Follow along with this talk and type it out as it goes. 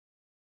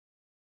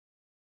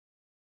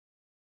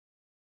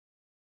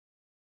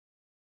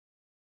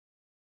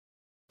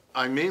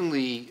I'm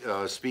mainly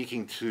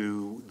speaking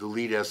to the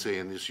lead essay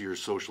in this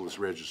year's Socialist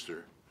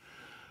Register,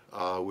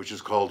 which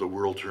is called "A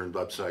World Turned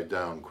Upside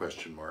Down?"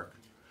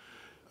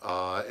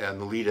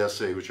 And the lead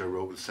essay, which I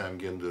wrote with Sam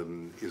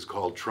Gindin, is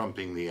called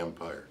 "Trumping the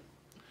Empire."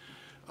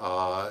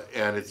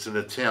 And it's an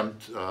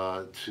attempt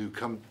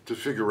to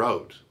figure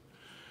out,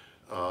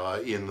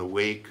 in the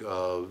wake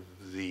of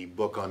the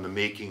book on the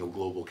making of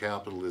global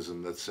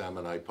capitalism that Sam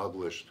and I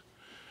published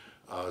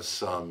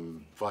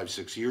some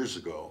 5-6 years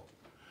ago,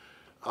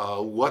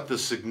 what the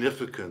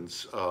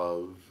significance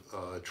of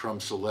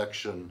Trump's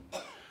election,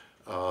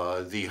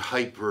 the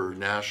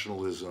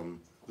hyper-nationalism,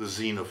 the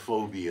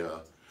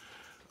xenophobia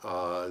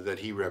that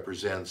he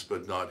represents,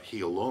 but not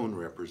he alone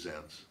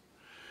represents,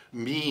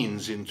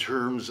 means in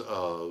terms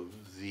of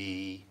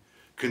the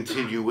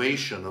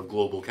continuation of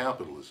global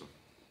capitalism.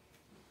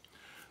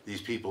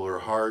 These people are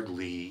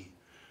hardly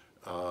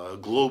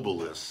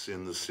globalists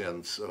in the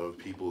sense of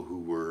people who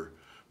were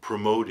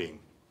promoting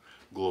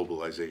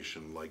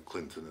globalization like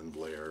Clinton and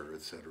Blair,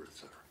 et cetera, et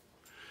cetera.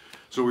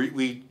 So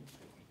we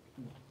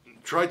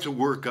tried to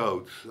work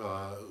out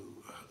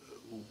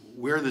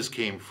where this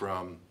came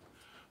from,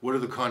 what are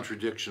the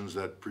contradictions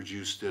that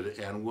produced it,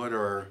 and what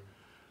are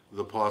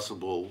the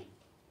possible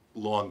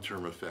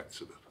long-term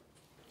effects of it.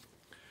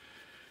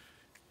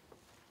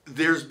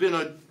 There's been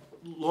a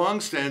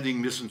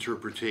long-standing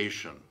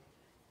misinterpretation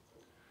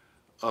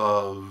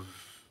of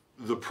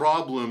the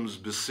problems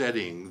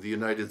besetting the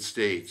United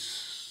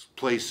States'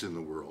 place in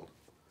the world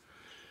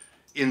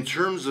in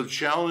terms of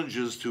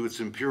challenges to its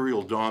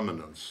imperial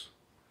dominance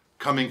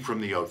coming from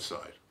the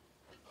outside,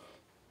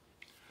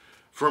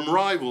 from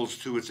rivals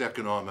to its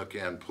economic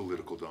and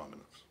political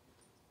dominance.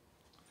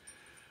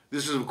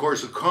 This is, of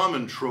course, a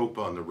common trope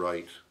on the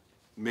right.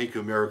 "Make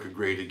America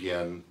Great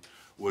Again"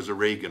 was a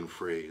Reagan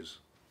phrase,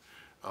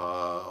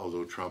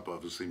 although Trump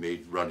obviously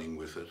made running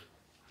with it.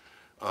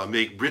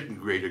 "Make Britain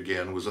Great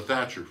Again" was a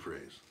Thatcher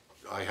phrase.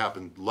 I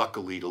happen,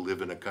 luckily, to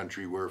live in a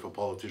country where if a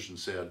politician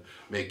said,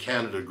 "Make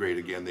Canada Great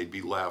Again," they'd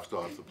be laughed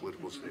off the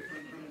political stage.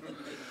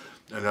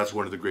 And that's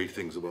one of the great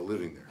things about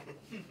living there.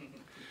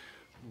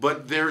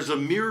 But there's a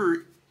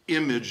mirror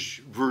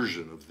image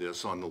version of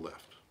this on the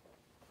left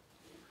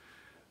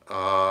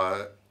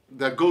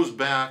that goes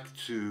back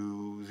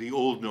to the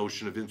old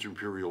notion of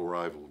inter-imperial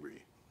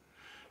rivalry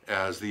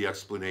as the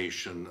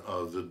explanation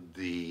of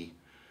the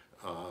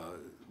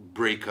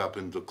breakup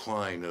and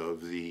decline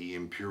of the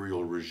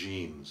imperial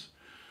regimes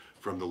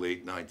from the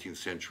late 19th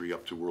century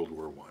up to World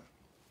War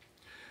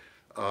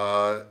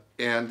I.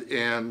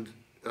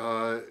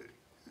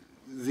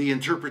 The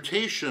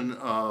interpretation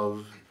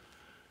of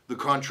the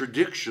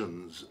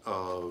contradictions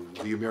of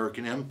the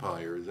American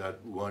empire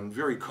that one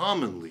very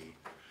commonly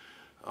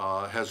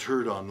has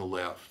heard on the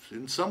left,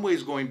 in some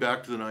ways going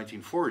back to the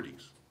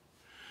 1940s,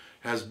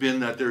 has been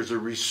that there's a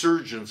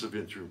resurgence of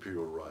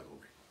inter-imperial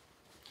rivalry.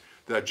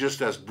 That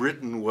just as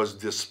Britain was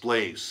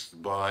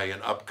displaced by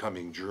an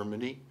upcoming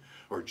Germany,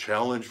 or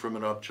challenged from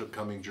an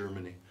upcoming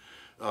Germany,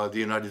 the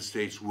United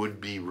States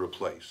would be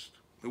replaced.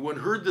 And one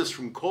heard this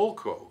from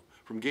Kolko,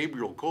 from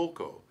Gabriel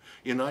Kolko,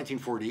 in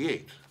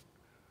 1948,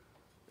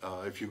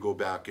 if you go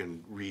back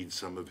and read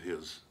some of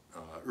his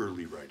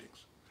early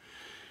writings.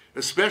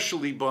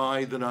 Especially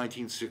by the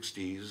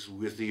 1960s,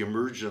 with the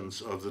emergence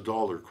of the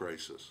dollar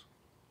crisis.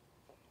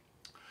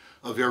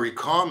 A very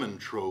common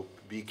trope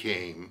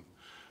became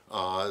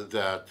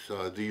that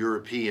the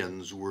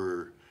Europeans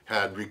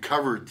had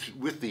recovered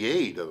with the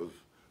aid of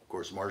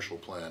course, Marshall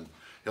Plan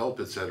help,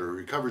 et cetera,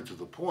 recovered to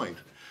the point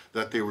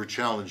that they were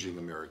challenging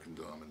American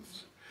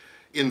dominance.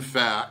 In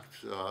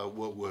fact,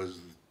 what was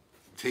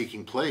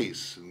taking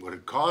place and what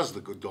had caused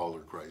the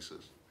dollar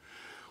crisis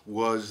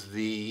was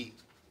the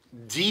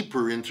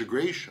deeper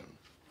integration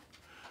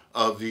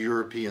of the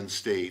European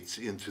states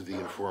into the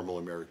informal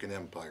American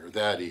empire.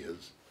 That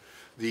is,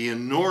 the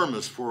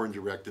enormous foreign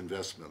direct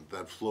investment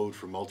that flowed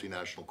from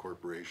multinational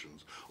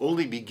corporations,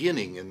 only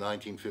beginning in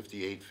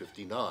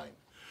 1958-59,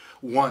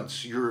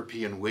 once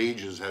European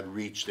wages had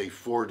reached a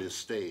Fordist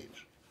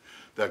stage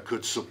that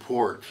could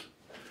support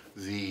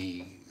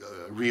the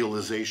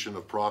realization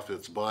of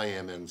profits by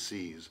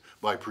MNCs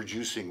by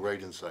producing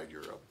right inside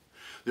Europe.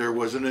 There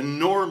was an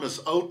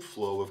enormous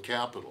outflow of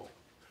capital,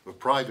 of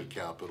private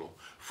capital,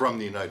 from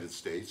the United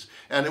States,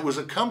 and it was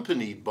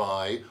accompanied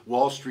by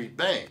Wall Street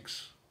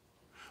banks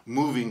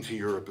moving to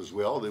Europe as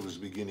well. There was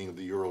the beginning of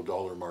the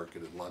euro-dollar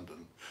market in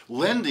London,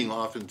 lending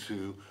often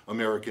to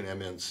American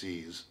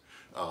MNCs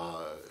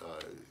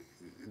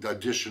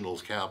additional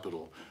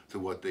capital to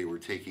what they were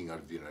taking out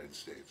of the United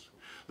States.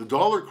 The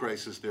dollar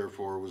crisis,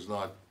 therefore, was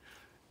not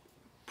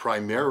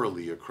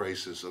primarily a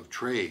crisis of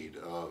trade,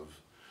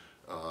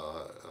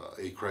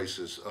 a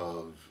crisis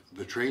of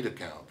the trade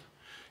account.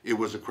 It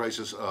was a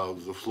crisis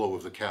of the flow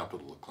of the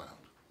capital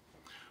account,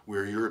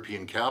 where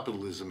European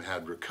capitalism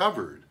had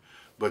recovered,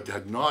 but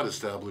had not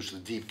established the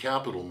deep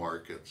capital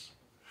markets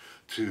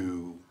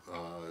to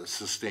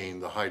sustain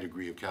the high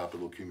degree of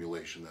capital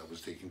accumulation that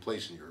was taking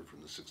place in Europe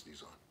from the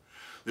 60s on.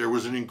 There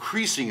was an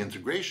increasing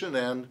integration,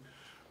 and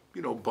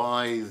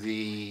by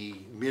the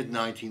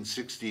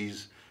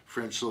mid-1960s,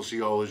 French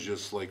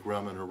sociologists like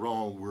Raymond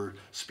Aron were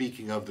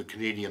speaking of the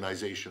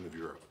Canadianization of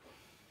Europe,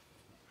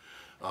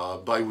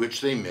 by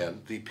which they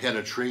meant the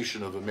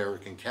penetration of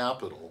American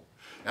capital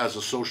as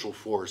a social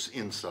force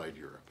inside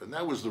Europe. And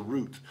that was the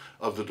root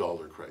of the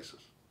dollar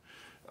crisis.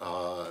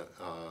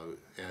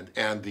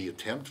 And the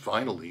attempt,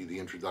 finally, the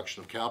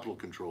introduction of capital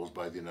controls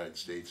by the United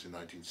States in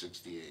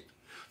 1968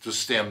 to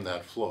stem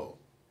that flow.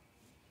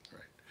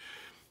 Right.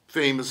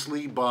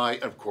 Famously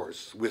of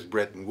course, with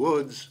Bretton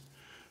Woods,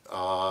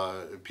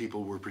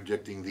 people were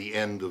predicting the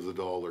end of the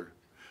dollar,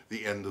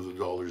 the end of the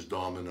dollar's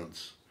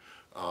dominance.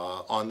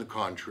 On the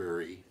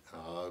contrary,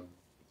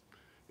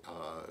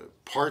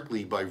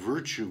 partly by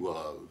virtue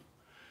of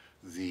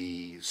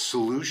the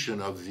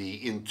solution of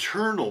the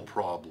internal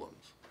problems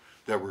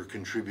that were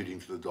contributing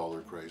to the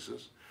dollar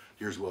crisis.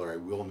 Here's where I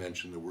will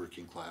mention the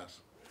working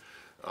class.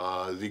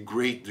 The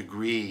great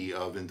degree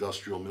of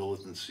industrial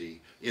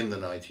militancy in the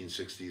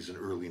 1960s and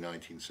early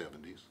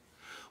 1970s,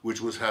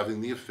 which was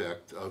having the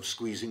effect of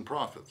squeezing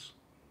profits.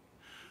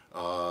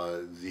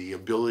 The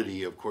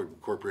ability of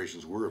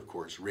corporations were, of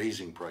course,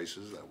 raising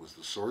prices. That was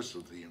the source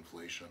of the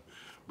inflation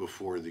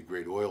before the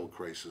great oil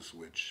crisis,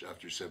 which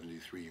after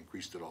 '73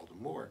 increased it all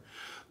the more.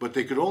 But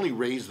they could only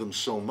raise them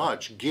so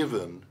much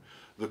given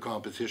the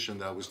competition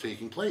that was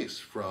taking place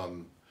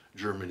from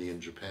Germany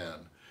and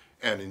Japan.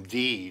 And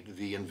indeed,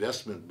 the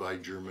investment by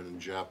German and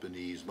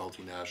Japanese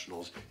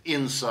multinationals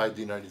inside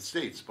the United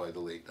States by the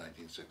late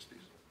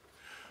 1960s.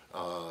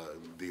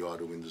 The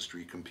auto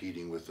industry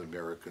competing with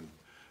American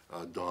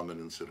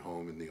dominance at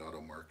home in the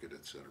auto market,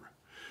 etc.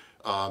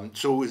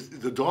 So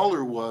the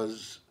dollar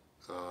was,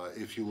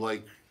 if you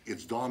like,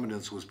 its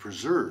dominance was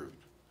preserved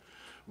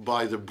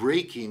by the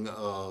breaking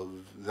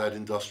of that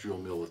industrial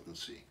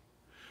militancy.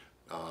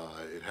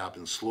 It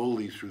happened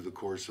slowly through the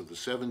course of the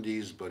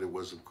 70s, but it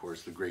was, of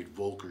course, the great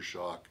Volcker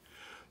shock,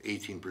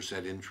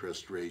 18%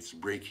 interest rates,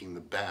 breaking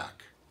the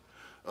back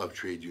of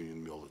trade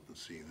union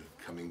militancy,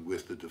 coming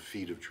with the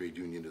defeat of trade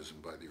unionism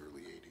by the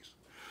early 80s.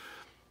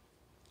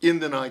 In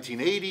the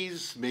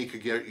 1980s,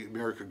 Make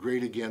America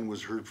Great Again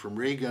was heard from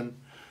Reagan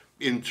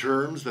in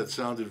terms that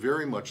sounded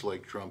very much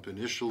like Trump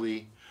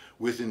initially,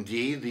 with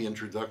indeed the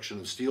introduction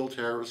of steel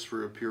tariffs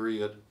for a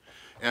period,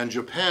 and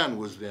Japan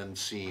was then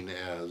seen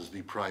as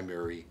the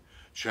primary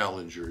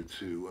challenger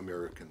to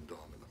American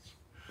dominance.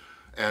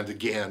 And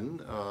again,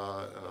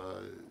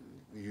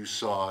 you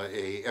saw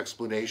an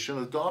explanation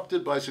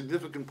adopted by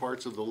significant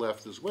parts of the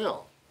left as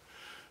well,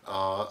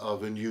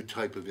 of a new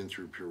type of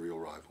inter-imperial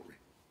rivalry.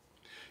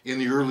 In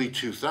the early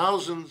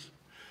 2000s,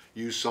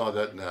 you saw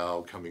that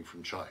now coming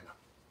from China.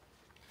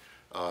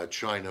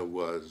 China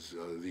was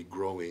the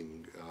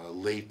growing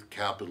late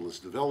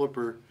capitalist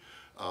developer,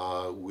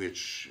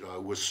 which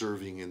was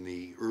serving in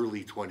the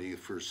early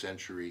 21st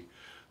century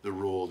the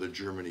role that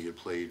Germany had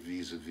played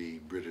vis-a-vis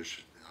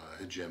British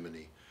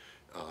hegemony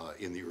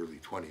in the early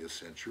 20th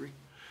century.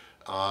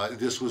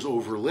 This was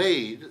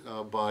overlaid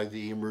by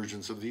the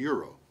emergence of the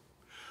euro.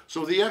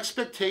 So the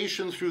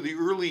expectation through the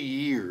early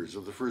years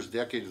of the first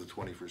decade of the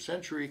 21st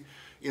century,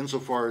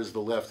 insofar as the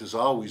left is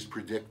always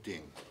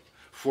predicting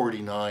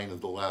 49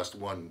 of the last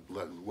one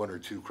or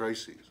two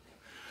crises.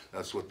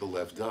 That's what the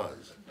left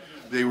does.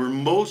 They were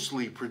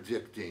mostly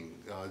predicting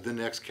the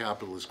next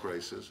capitalist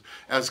crisis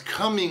as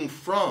coming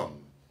from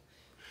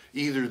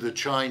either the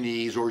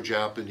Chinese or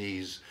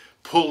Japanese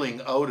pulling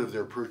out of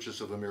their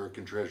purchase of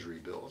American Treasury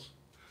bills,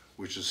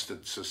 which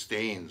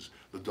sustains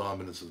the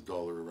dominance of the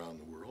dollar around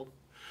the world,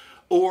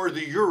 or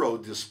the euro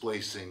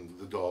displacing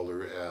the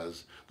dollar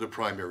as the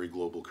primary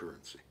global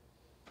currency.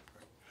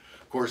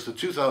 Of course, the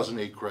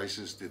 2008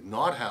 crisis did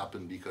not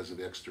happen because of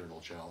external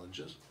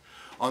challenges.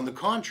 On the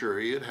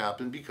contrary, it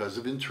happened because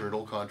of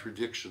internal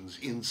contradictions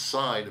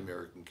inside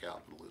American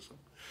capitalism.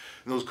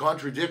 And those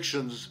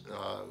contradictions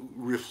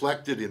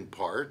reflected in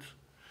part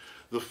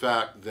the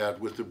fact that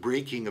with the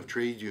breaking of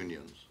trade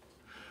unions,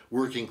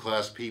 working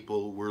class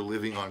people were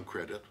living on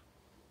credit,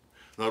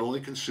 not only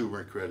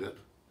consumer credit,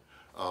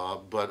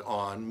 but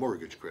on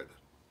mortgage credit.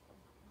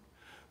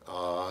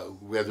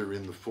 Whether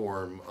in the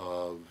form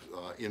of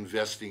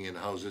investing in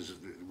houses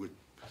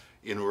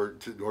in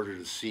order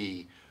to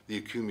see the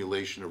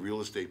accumulation of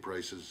real estate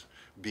prices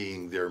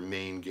being their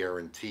main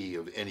guarantee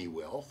of any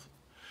wealth,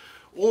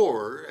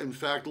 or in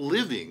fact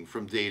living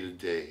from day to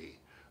day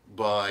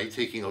by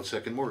taking out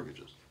second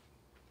mortgages.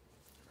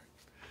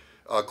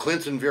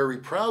 Clinton very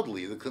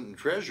proudly, the Clinton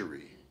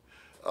Treasury,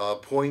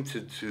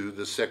 pointed to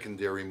the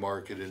secondary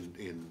market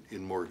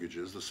in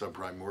mortgages, the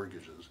subprime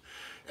mortgages,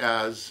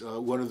 as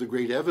one of the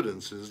great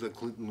evidences that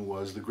Clinton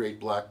was the great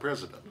black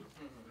president,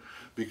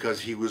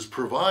 because he was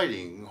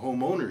providing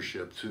home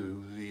ownership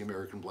to the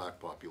American black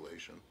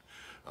population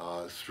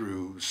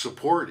through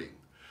supporting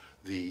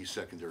the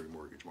secondary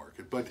mortgage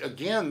market. But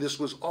again, this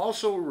was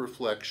also a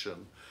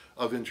reflection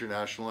of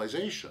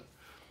internationalization.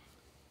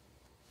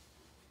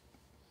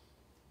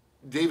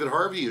 David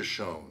Harvey has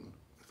shown,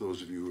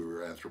 those of you who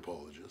are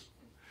anthropologists,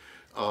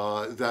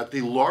 that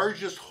the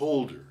largest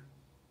holder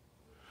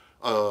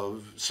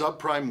of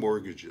subprime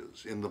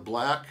mortgages in the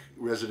black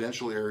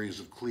residential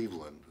areas of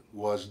Cleveland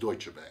was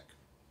Deutsche Bank.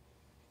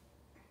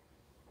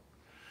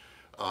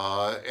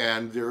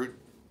 And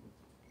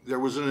there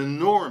was an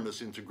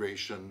enormous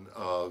integration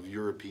of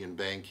European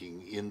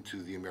banking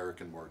into the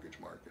American mortgage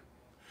market.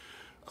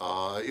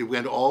 It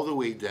went all the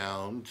way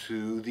down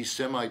to the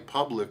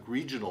semi-public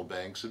regional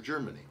banks of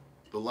Germany,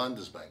 the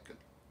Landesbanken,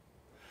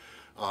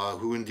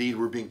 who indeed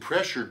were being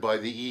pressured by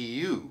the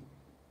EU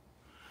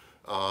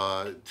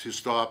to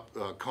stop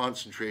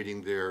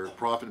concentrating their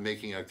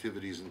profit-making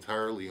activities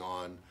entirely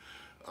on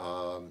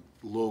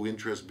low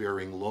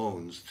interest-bearing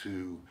loans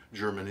to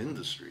German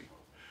industry,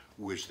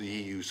 which the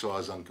EU saw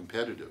as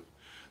uncompetitive,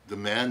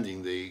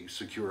 demanding they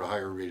secure a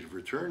higher rate of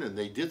return, and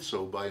they did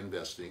so by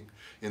investing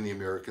in the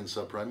American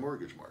subprime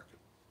mortgage market.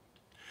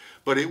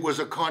 But it was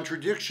a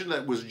contradiction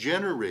that was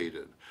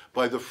generated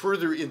by the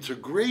further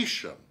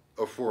integration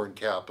of foreign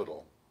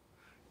capital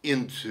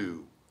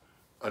into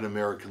an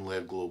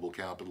American-led global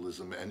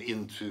capitalism and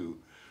into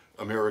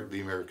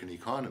the American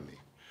economy.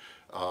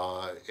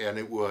 And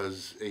it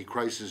was a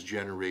crisis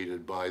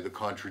generated by the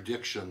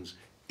contradictions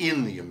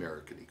in the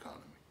American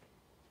economy,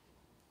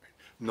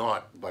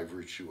 not by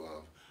virtue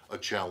of a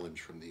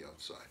challenge from the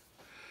outside.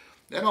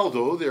 And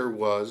although there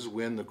was,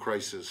 when the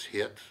crisis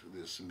hit,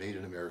 this Made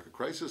in America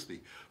crisis,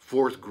 the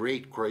fourth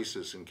great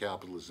crisis in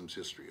capitalism's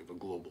history of a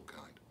global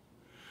kind,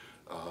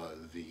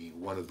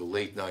 one of the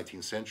late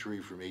 19th century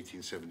from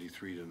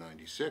 1873 to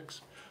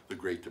 96, the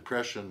Great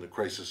Depression, the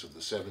crisis of the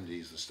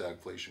 70s, the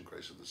stagflation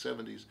crisis of the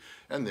 70s,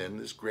 and then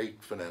this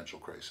great financial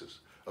crisis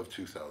of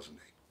 2008,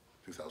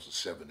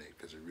 2007-8,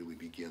 because it really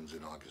begins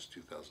in August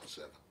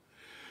 2007.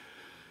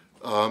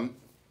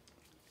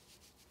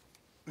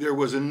 There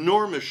was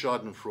enormous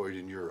schadenfreude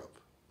in Europe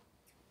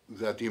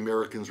that the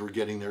Americans were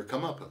getting their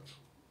comeuppance.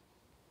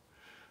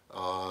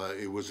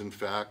 It was, in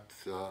fact,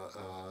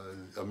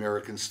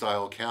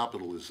 American-style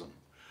capitalism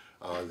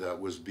that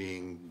was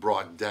being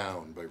brought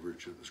down by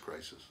virtue of this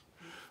crisis.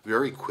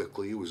 Very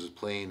quickly, it was as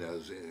plain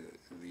as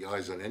the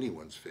eyes on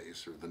anyone's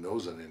face, or the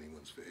nose on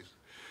anyone's face,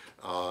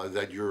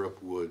 that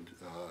Europe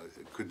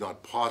could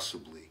not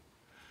possibly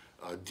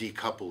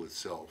decouple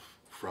itself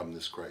from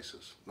this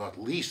crisis, not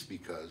least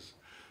because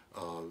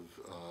of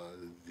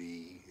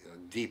the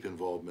deep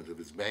involvement of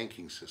its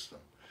banking system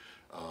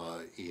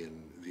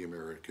in the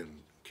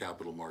American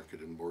capital market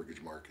and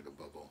mortgage market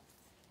above all.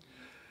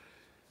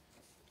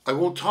 I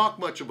won't talk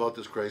much about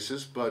this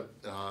crisis, but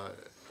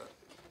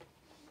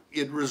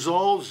it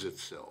resolves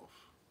itself,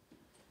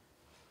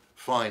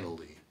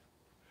 finally,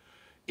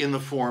 in the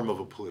form of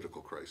a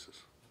political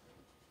crisis.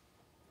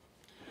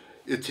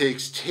 It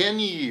takes 10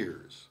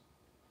 years,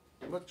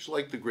 much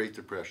like the Great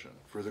Depression,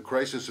 for the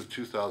crisis of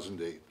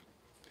 2008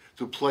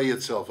 to play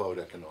itself out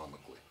economically.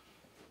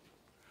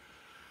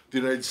 The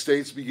United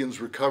States begins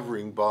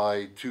recovering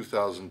by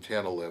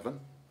 2010-11.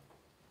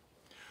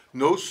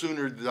 No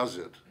sooner does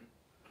it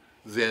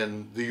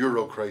than the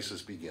euro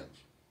crisis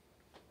begins.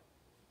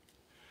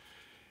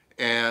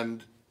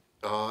 And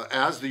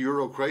as the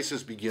euro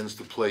crisis begins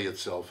to play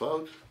itself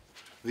out,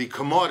 the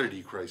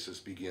commodity crisis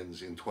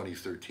begins in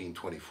 2013,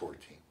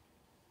 2014.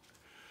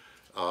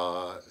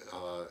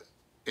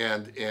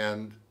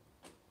 And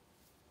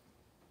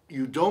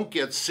you don't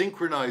get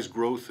synchronized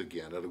growth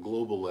again at a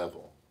global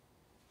level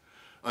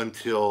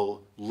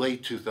until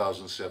late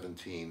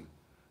 2017,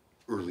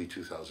 early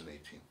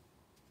 2018.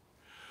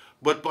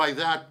 But by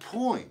that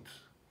point,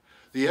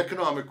 the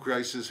economic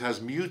crisis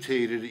has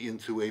mutated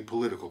into a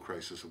political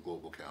crisis of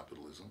global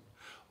capitalism,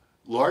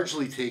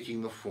 largely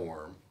taking the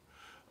form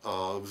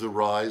of the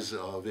rise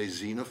of a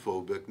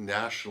xenophobic,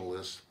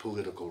 nationalist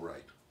political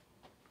right.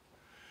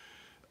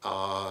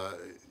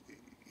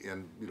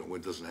 And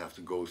one doesn't have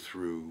to go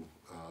through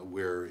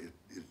where it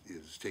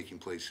is taking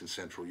place in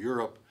Central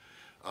Europe,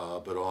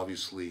 but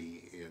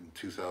obviously in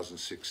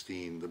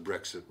 2016, the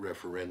Brexit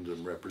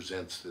referendum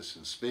represents this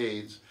in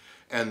spades,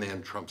 and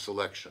then Trump's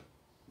election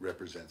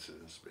represents it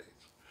in spades.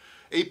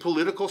 A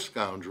political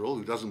scoundrel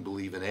who doesn't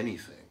believe in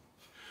anything,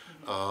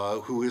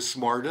 who is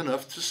smart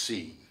enough to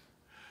see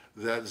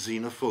that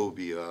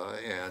xenophobia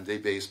and a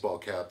baseball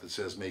cap that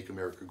says "Make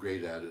America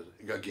Great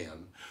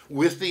Again,"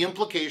 with the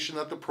implication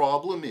that the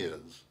problem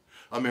is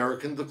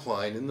American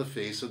decline in the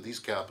face of these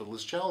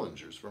capitalist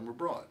challengers from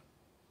abroad,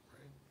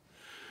 right?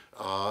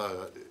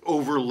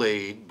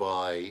 Overlaid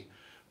by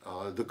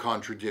the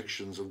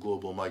contradictions of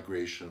global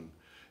migration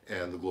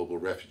and the global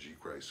refugee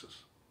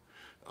crisis,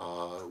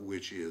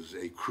 which is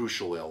a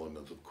crucial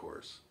element, of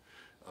course,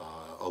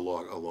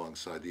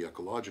 alongside the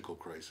ecological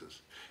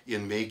crisis,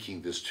 in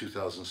making this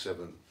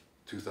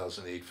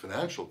 2007-2008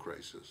 financial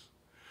crisis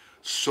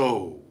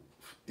so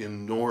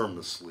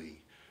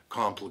enormously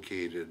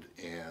complicated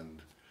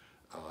and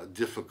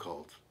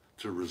difficult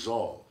to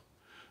resolve,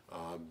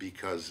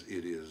 because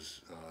it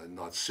is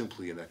not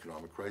simply an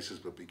economic crisis,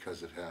 but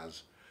because it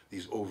has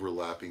these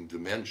overlapping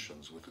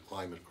dimensions with the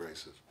climate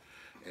crisis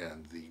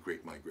and the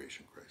Great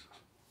Migration crisis.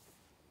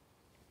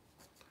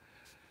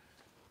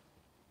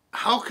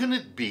 How can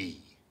it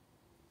be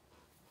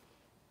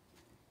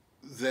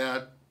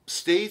that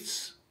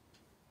states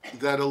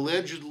that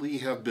allegedly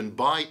have been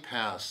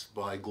bypassed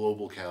by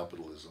global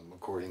capitalism,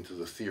 according to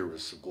the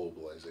theorists of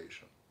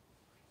globalization,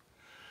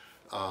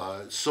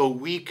 so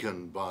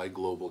weakened by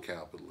global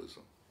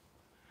capitalism,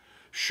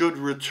 should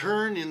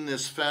return in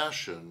this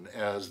fashion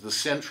as the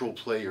central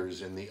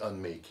players in the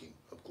unmaking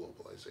of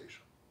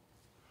globalization.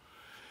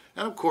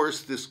 And of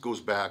course, this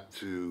goes back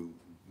to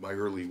my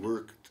early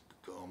work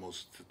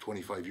almost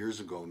 25 years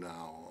ago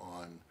now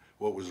on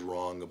what was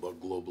wrong about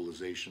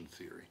globalization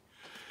theory.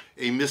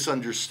 A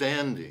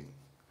misunderstanding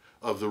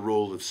of the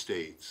role of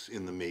states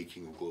in the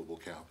making of global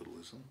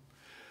capitalism.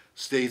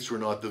 States were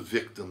not the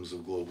victims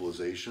of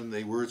globalization,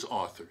 they were its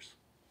authors.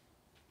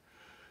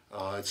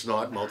 It's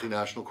not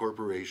multinational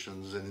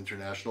corporations and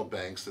international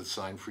banks that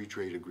sign free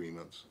trade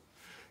agreements.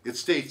 It's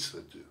states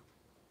that do.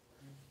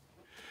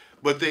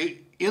 But they,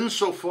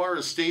 insofar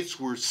as states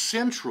were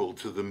central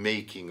to the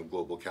making of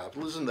global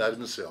capitalism, that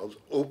themselves,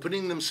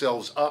 opening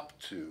themselves up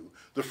to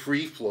the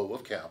free flow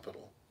of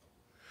capital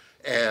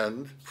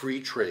and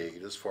free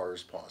trade as far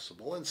as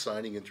possible, and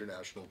signing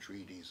international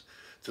treaties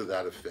to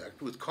that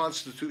effect with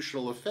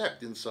constitutional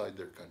effect inside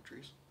their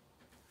countries.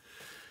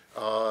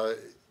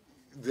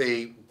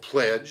 They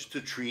pledged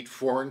to treat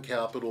foreign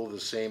capital the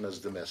same as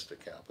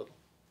domestic capital.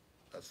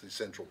 That's the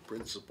central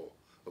principle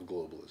of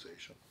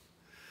globalization.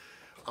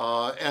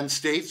 And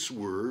states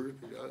were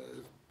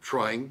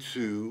trying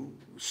to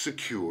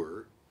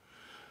secure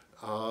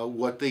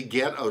what they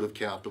get out of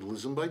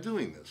capitalism by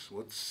doing this.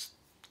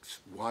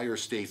 Why are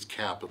states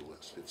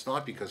capitalist? It's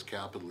not because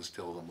capitalists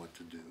tell them what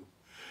to do.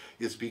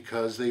 It's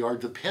because they are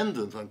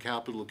dependent on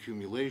capital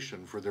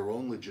accumulation for their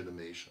own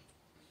legitimation,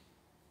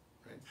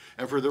 right?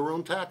 And for their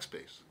own tax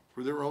base,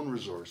 for their own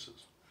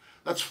resources.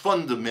 That's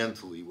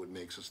fundamentally what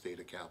makes a state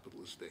a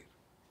capitalist state.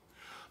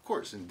 Of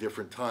course, in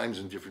different times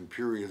and different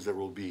periods, there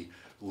will be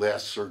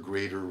less or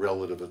greater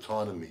relative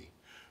autonomy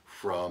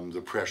from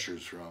the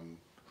pressures from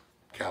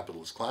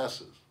capitalist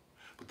classes.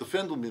 But the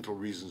fundamental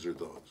reasons are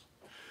those.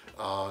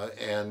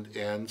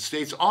 And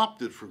states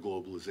opted for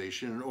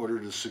globalization in order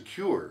to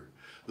secure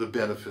the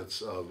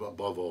benefits of,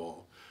 above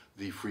all,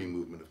 the free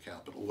movement of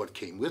capital. What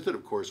came with it,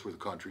 of course, were the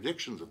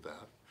contradictions of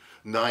that.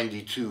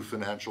 92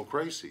 financial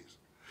crises,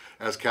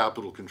 as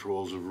capital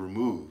controls have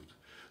removed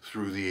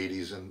through the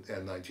 80s and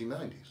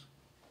 1990s.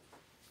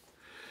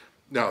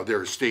 Now, there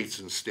are states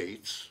and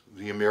states.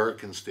 The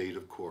American state,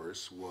 of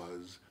course,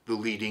 was the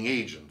leading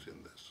agent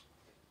in this,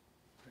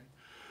 right?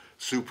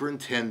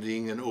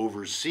 Superintending and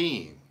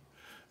overseeing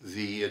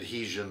the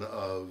adhesion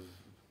of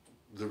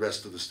the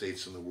rest of the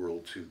states in the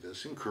world to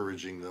this,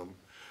 encouraging them,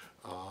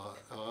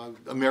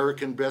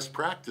 American best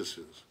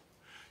practices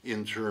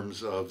in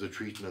terms of the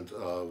treatment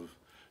of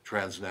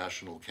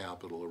transnational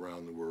capital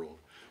around the world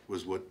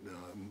was what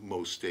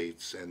most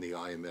states and the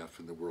IMF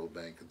and the World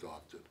Bank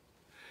adopted.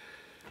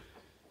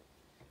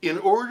 In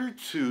order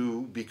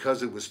to,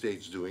 because it was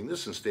states doing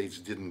this, and states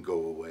didn't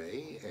go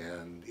away,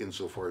 and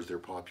insofar as their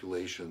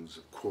populations,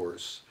 of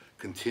course,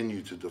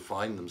 continue to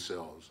define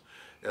themselves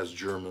as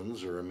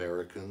Germans or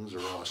Americans or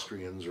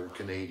Austrians or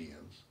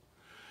Canadians,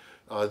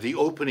 the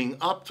opening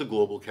up to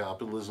global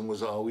capitalism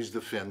was always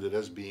defended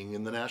as being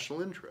in the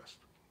national interest.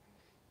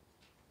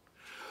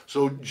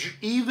 So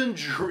even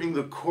during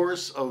the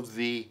course of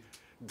the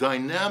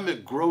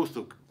dynamic growth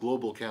of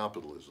global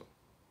capitalism,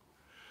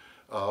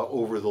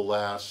 over the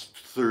last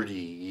 30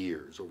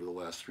 years, over the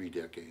last 3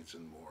 decades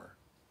and more,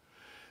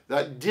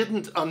 that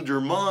didn't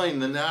undermine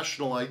the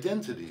national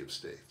identity of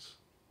states.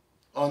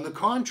 On the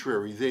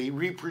contrary, they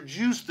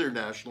reproduced their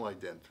national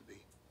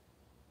identity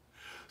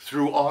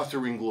through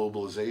authoring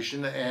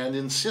globalization and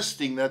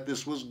insisting that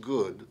this was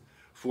good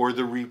for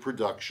the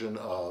reproduction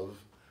of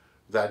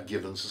that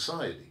given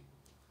society.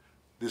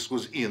 This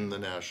was in the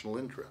national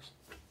interest.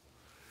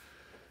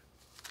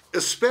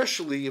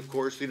 Especially, of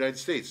course, the United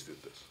States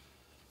did this.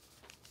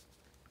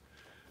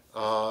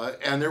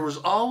 And there was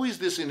always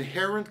this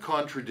inherent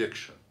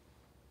contradiction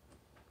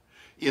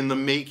in the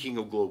making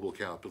of global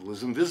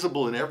capitalism,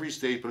 visible in every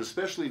state, but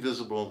especially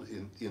visible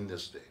in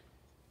this state,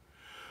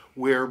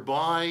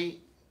 whereby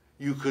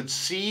you could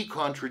see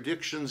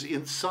contradictions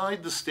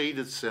inside the state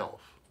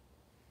itself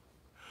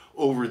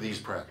over these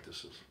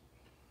practices.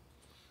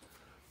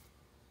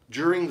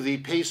 During the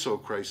peso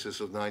crisis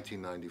of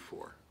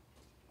 1994,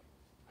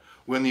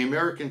 when the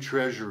American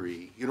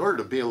Treasury, in order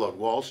to bail out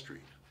Wall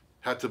Street,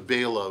 had to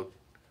bail out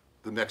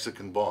the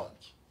Mexican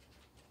bonds,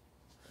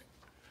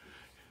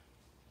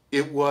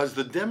 it was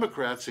the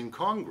Democrats in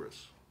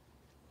Congress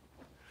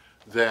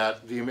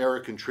that the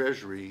American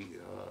Treasury,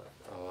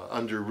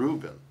 under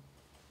Rubin,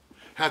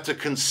 had to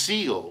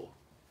conceal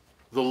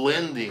the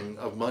lending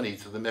of money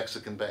to the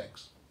Mexican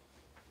banks,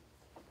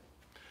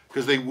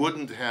 because they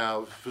wouldn't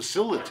have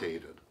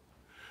facilitated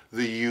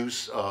the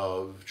use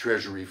of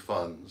Treasury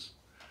funds,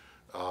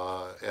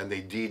 and they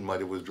indeed might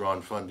have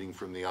withdrawn funding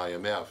from the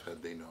IMF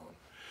had they known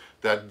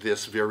that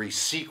this very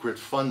secret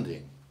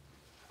funding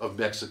of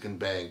Mexican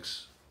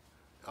banks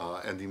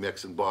and the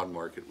Mexican bond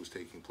market was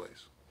taking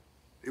place.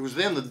 It was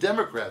then the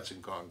Democrats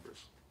in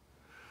Congress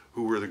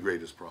who were the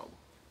greatest problem.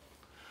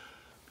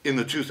 In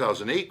the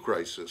 2008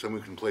 crisis, and we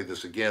can play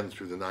this again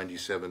through the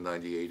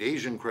 97-98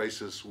 Asian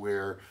crisis,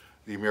 where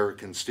the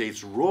American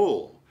state's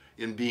role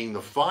in being the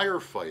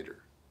firefighter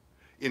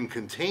in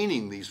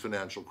containing these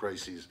financial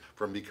crises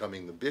from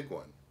becoming the big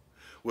one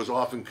was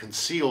often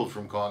concealed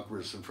from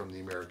Congress and from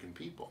the American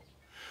people.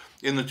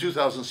 In the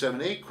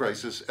 2007-8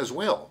 crisis as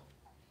well,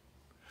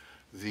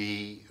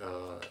 the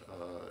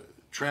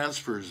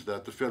transfers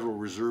that the Federal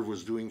Reserve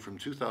was doing from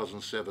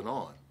 2007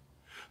 on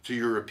to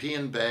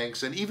European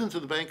banks and even to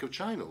the Bank of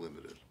China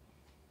Limited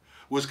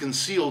was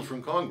concealed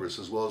from Congress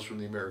as well as from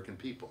the American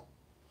people.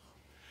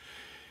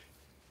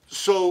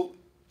 So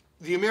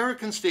the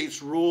American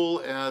state's role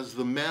as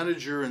the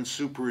manager and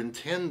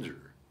superintender,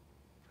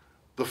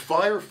 the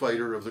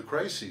firefighter of the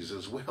crises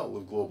as well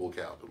of global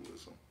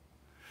capitalism,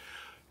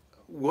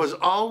 was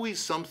always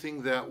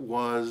something that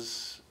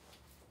was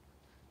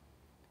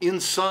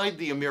inside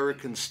the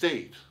American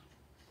state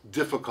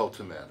difficult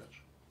to manage.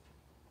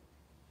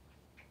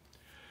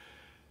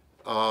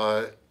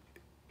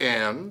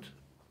 And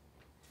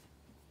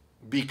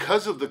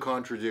because of the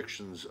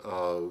contradictions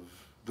of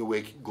the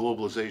way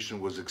globalization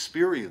was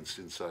experienced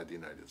inside the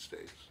United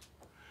States,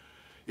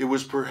 it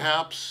was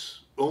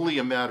perhaps only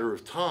a matter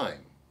of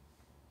time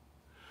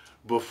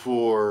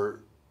before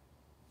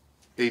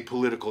a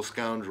political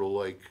scoundrel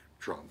like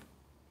Trump,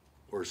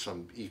 or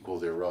some equal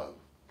thereof,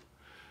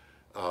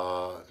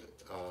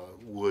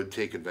 would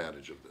take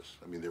advantage of this.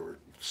 I mean, there were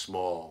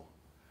small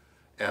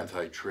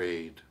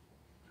anti-trade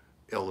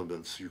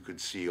elements you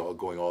could see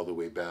going all the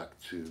way back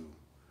to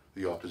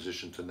the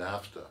opposition to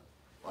NAFTA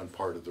on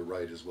part of the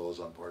right as well as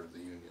on part of the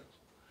unions.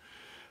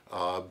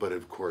 But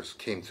of course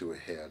came to a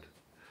head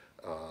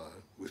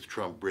with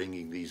Trump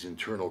bringing these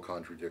internal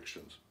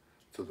contradictions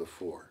to the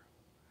fore.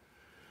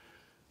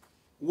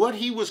 What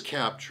he was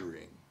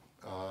capturing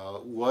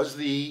was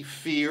the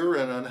fear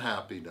and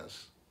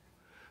unhappiness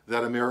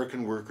that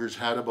American workers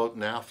had about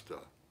NAFTA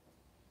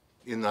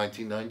in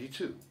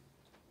 1992.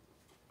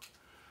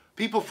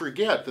 People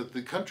forget that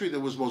the country that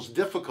was most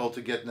difficult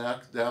to get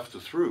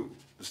NAFTA through,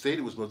 the state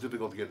it was most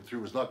difficult to get it through,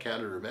 was not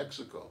Canada or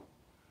Mexico,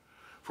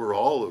 for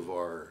all of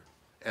our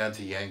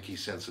anti-Yankee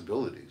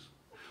sensibilities.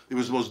 It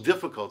was most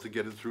difficult to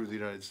get it through the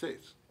United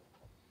States.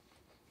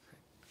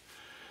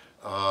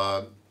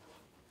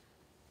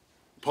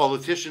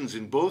 Politicians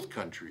in both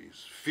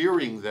countries,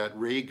 fearing that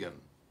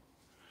Reagan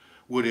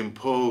would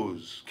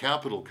impose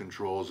capital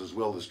controls as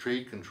well as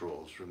trade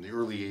controls from the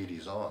early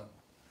 80s on,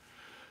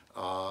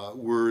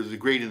 were the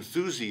great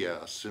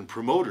enthusiasts and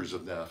promoters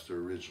of NAFTA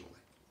originally.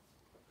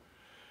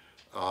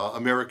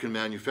 American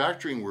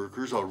manufacturing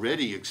workers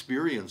already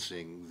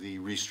experiencing the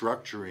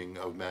restructuring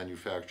of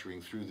manufacturing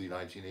through the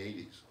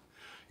 1980s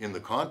in the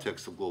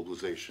context of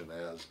globalization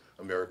as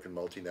American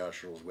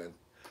multinationals went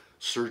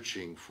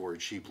searching for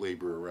cheap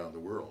labor around the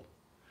world.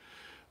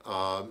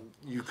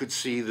 You could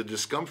see the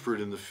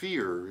discomfort and the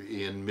fear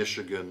in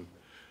Michigan,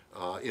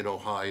 in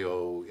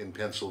Ohio, in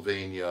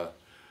Pennsylvania,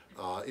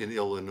 in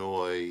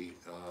Illinois,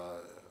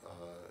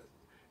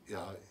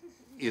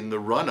 in the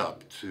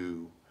run-up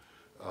to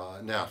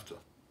NAFTA.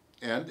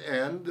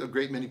 And a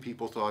great many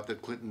people thought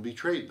that Clinton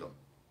betrayed them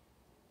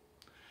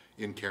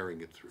in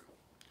carrying it through.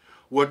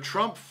 What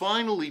Trump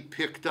finally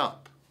picked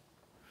up,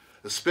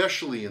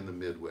 especially in the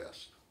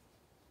Midwest,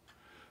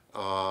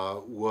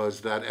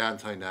 was that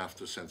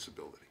anti-NAFTA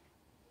sensibility.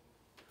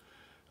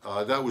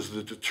 That was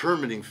the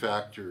determining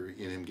factor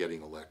in him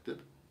getting elected.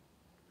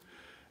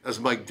 As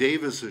Mike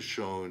Davis has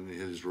shown in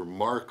his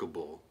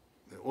remarkable,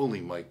 only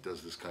Mike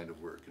does this kind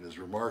of work, in his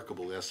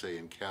remarkable essay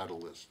in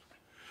Catalyst,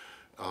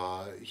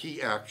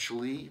 he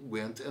actually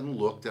went and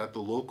looked at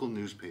the local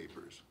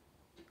newspapers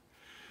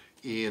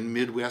in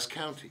Midwest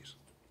counties.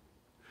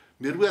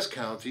 Midwest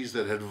counties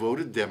that had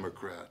voted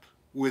Democrat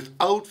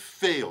without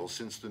fail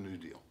since the New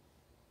Deal,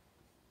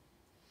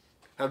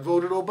 had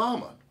voted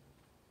Obama.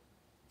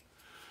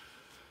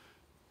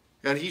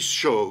 And he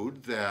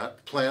showed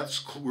that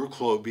plants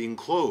were being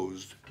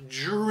closed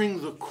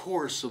during the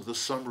course of the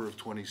summer of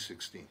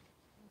 2016.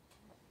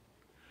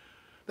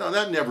 Now,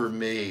 that never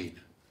made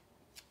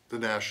the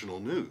national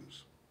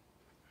news.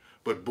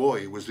 But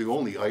boy, it was the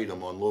only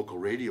item on local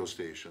radio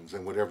stations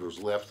and whatever was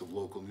left of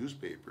local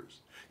newspapers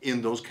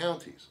in those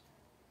counties.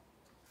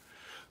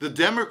 The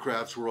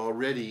Democrats were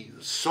already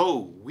so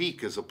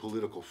weak as a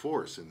political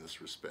force in this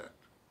respect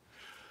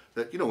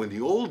that, you know, in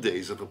the old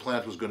days, if a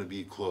plant was going to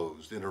be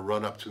closed in a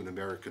run-up to an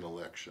American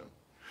election,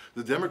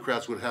 the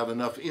Democrats would have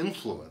enough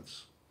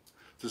influence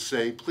to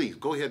say, please,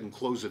 go ahead and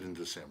close it in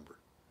December.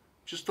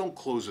 Just don't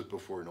close it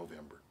before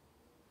November.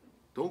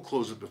 Don't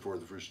close it before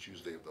the first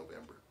Tuesday of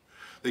November.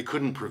 They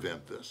couldn't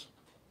prevent this.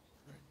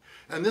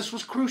 And this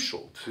was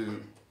crucial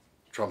to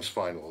Trump's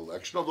final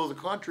election, although the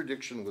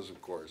contradiction was, of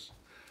course,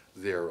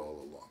 there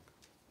all along.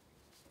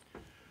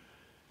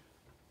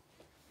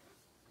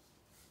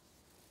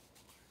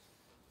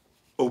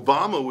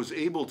 Obama was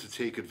able to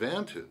take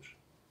advantage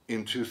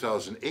in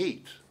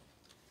 2008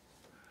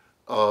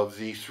 of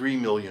the 3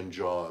 million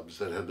jobs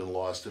that had been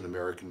lost in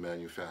American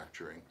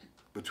manufacturing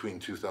between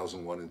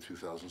 2001 and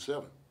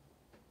 2007.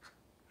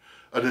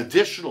 An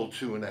additional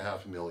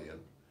 2.5 million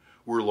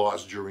were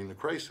lost during the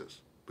crisis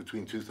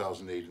between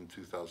 2008 and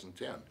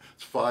 2010.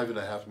 It's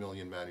 5.5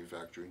 million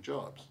manufacturing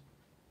jobs.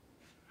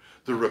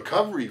 The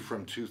recovery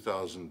from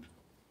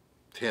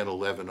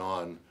 2010-11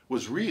 on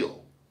was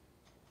real,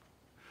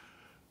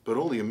 but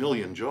only 1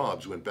 million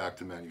jobs went back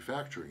to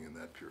manufacturing in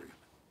that period.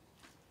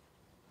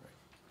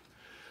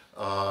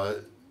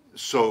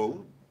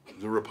 So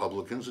the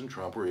Republicans and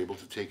Trump were able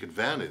to take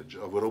advantage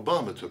of what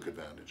Obama took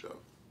advantage of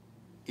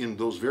in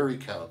those very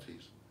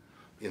counties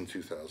in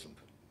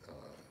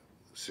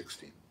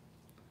 2016.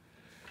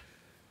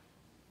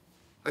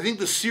 I think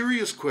the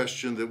serious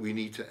question that we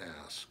need to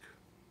ask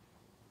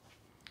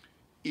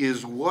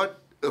is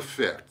what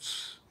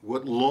effects,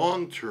 what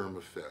long-term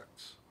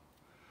effects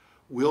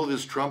will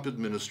this Trump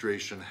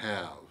administration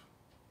have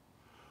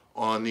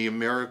on the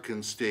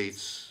American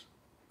state's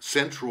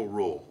central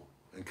role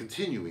and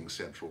continuing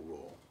central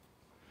role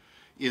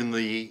in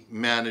the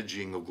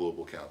managing of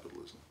global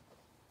capitalism?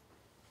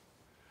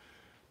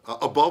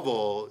 Above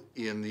all,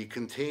 in the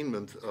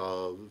containment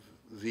of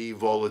the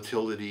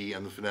volatility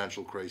and the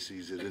financial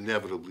crises it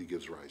inevitably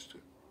gives rise to.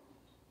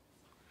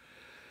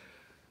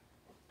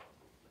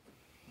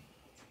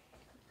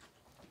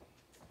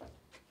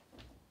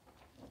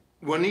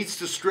 One needs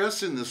to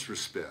stress in this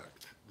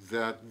respect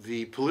that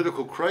the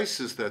political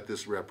crisis that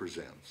this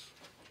represents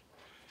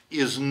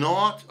is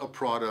not a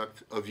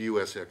product of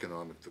US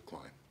economic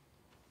decline.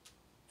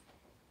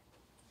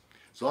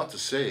 It's not to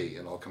say,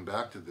 and I'll come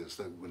back to this,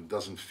 that one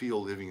doesn't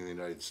feel living in the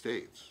United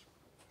States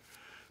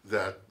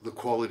that the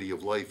quality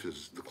of life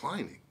is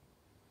declining.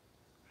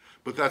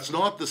 But that's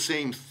not the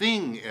same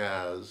thing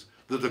as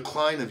the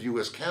decline of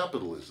US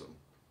capitalism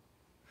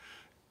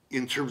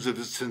in terms of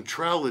its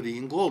centrality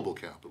in global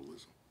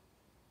capitalism.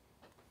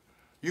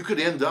 You could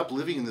end up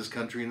living in this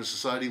country in a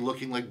society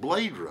looking like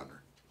Blade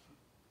Runner.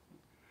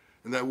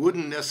 And that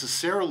wouldn't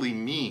necessarily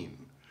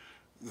mean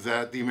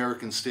that the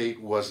American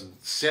state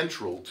wasn't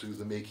central to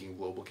the making of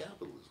global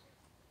capitalism.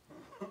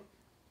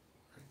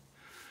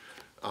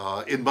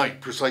 It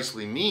might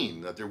precisely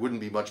mean that there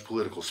wouldn't be much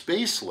political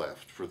space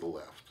left for the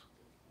left,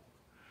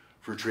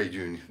 for trade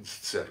unions,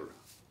 etc.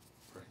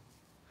 Right?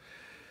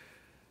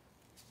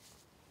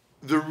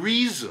 The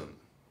reason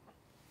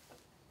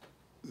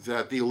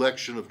that the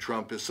election of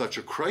Trump is such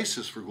a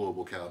crisis for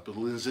global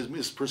capitalism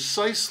is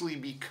precisely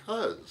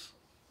because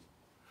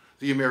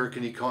the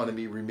American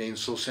economy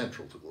remains so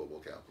central to global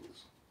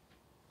capitalism,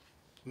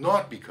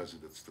 not because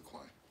of its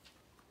decline.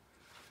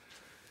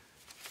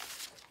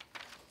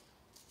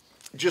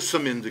 Just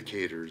some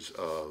indicators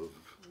of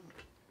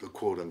the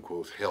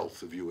quote-unquote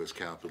health of US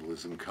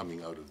capitalism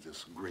coming out of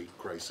this great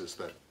crisis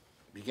that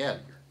began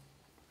here.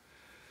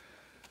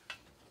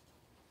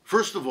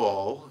 First of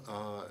all,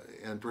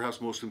 and perhaps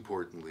most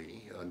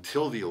importantly,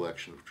 until the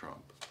election of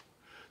Trump,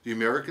 the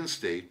American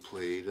state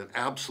played an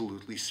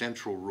absolutely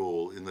central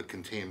role in the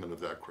containment of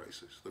that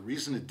crisis. The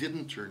reason it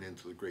didn't turn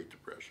into the Great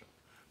Depression,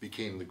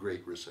 became the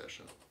Great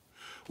Recession,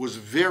 was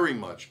very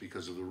much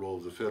because of the role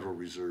of the Federal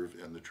Reserve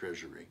and the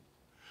Treasury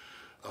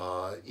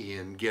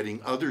in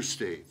getting other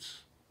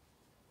states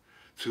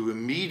to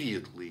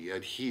immediately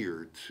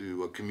adhere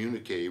to a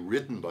communique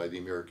written by the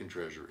American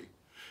Treasury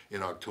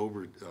in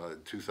October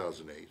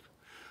 2008,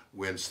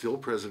 when still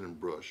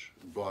President Bush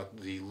brought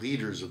the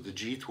leaders of the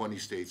G20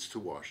 states to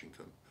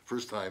Washington.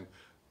 First time,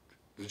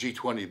 the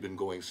G20 had been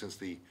going since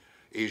the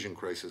Asian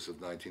crisis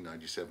of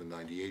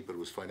 1997-98, but it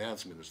was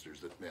finance ministers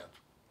that met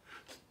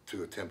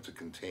to attempt to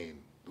contain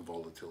the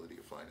volatility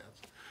of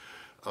finance.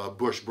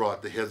 Bush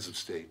brought the heads of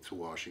state to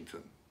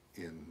Washington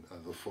in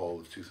the fall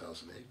of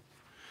 2008.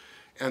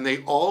 And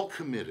they all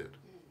committed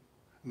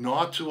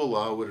not to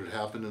allow what had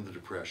happened in the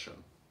Depression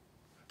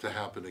to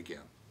happen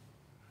again.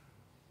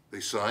 They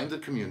signed a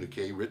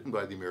communique written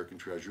by the American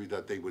Treasury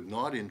that they would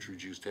not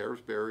introduce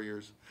tariff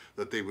barriers,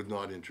 that they would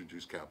not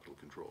introduce capital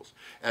controls.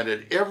 And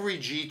at every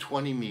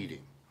G20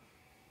 meeting,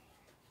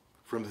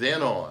 from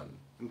then on,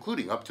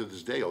 including up to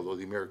this day, although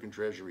the American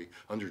Treasury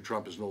under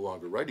Trump is no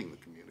longer writing the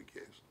communiques,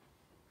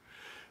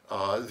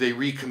 they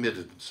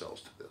recommitted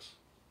themselves to this.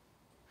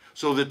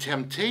 So the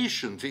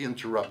temptation to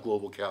interrupt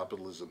global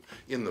capitalism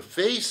in the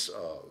face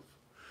of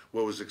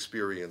what was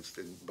experienced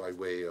by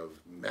way of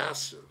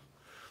massive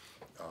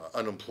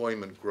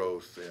unemployment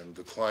growth and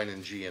decline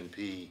in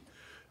GNP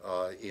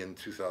in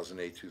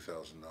 2008,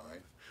 2009,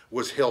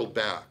 was held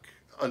back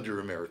under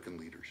American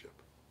leadership.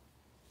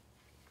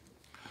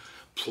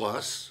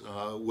 Plus,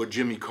 what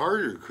Jimmy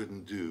Carter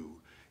couldn't do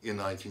in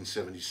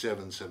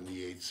 1977,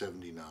 78,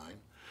 79,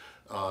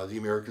 the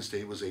American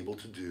state was able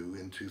to do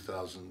in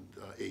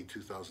 2008,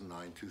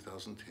 2009,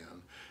 2010,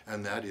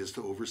 and that is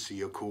to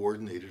oversee a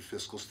coordinated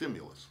fiscal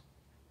stimulus.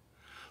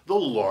 The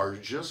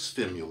largest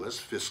stimulus,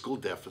 fiscal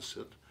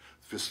deficit,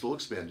 fiscal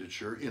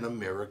expenditure in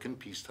American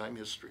peacetime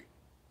history.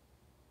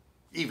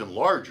 Even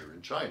larger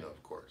in China,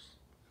 of course,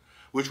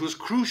 which was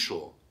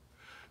crucial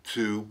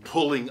to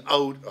pulling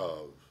out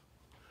of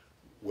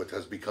what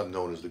has become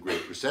known as the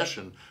Great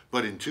Recession,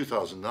 but in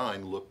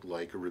 2009 looked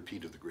like a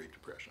repeat of the Great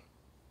Depression.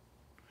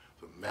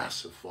 The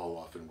massive fall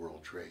off in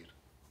world trade.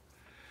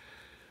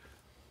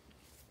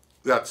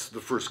 That's the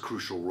first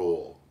crucial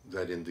role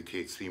that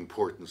indicates the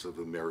importance of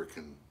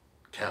American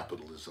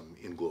capitalism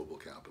in global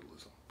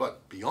capitalism.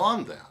 But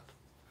beyond that,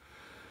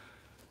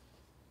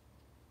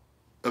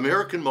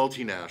 American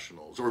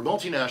multinationals, or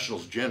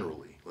multinationals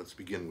generally, let's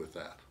begin with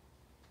that,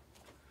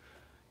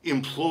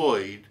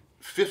 employed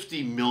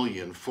 50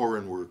 million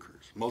foreign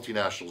workers.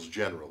 Multinationals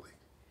generally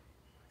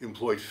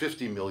employed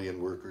 50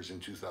 million workers in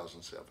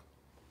 2007.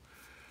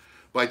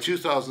 By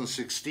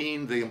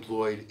 2016, they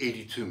employed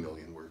 82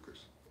 million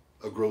workers,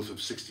 a growth of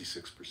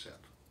 66%.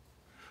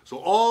 So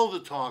all the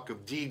talk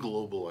of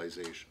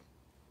deglobalization,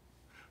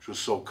 which was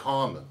so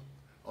common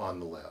on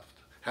the left,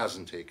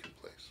 hasn't taken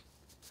place.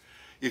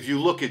 If you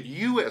look at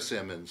US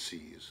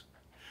MNCs,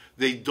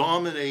 they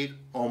dominate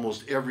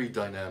almost every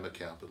dynamic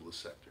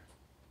capitalist sector.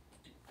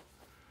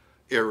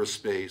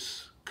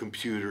 Aerospace,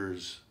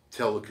 computers,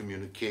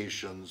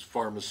 telecommunications,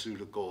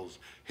 pharmaceuticals,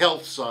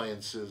 health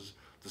sciences,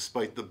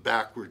 despite the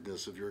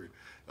backwardness of your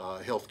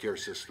healthcare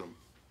system,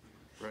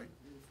 right?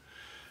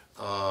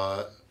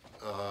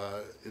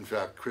 In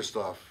fact,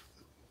 Christoph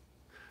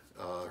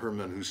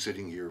Herman, who's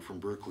sitting here from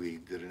Berkeley,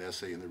 did an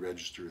essay in the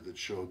Register that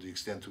showed the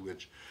extent to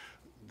which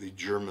the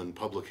German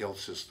public health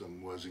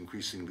system was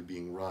increasingly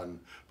being run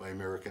by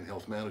American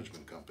health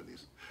management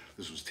companies.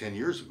 This was 10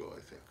 years ago,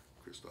 I think,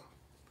 Christoph.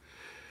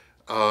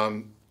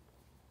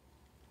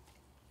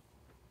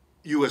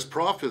 US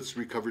profits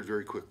recovered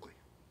very quickly.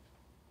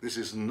 This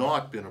has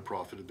not been a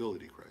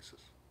profitability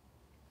crisis.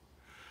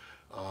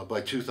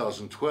 By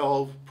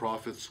 2012,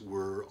 profits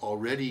were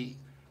already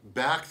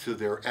back to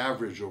their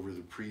average over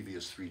the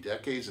previous 3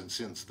 decades, and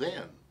since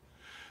then,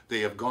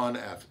 they have gone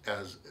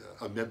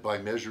by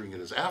measuring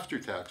it as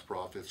after-tax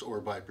profits or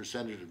by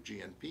percentage of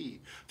GNP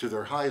to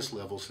their highest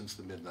level since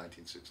the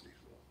mid-1960s.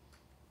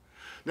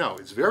 Now,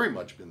 it's very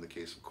much been the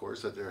case, of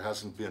course, that there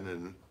hasn't been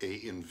an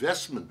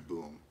investment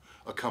boom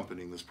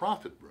accompanying this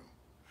profit boom.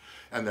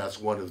 And that's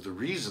one of the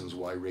reasons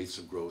why rates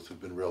of growth have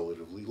been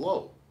relatively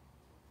low.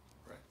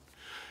 Right?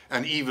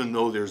 And even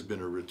though there's been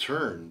a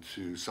return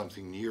to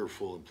something near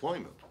full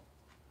employment,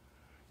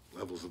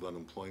 levels of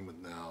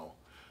unemployment now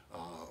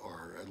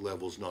are at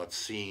levels not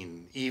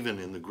seen even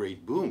in the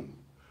great boom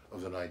of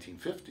the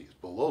 1950s,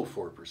 below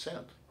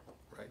 4%,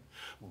 right?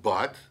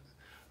 But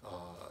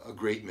a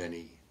great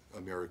many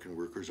American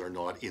workers are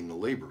not in the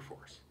labor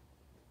force,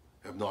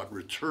 have not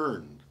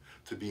returned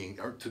to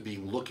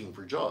being looking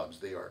for jobs.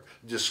 They are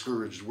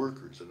discouraged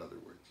workers, in other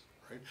words,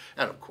 right?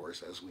 And of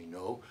course, as we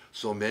know,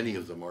 so many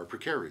of them are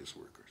precarious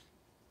workers,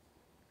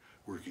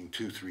 working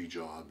 2, 3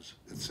 jobs,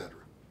 etc.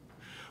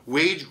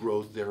 Wage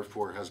growth,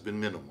 therefore, has been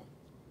minimal,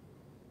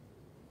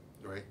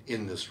 right,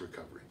 in this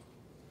recovery.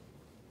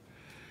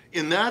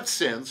 In that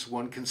sense,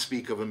 one can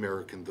speak of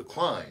American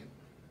decline.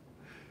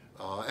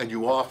 And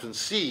you often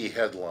see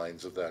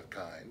headlines of that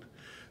kind,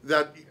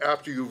 that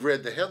after you've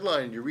read the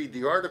headline and you read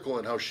the article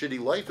on how shitty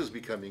life is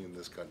becoming in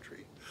this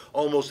country,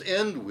 almost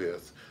end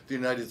with the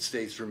United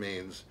States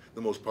remains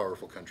the most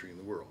powerful country in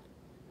the world.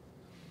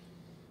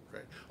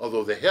 Right?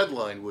 Although the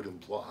headline would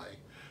imply,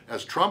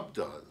 as Trump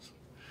does,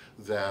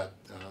 that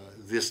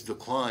this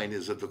decline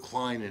is a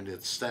decline in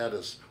its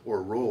status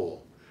or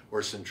role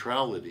or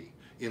centrality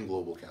in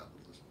global capitalism.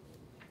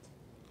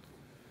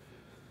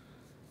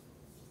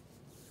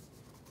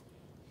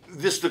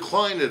 This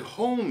decline at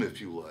home,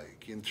 if you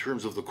like, in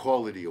terms of the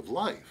quality of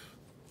life,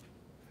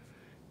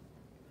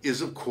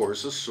 is of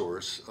course a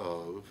source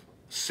of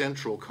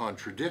central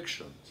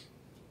contradictions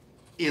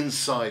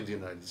inside the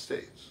United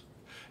States.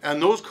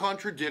 And those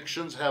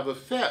contradictions have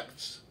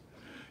effects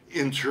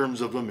in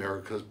terms of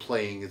America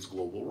playing its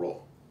global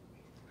role.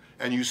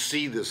 And you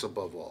see this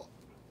above all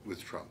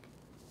with Trump.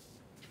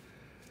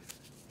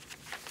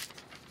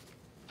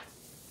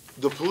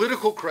 The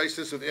political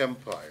crisis of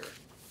empire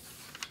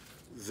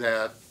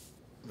that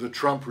the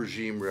Trump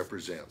regime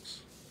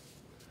represents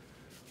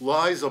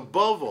lies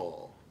above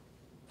all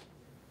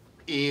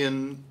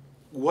in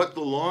what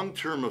the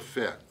long-term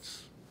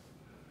effects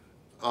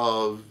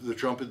of the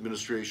Trump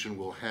administration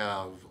will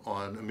have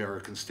on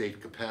American state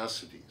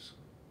capacities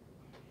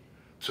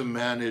to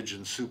manage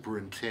and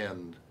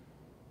superintend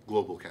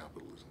global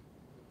capitalism.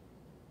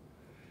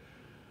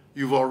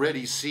 You've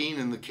already seen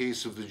in the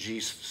case of the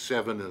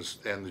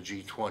G7 and the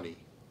G20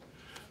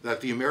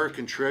 that the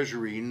American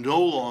Treasury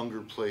no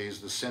longer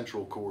plays the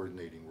central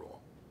coordinating role.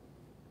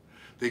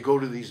 They go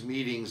to these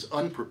meetings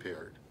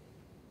unprepared.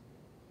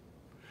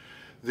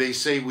 They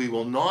say we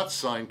will not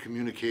sign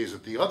communiques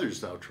that the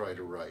others now try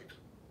to write,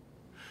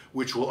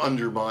 which will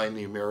undermine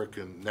the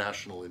American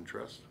national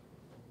interest.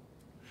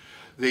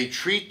 They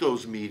treat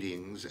those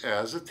meetings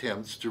as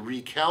attempts to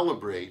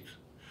recalibrate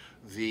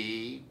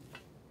the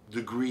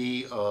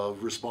degree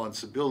of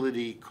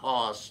responsibility,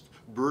 cost,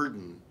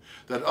 burden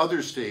that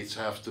other states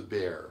have to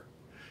bear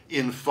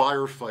in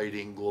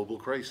firefighting global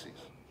crises.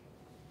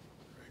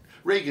 Right?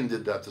 Reagan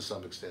did that to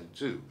some extent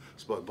too,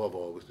 above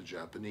all with the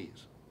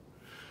Japanese.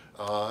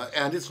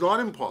 And it's not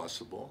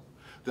impossible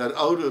that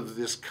out of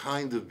this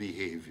kind of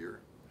behavior,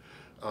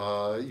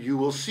 you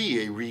will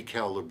see a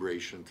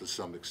recalibration to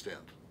some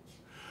extent.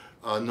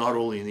 Not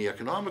only in the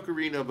economic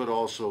arena, but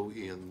also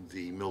in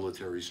the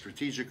military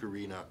strategic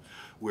arena,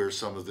 where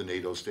some of the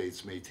NATO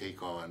states may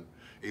take on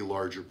a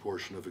larger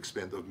portion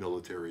of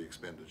military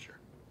expenditure,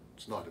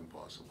 It's not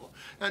impossible.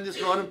 And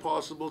it's not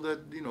impossible that,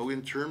 you know,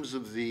 in terms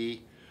of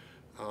the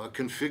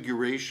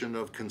configuration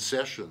of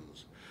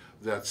concessions,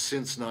 that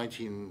since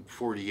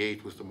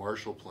 1948 with the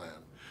Marshall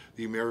Plan,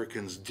 the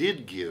Americans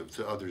did give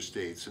to other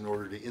states in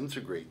order to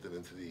integrate them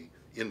into the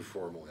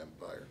informal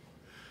empire.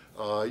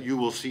 You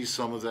will see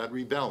some of that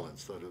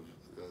rebalanced out of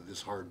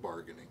this hard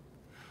bargaining.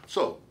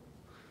 So,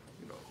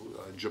 you know,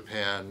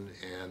 Japan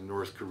and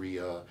North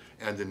Korea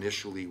and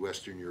initially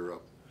Western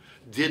Europe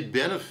did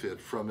benefit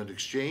from an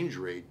exchange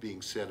rate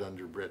being set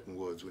under Bretton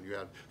Woods when you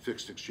had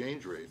fixed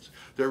exchange rates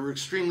that were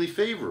extremely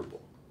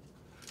favorable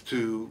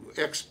to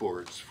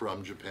exports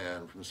from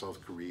Japan, from South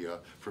Korea,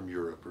 from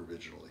Europe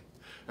originally.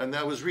 And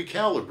that was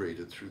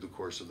recalibrated through the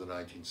course of the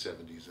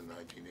 1970s and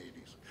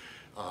 1980s.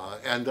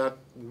 And that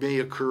may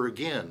occur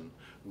again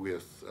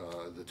with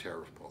the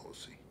tariff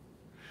policy.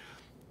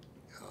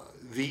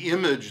 The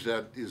image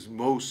that is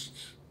most,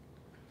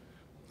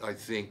 I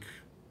think,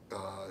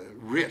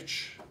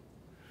 rich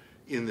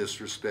in this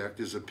respect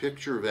is a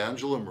picture of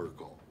Angela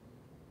Merkel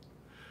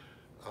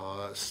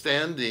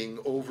standing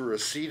over a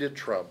seated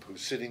Trump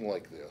who's sitting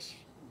like this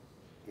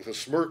with a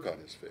smirk on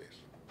his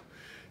face.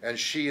 And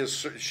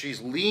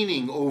she's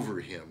leaning over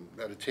him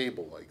at a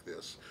table like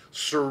this,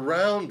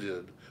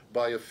 surrounded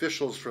by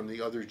officials from the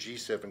other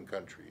G7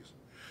 countries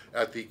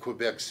at the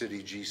Quebec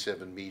City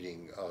G7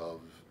 meeting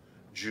of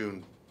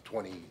June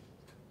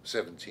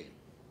 2018,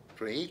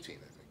 I think.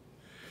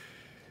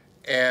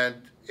 And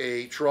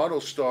a Toronto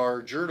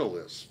Star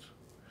journalist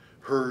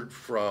heard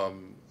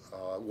from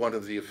one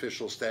of the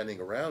officials standing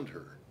around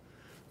her,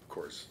 of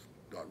course,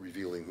 not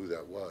revealing who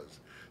that was,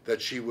 that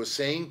she was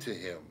saying to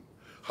him,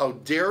 "How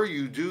dare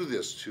you do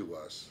this to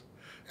us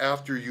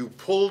after you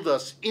pulled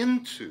us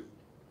into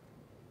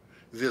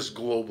this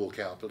global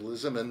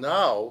capitalism, and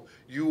now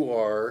you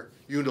are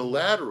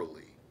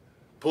unilaterally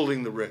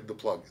pulling the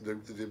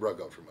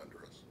rug out from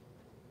under us."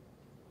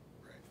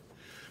 Right.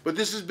 But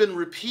this has been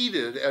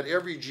repeated at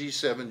every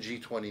G7,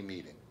 G20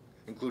 meeting,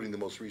 including the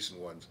most recent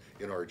ones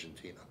in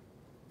Argentina,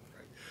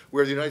 right,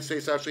 where the United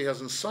States actually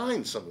hasn't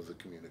signed some of the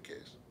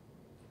communiques.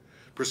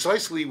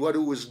 Precisely what it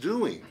was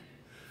doing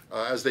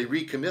as they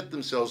recommit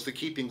themselves to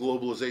keeping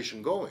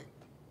globalization going.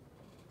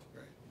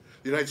 Right.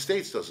 The United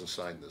States doesn't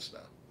sign this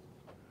now.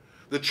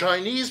 The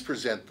Chinese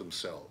present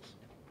themselves,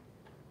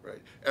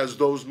 right, as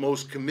those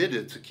most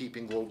committed to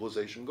keeping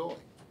globalization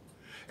going,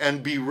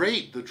 and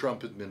berate the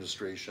Trump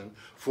administration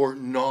for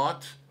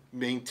not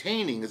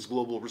maintaining its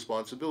global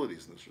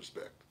responsibilities in this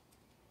respect.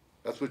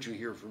 That's what you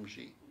hear from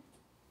Xi.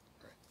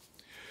 Right.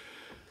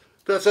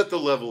 That's at the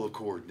level of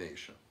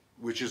coordination,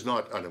 which is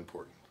not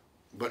unimportant.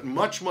 But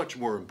much, much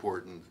more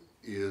important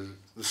is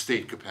the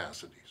state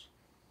capacities.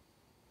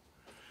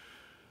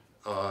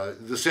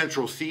 The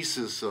central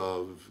thesis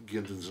of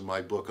Ginton's and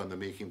my book on the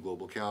Making of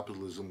Global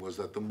Capitalism was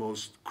that the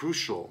most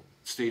crucial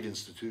state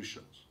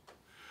institutions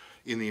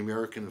in the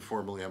American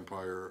informal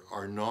empire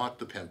are not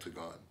the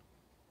Pentagon,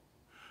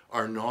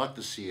 are not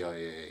the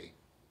CIA,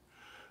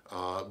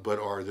 but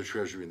are the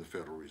Treasury and the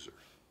Federal Reserve.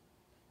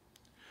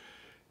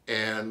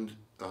 And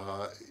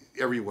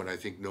everyone, I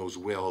think, knows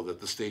well that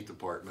the State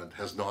Department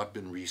has not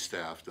been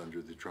restaffed under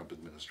the Trump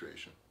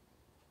administration.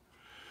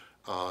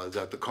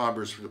 That the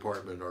Commerce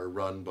Department are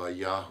run by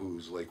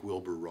yahoos like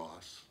Wilbur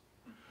Ross,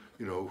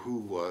 you know, who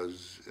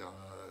was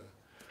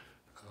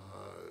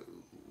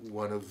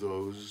one of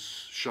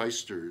those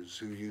shysters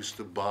who used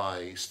to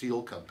buy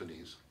steel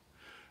companies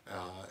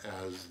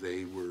as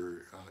they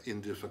were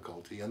in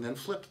difficulty and then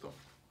flipped them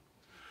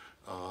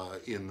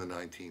in the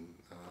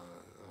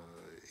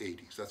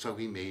 1980s. That's how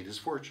he made his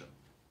fortune.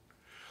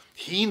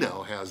 He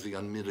now has the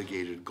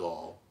unmitigated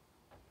gall,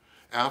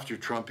 after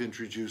Trump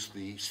introduced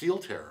the steel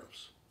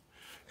tariffs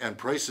and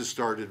prices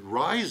started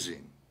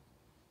rising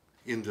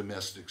in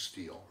domestic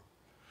steel,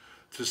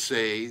 to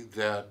say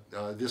that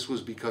this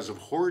was because of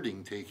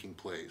hoarding taking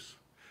place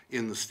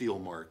in the steel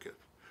market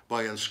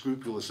by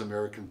unscrupulous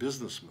American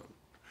businessmen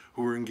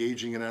who were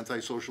engaging in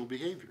antisocial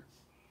behavior.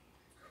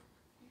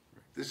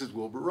 This is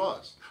Wilbur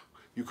Ross.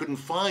 You couldn't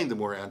find a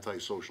more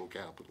antisocial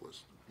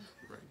capitalist.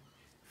 Right?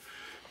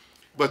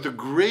 But the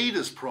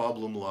greatest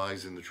problem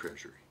lies in the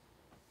Treasury,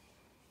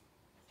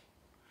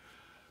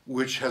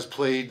 which has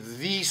played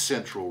the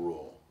central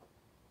role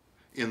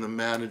in the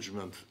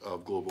management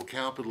of global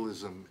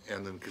capitalism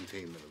and the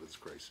containment of its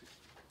crises,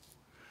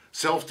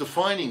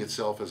 self-defining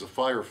itself as a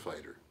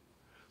firefighter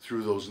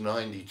through those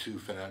 92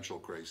 financial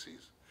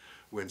crises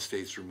when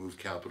states removed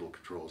capital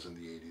controls in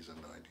the 80s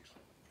and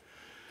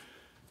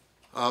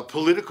 90s.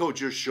 Politico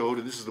just showed,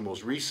 and this is the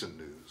most recent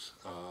news,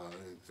 a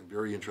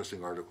very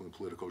interesting article in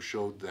Politico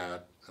showed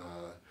that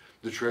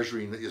the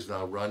Treasury is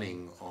now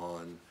running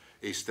on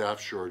a staff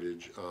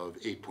shortage of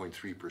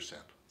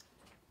 8.3%.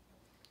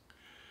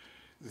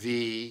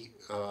 The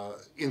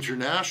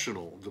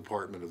international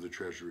department of the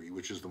Treasury,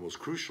 which is the most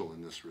crucial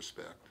in this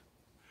respect,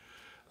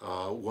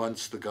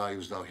 once the guy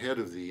who's now head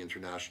of the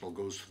international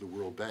goes to the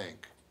World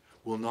Bank,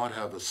 will not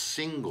have a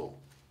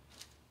single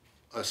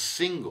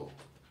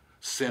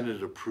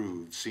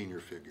Senate-approved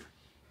senior figure.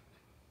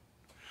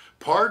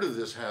 Part of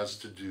this has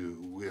to do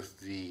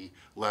with the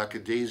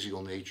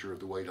lackadaisical nature of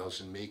the White House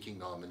in making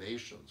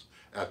nominations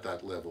at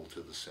that level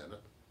to the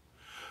Senate.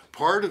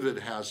 Part of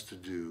it has to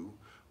do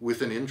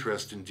with an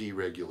interest in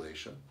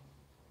deregulation.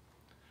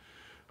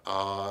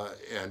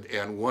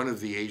 And one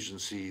of the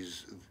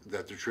agencies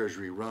that the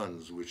Treasury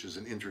runs, which is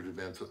an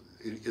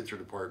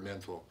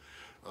interdepartmental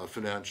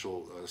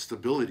financial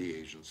stability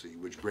agency,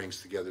 which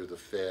brings together the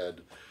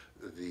Fed,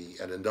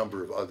 and a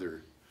number of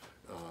other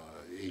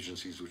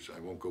agencies, which I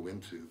won't go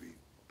into.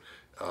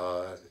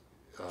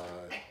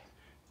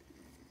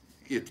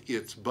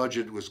 Its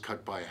budget was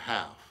cut by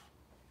half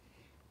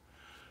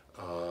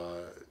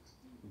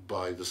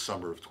by the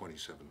summer of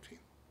 2017,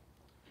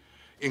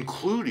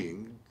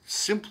 including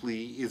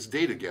simply its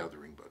data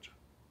gathering budget,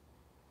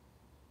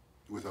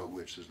 without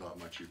which there's not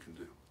much you can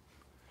do.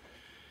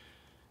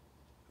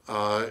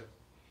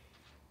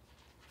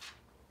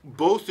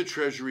 Both the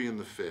Treasury and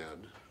the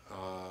Fed,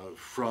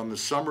 from the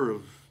summer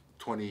of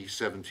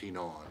 2017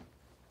 on,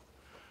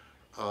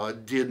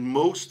 did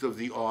most of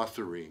the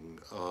authoring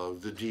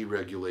of the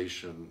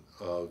deregulation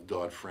of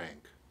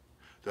Dodd-Frank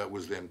that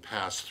was then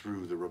passed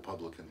through the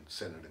Republican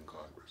Senate and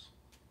Congress.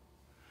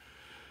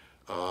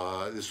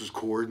 This was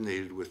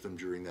coordinated with them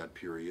during that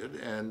period,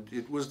 and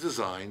it was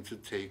designed to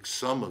take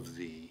some of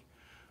the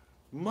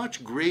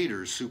much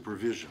greater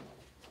supervision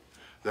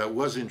that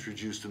was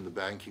introduced in the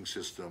banking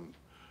system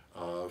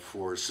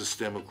for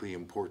systemically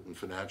important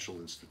financial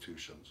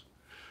institutions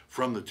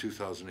from the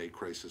 2008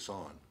 crisis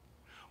on,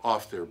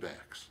 off their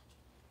backs.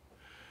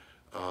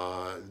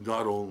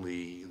 Not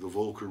only the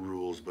Volcker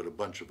rules, but a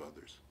bunch of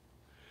others.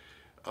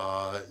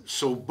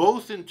 So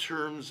both in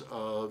terms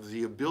of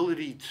the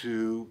ability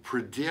to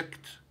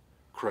predict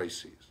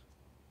crises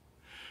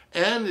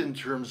and in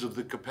terms of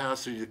the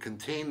capacity to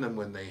contain them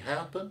when they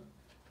happen,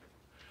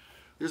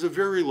 there's a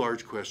very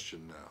large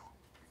question now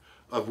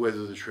of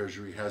whether the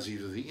Treasury has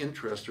either the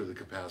interest or the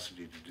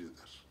capacity to do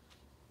this.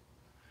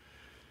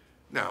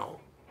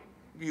 Now,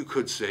 you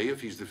could say if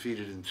he's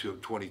defeated in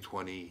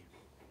 2020,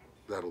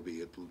 that'll be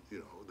it,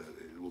 that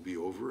it will be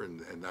over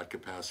and that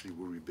capacity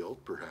will be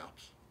rebuilt,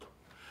 perhaps.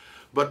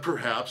 But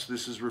perhaps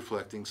this is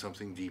reflecting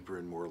something deeper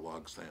and more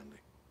long-standing.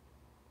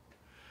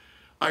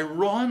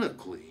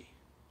 Ironically,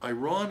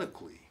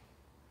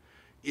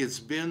 it's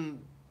been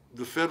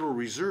the Federal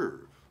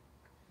Reserve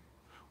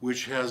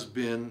which has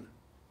been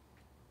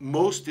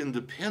most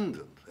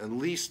independent and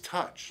least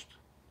touched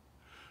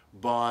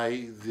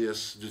by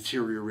this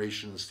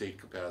deterioration in state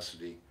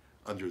capacity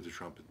under the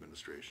Trump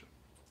administration.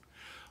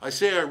 I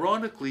say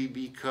ironically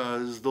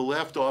because the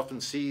left often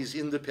sees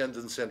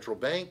independent central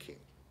banking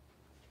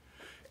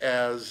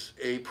as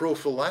a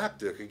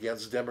prophylactic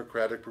against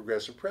democratic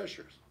progressive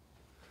pressures.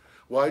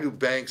 Why do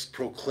banks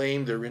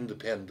proclaim their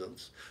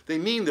independence? They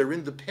mean they're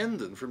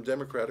independent from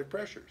democratic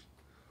pressures,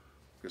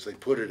 because they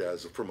put it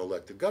as from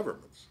elected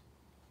governments.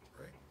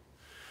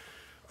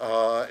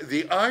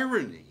 The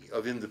irony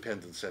of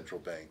independent central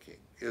banking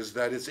is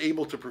that it's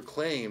able to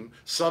proclaim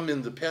some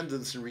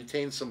independence and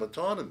retain some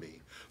autonomy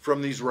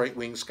from these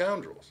right-wing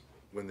scoundrels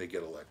when they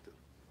get elected.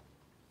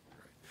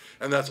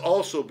 And that's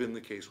also been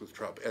the case with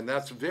Trump. And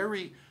that's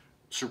very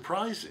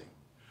surprising,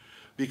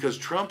 because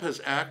Trump has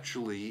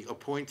actually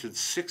appointed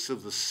 6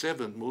 of the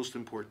 7 most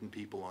important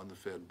people on the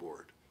Fed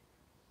board.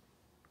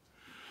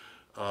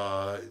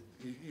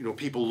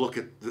 People look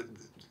at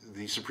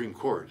the Supreme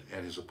Court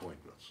and his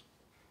appointments.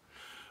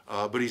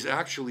 But he's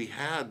actually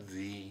had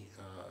the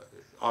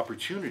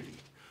opportunity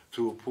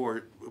to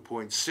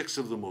appoint 6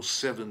 of the most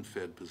 7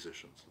 Fed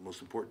positions, the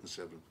most important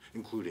 7,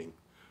 including,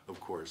 of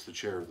course, the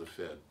chair of the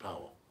Fed,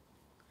 Powell.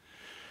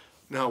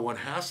 Now, one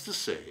has to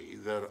say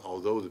that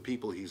although the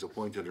people he's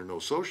appointed are no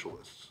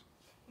socialists,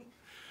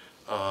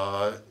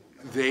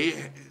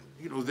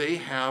 they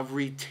have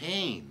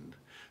retained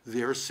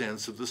their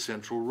sense of the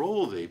central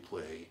role they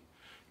play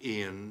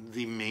in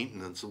the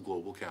maintenance of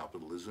global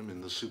capitalism, in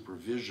the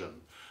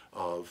supervision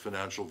of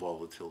financial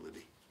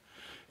volatility.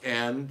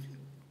 And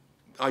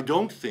I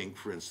don't think,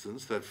 for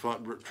instance, that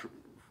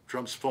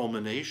Trump's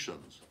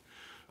fulminations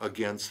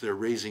against their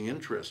raising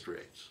interest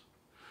rates,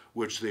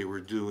 which they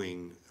were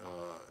doing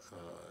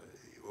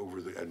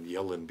and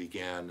Yellen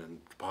began and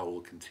Powell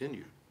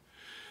continued,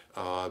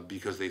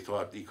 because they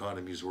thought the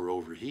economies were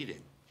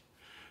overheating.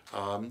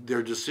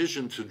 Their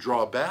decision to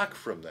draw back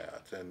from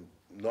that and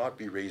not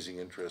be raising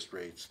interest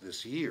rates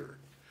this year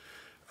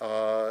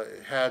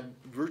had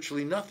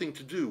virtually nothing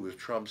to do with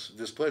Trump's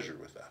displeasure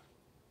with that.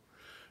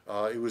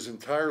 It was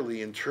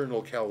entirely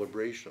internal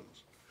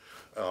calibrations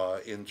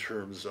in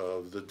terms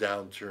of the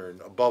downturn,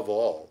 above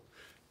all,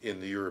 in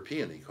the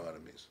European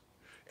economies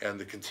and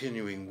the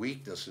continuing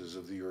weaknesses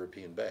of the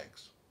European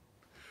banks,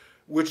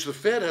 which the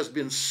Fed has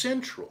been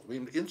central. I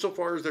mean,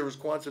 insofar as there was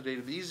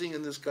quantitative easing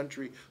in this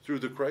country through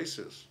the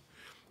crisis,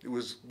 it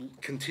was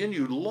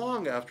continued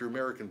long after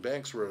American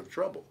banks were out of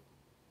trouble.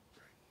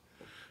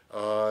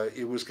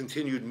 It was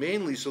continued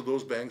mainly so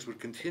those banks would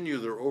continue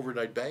their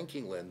overnight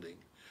banking lending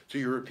to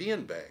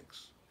European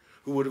banks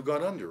who would have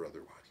gone under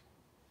otherwise.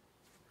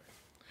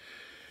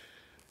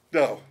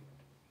 Now,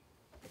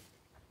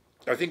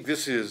 I think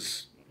this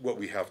is what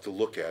we have to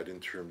look at in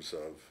terms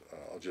of,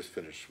 I'll just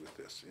finish with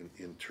this,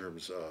 in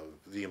terms of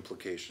the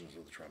implications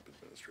of the Trump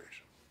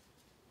administration.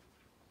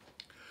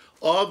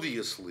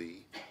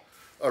 Obviously,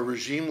 a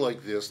regime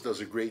like this does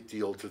a great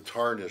deal to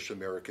tarnish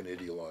American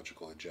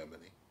ideological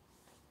hegemony.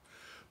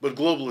 But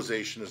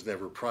globalization has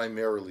never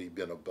primarily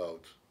been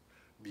about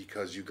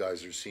because you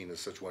guys are seen as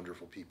such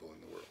wonderful people in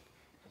the world.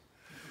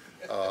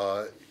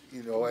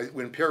 You know,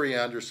 when Perry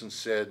Anderson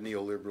said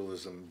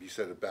neoliberalism, he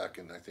said it back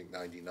in, I think,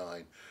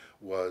 '99,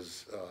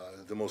 was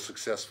the most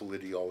successful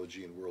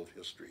ideology in world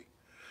history.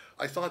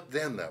 I thought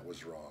then that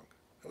was wrong.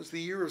 That was the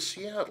year of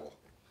Seattle,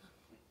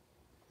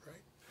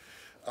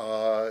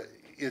 right?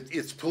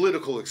 Its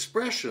political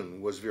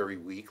expression was very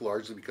weak,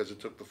 largely because it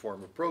took the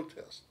form of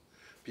protest.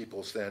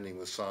 People standing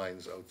with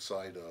signs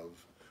outside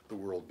of the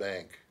World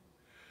Bank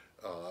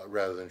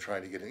rather than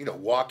trying to get in, you know,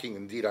 walking.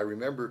 Indeed, I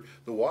remember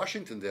the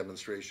Washington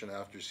demonstration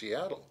after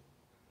Seattle,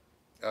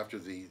 after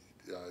the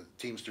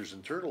Teamsters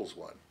and Turtles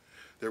won.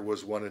 There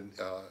was one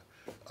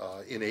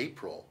in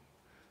April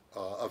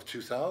of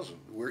 2000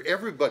 where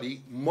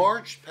everybody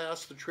marched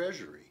past the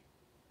Treasury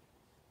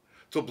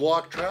to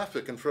block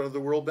traffic in front of the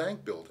World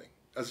Bank building,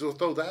 as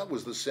though that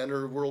was the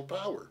center of world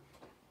power.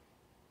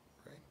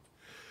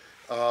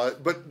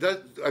 But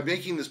I'm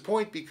making this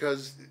point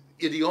because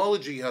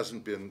ideology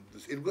hasn't been,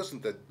 it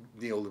wasn't that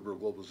neoliberal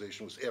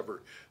globalization was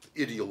ever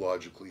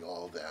ideologically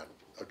all that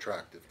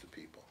attractive to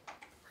people.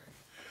 Right?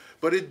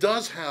 But it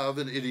does have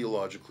an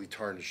ideologically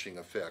tarnishing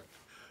effect,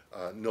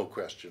 no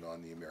question,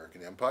 on the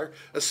American empire,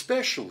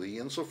 especially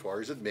insofar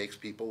as it makes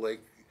people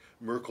like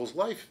Merkel's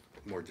life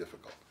more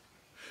difficult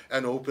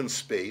and opens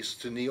space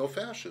to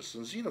neo-fascists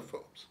and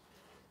xenophobes.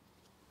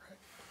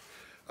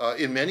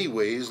 In many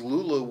ways,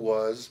 Lula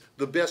was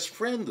the best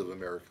friend of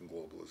American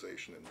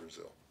globalization in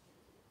Brazil,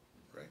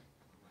 right?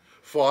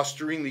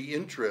 Fostering the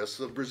interests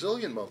of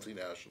Brazilian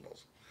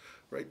multinationals,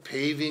 right?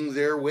 Paving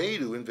their way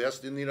to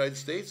invest in the United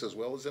States as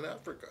well as in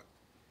Africa,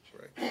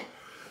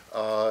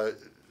 right?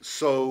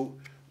 So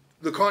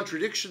the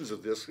contradictions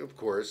of this, of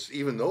course,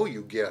 even though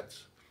you get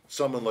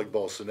someone like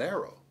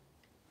Bolsonaro,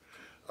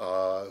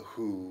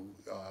 who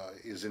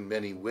is in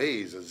many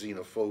ways a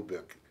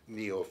xenophobic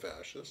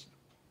neo-fascist,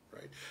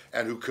 right,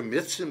 and who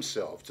commits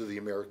himself to the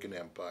American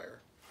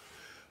empire,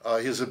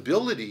 his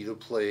ability to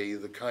play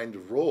the kind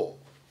of role,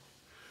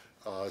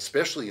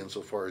 especially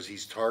insofar as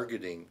he's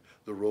targeting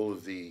the role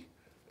of the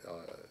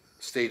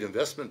state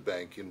investment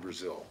bank in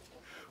Brazil,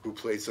 who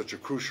played such a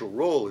crucial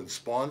role in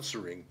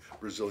sponsoring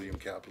Brazilian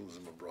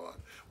capitalism abroad,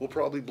 will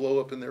probably blow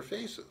up in their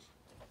faces.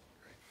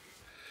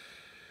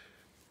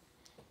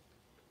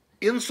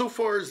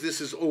 Insofar as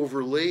this is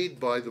overlaid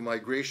by the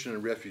migration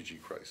and refugee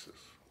crisis,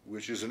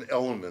 which is an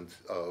element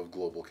of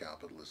global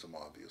capitalism,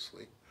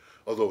 obviously,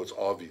 although it's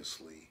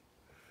obviously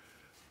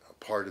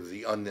part of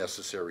the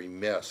unnecessary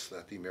mess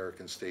that the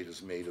American state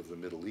has made of the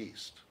Middle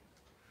East.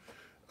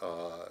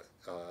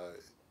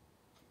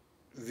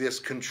 This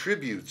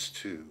contributes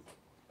to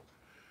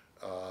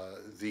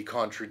the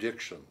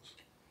contradictions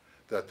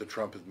that the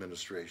Trump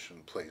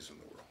administration plays in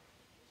the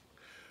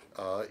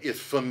world. It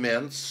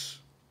foments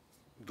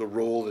the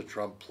role that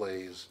Trump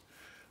plays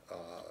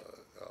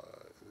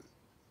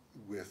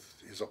with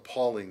his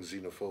appalling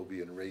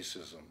xenophobia and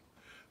racism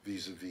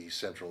vis-a-vis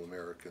Central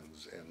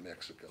Americans and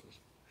Mexicans.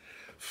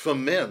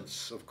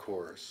 Foments, of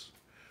course,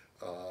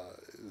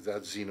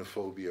 that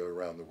xenophobia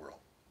around the world.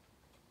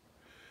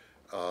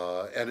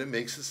 And it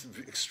makes it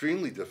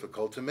extremely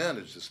difficult to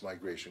manage this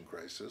migration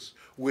crisis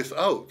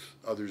without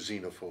other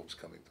xenophobes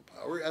coming to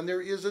power. And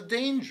there is a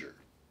danger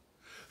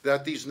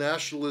that these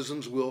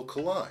nationalisms will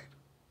collide.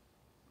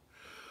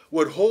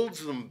 What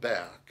holds them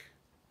back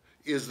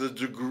is the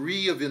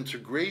degree of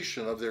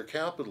integration of their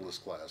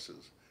capitalist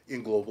classes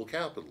in global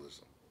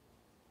capitalism.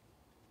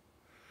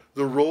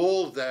 The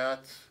role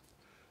that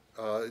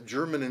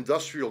German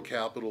industrial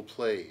capital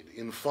played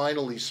in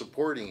finally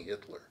supporting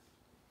Hitler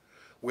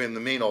when the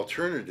main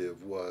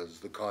alternative was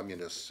the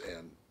communists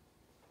and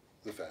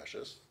the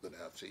fascists, the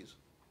Nazis,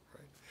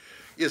 right,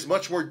 is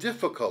much more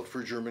difficult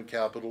for German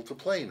capital to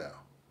play now.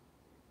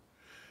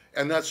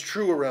 And that's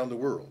true around the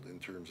world in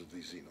terms of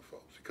these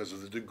xenophobes, because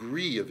of the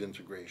degree of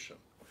integration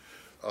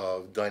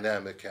of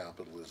dynamic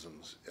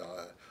capitalisms.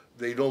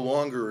 They no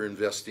longer are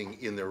investing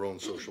in their own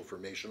social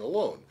formation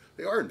alone.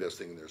 They are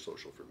investing in their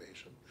social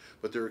formation,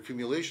 but their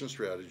accumulation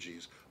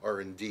strategies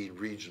are indeed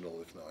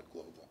regional, if not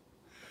global.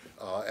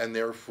 And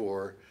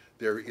therefore,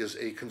 there is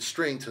a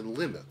constraint and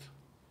limit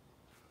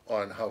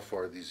on how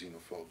far these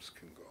xenophobes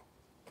can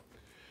go.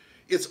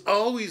 It's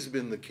always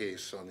been the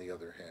case, on the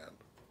other hand,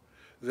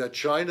 that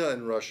China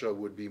and Russia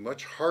would be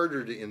much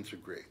harder to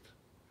integrate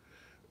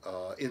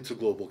into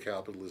global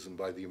capitalism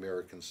by the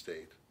American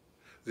state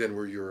than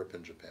were Europe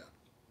and Japan,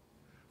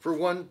 for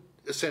one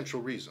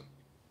essential reason,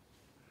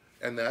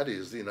 and that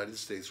is the United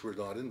States was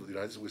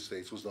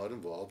not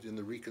involved in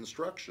the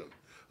reconstruction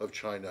of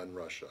China and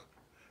Russia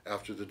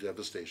after the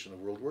devastation of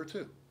World War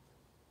II.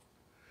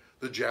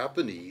 The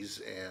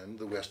Japanese and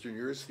the Western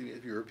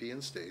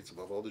European states,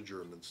 above all the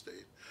German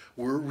state,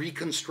 were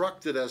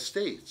reconstructed as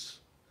states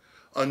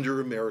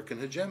under American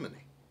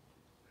hegemony.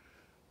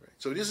 Right?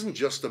 So it isn't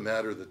just a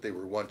matter that they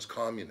were once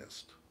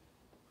communist.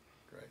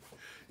 Right?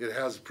 It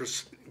has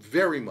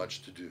very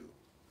much to do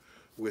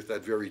with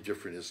that very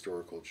different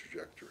historical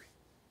trajectory.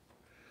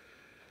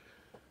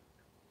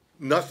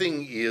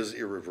 Nothing is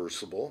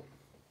irreversible.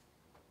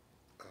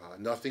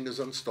 Nothing is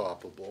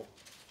unstoppable.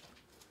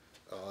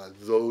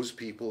 Those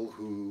people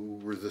who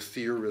were the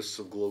theorists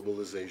of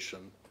globalization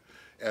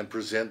and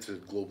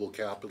presented global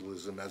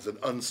capitalism as an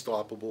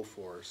unstoppable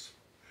force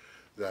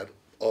that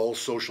all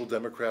social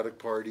democratic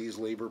parties,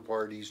 labor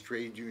parties,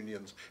 trade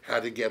unions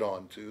had to get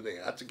onto. They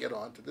had to get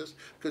onto this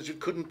because it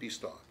couldn't be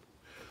stopped.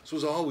 This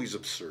was always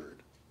absurd.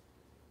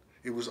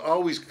 It was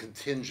always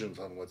contingent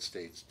on what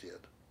states did.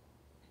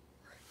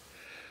 Right?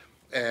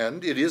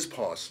 And it is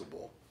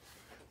possible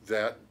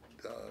that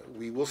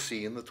we will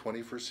see in the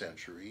 21st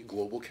century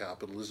global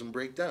capitalism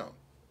break down.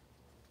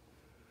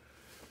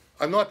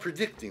 I'm not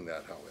predicting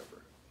that, however.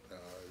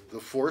 The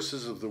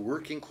forces of the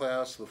working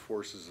class, the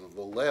forces of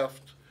the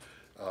left,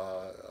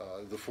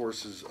 the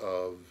forces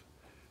of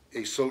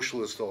a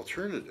socialist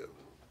alternative,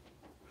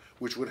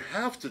 which would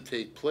have to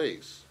take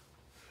place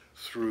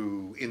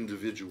through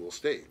individual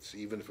states,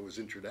 even if it was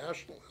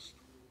internationalist,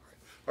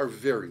 right, are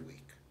very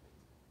weak.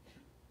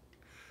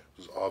 It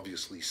was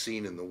obviously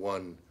seen in the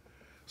one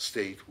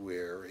state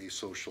where a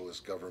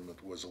socialist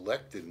government was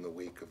elected in the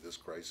wake of this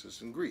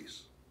crisis in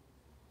Greece.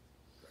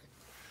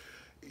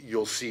 Right?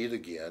 You'll see it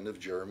again if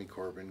Jeremy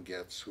Corbyn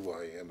gets, who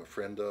I am a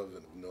friend of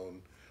and have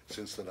known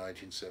since the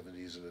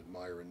 1970s and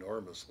admire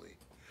enormously,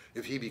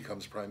 if he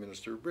becomes Prime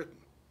Minister of Britain.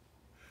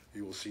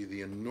 You will see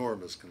the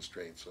enormous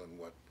constraints on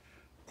what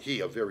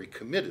he, a very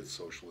committed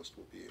socialist,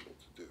 will be able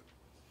to do.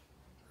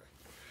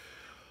 Right?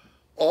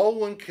 All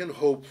one can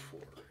hope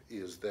for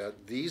is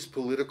that these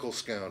political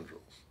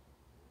scoundrels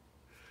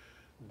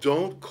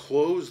don't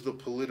close the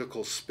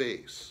political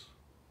space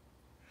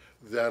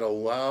that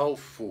allow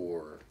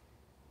for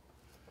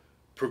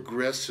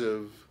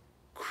progressive,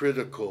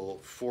 critical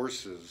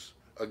forces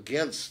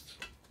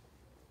against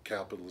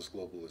capitalist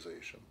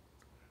globalization,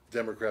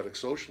 democratic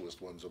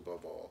socialist ones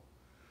above all,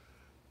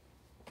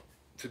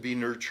 to be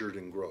nurtured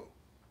and grow.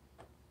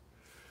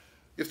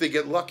 If they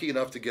get lucky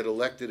enough to get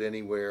elected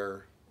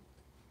anywhere,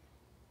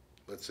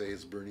 let's say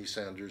it's Bernie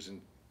Sanders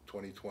in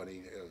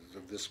 2020, as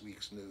of this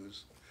week's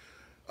news,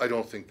 I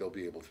don't think they'll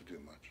be able to do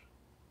much.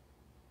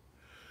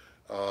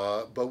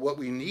 But what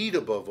we need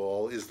above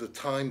all is the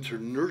time to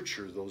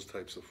nurture those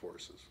types of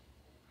forces.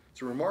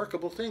 It's a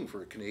remarkable thing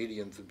for a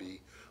Canadian to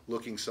be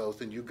looking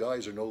south and you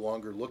guys are no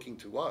longer looking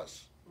to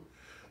us,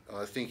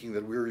 thinking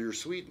that we're your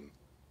Sweden,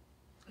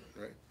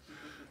 right?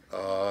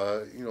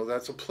 You know,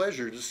 that's a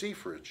pleasure to see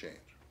for a change.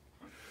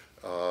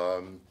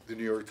 The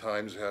New York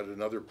Times had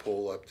another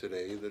poll up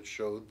today that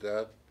showed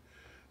that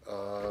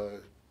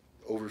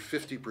over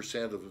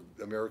 50% of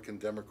American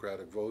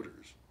Democratic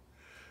voters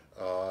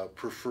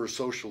prefer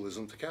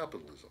socialism to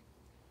capitalism.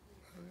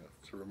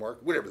 It's a remark,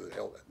 whatever the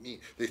hell that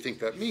means. They think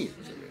that means.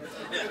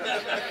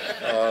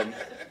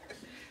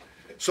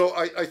 So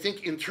I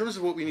think in terms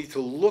of what we need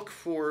to look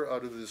for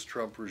out of this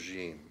Trump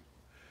regime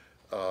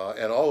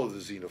and all of the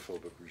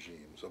xenophobic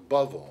regimes,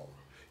 above all,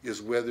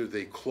 is whether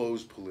they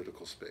close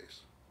political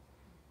space.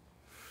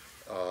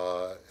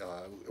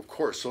 Of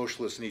course,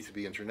 socialists need to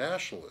be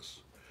internationalists.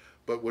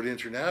 But what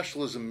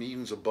internationalism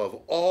means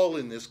above all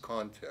in this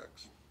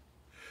context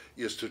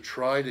is to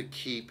try to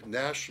keep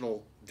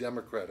national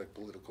democratic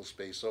political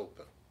space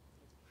open.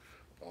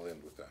 I'll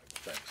end with that.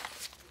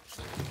 Thanks.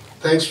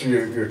 Thanks for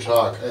your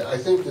talk. I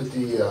think that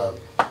the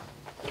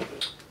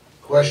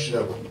question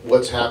of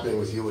what's happening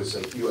with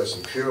U.S.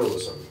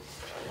 imperialism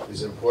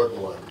is an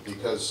important one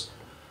because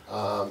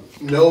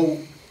no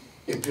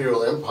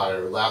imperial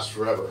empire lasts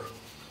forever.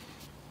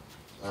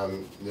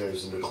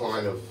 There's a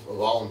decline of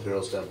all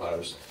imperialist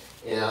empires.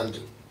 And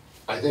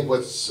I think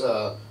what's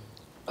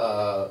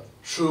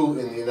true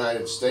in the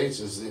United States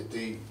is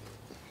that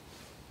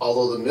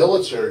although the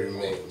military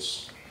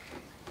remains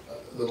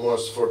the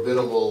most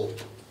formidable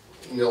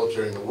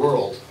military in the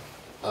world,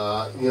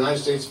 the United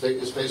States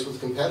is faced with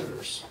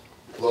competitors,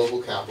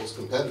 global capitalist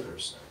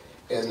competitors.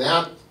 And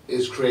that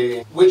is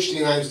creating, which the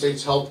United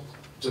States helped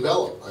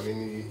develop. I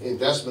mean, the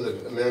investment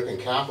of American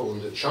capital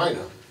into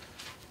China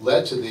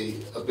led to the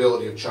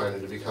ability of China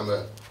to become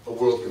a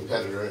world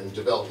competitor and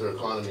develop their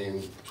economy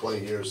in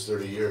 20 years,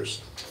 30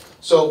 years.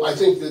 So I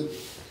think that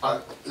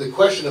the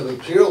question of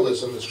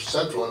imperialism is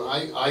central,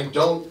 and I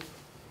don't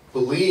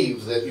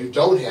believe that you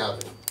don't have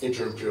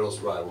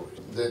inter-imperialist rivalry.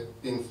 That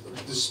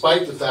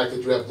despite the fact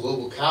that you have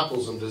global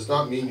capitalism does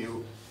not mean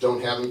you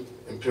don't have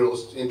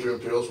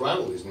inter-imperialist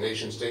rivalries,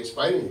 nation states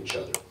fighting each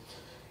other.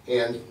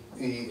 And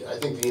I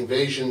think the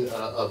invasion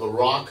of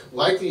Iraq,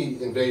 like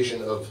the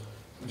invasion of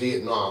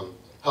Vietnam,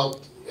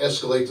 helped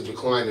escalate the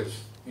decline of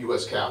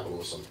U.S.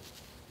 capitalism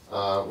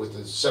with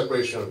the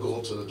separation of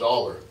gold to the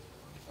dollar.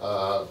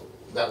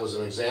 That was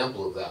an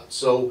example of that.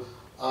 So,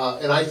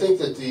 and I think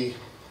that the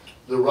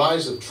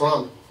rise of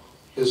Trump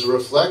is a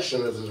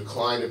reflection of the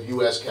decline of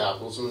U.S.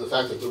 capitalism and the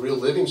fact that the real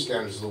living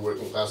standards of the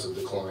working class have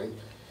declined,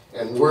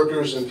 and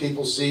workers and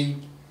people see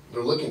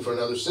They're looking for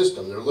another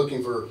system. They're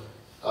looking for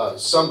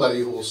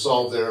somebody who will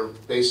solve their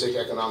basic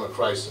economic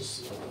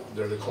crisis,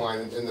 their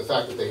decline, and the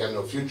fact that they have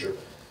no future.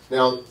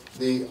 Now,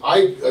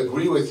 I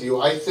agree with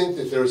you. I think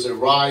that there's a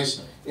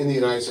rise in the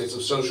United States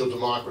of social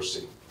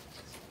democracy.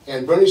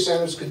 And Bernie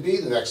Sanders could be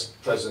the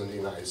next president of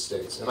the United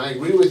States. And I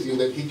agree with you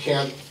that he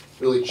can't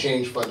really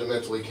change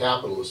fundamentally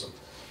capitalism.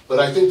 But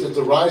I think that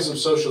the rise of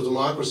social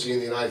democracy in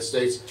the United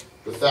States,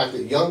 the fact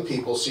that young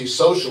people see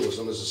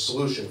socialism as a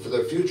solution for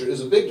their future, is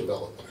a big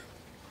development.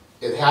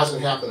 It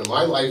hasn't happened in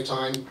my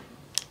lifetime.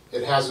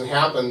 It hasn't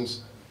happened,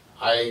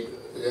 I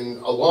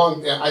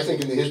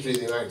think in the history of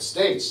the United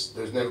States,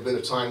 there's never been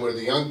a time where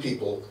the young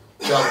people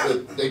felt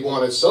that they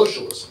wanted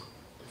socialism.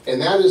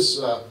 And that is,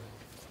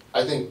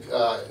 I think,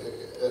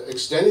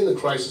 extending the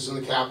crisis in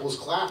the capitalist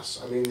class.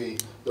 I mean,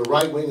 the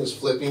right wing is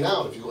flipping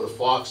out. If you go to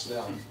Fox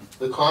now,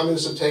 the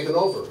communists have taken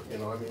over. You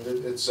know, I mean,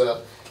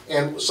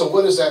 and so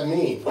what does that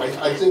mean?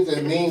 I think that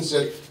it means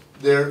that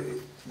there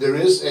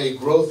is a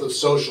growth of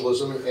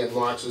socialism and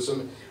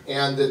Marxism,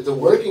 and that the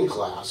working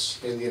class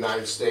in the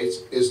United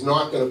States is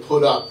not going to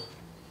put up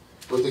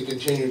with the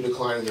continued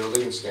decline in their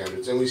living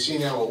standards. And we see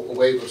now a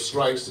wave of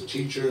strikes, the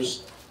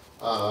teachers,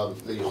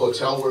 the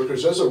hotel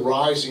workers. There's a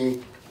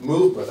rising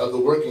movement of the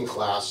working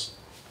class,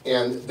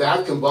 and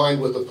that combined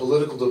with the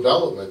political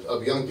development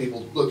of young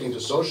people looking to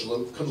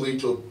socialism could lead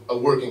to a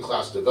working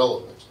class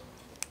development.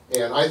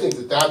 And I think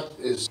that that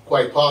is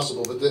quite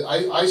possible. But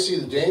I see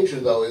the danger,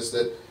 though, is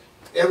that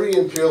every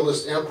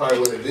imperialist empire,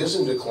 when it is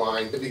in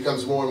decline, it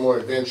becomes more and more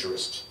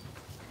adventurous.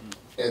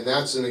 And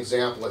that's an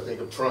example, I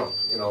think, of Trump,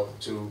 you know,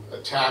 to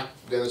attack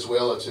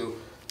Venezuela, to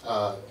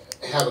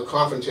have a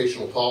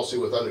confrontational policy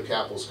with other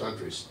capitalist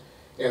countries.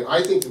 And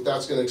I think that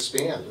that's going to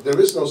expand. There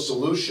is no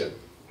solution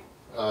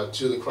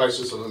to the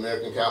crisis of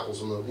American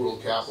capitalism and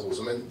world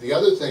capitalism. And the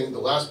other thing, the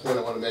last point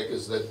I want to make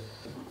is that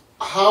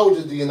how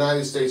did the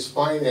United States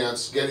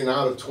finance getting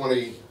out of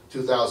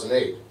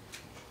 2008?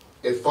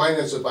 It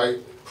financed it by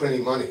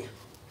printing money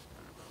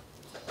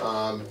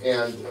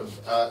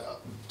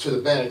to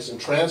the banks and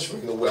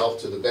transferring the wealth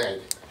to the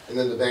bank. And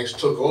then the banks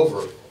took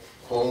over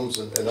homes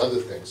and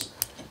other things.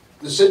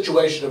 The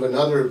situation of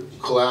another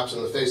collapse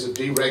in the face of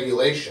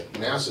deregulation,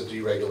 massive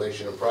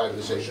deregulation and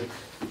privatization,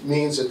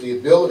 means that the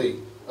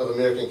ability of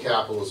American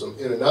capitalism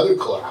in another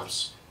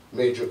collapse,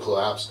 major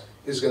collapse,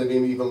 is going to be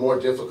even more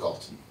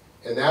difficult.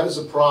 And that is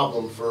a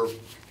problem for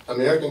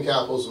American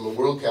capitalism and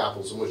world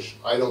capitalism, which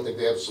I don't think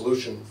they have a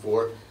solution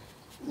for,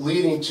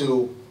 leading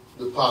to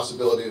the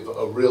possibility of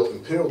a real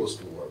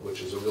imperialist war,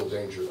 which is a real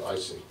danger I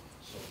see.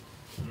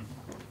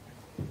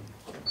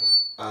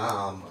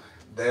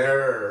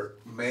 There are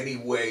many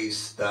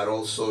ways that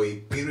also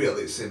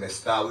imperialism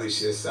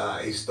establishes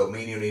its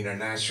dominion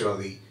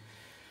internationally,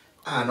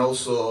 and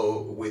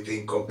also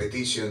within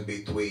competition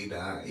between,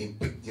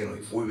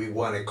 if we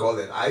want to call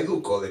it, I do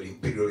call it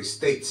imperialist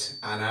states,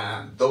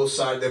 and those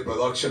are the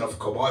production of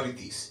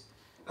commodities.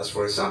 As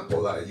for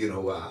example,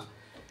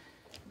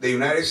 the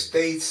United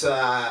States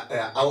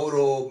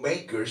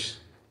automakers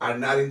are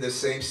not in the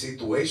same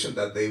situation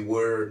that they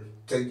were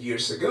 10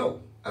 years ago.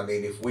 I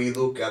mean, if we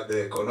look at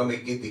the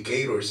economic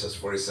indicators, as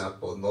for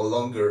example, no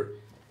longer,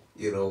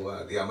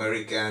 the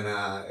American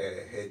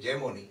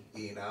hegemony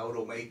in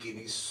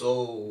automaking is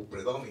so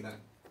predominant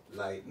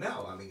like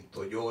now. I mean,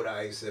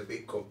 Toyota is a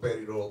big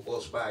competitor of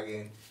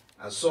Volkswagen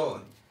and so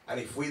on. And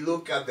if we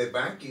look at the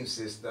banking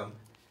system,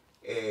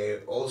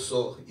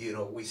 also,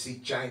 we see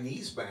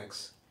Chinese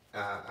banks,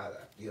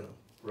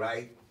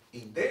 right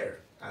in there.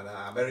 And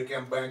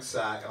American banks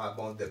are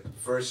among the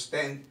first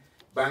 10.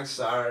 Banks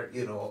are,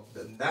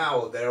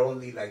 now there are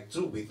only like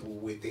 2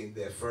 within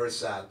the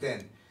first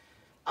 10.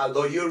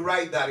 Although you're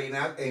right that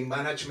in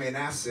management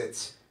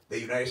assets, the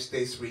United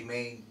States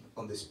remain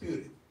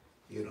undisputed,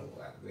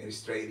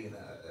 administrating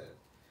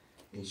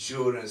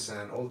insurance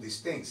and all these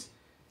things.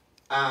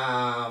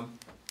 And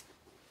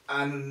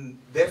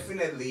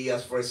definitely,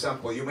 as for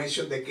example, you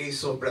mentioned the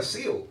case of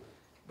Brazil.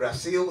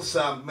 Brazil's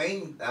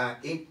main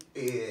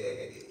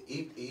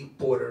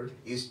importer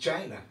is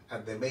China,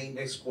 and the main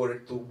exporter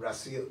to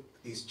Brazil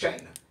is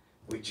China,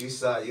 which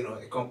is a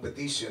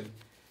competition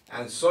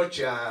and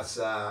such as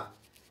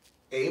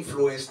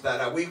influence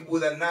that we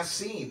would have not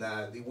seen.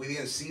 We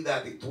didn't see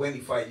that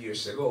 25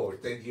 years ago or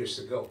 10 years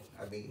ago.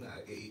 I mean,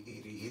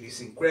 it is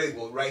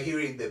incredible right here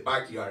in the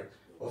backyard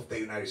of the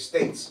United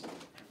States.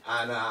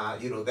 And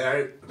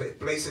there are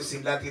places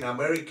in Latin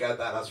America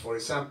that, as for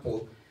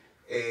example,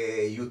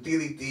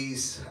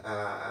 utilities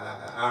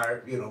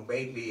are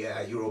mainly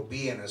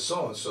European and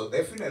so on. So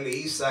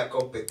definitely it's a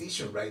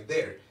competition right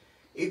there.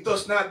 It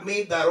does not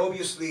mean that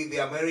obviously the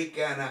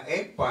American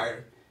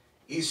empire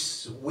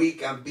is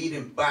weak and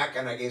beaten back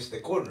and against the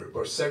corner,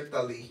 but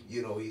certainly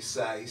it's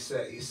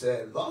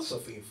a loss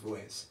of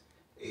influence,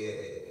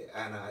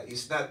 and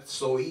it's not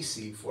so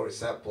easy, for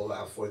example,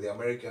 for the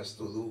Americans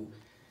to do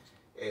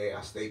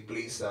as they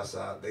please,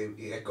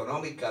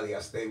 economically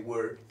as they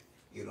were.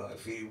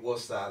 If it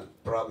was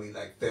probably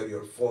like 30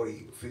 or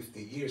 40,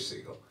 50 years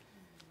ago.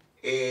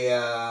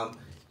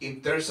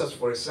 In terms of,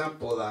 for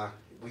example,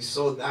 we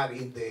saw that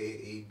in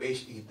the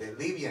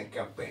Libyan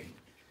campaign,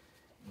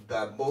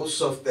 that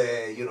most of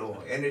the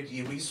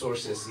energy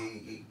resources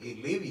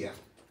in Libya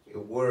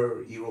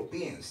were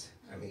Europeans.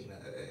 I mean,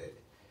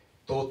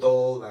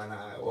 Total and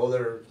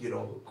other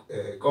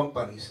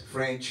companies,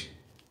 French,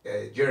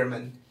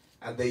 German,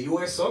 and the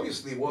U.S.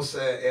 obviously was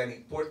an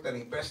important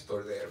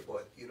investor there,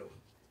 but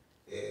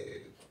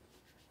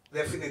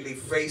definitely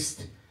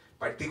faced,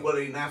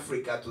 particularly in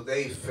Africa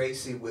today,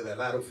 facing with a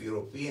lot of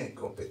European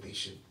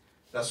competition.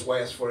 That's why,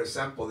 as for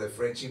example, the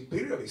French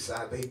imperialists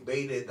have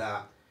invaded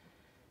a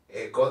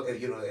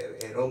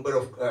number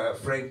of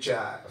French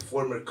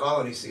former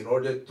colonies in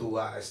order to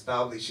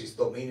establish its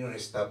dominion and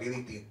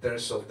stability in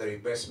terms of their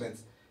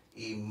investments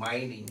in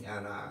mining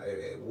and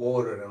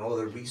water and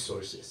other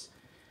resources.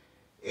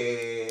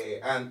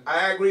 And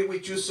I agree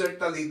with you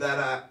certainly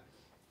that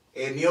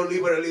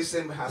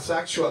neoliberalism has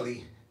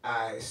actually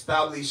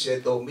established a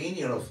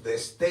dominion of the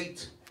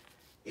state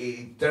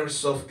in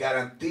terms of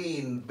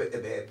guaranteeing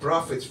the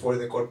profits for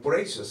the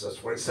corporations. As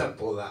for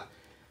example,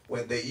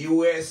 when the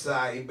U.S.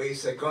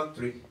 invades a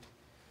country,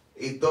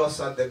 it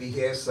does at the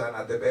behest and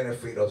at the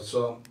benefit of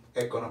some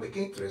economic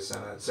interests.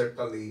 And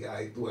certainly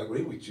I do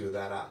agree with you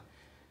that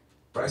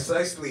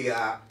precisely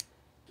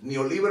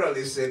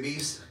neoliberalism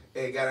is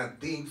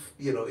guaranteeing,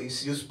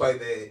 is used by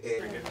the...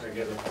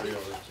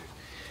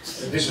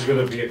 This is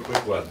going to be a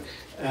quick one.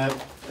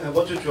 I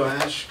wanted to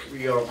ask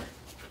you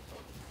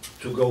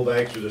to go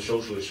back to the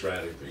socialist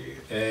strategy.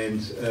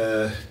 And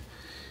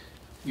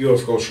you're,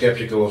 of course,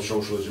 skeptical of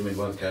socialism in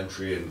one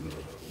country, and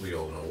we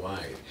all know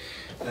why.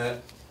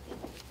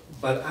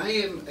 But I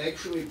am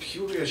actually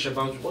curious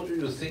about what do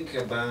you think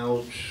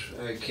about,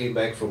 I came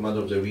back from one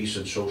of the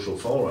recent social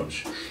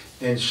forums,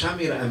 and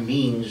Samir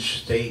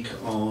Amin's take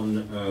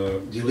on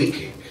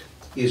delinking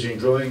is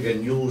enjoying a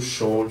new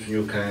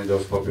kind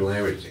of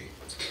popularity.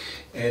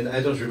 And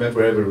I don't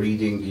remember ever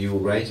reading you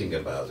writing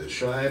about it.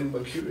 So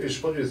I'm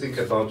curious, what do you think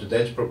about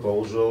that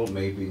proposal,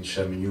 maybe in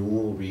some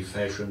new,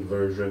 refashioned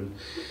version?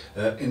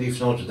 And if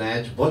not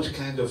that, what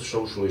kind of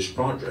socialist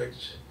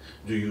project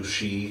do you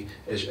see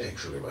as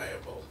actually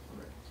viable?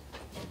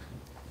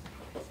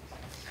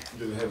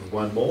 Do you have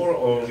one more,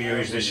 or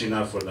is this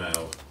enough for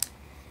now?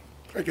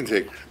 I can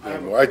take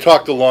one more. I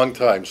talked a long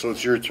time, so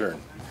it's your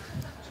turn.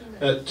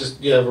 I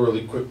have a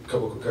really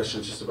couple quick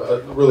questions. Just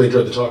about, I really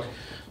enjoyed the talk.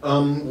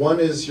 One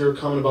is your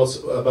comment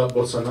about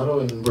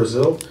Bolsonaro in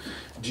Brazil.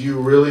 Do you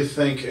really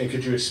think, and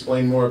could you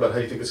explain more about how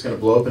you think it's going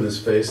to blow up in his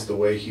face, the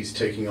way he's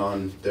taking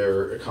on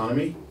their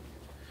economy?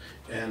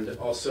 And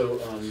also,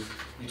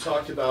 you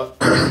talked about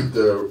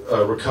the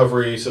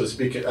recovery, so to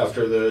speak,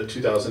 after the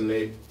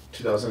 2008,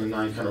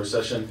 2009 kind of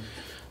recession.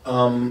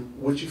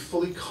 Would you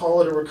fully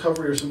call it a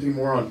recovery or something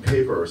more on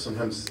paper?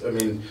 Sometimes, I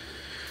mean,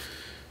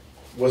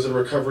 was it a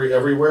recovery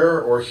everywhere,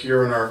 or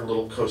here in our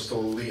little coastal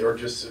elite, or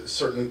just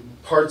certain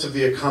parts of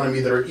the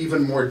economy that are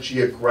even more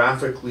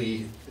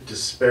geographically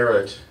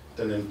disparate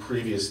than in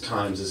previous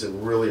times? Is it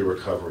really a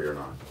recovery or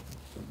not?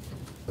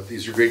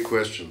 These are great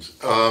questions.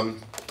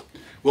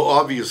 Well,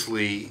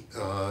 obviously,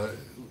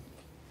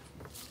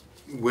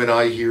 when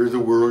I hear the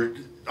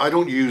word, I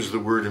don't use the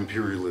word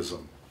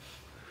imperialism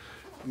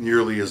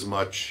nearly as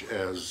much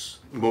as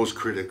most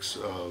critics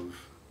of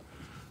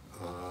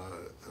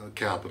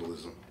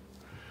capitalism.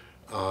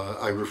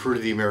 I refer to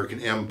the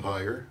American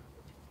empire.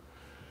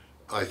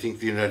 I think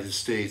the United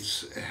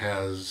States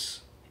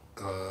has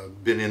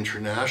been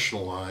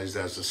internationalized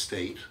as a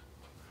state,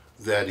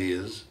 that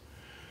is,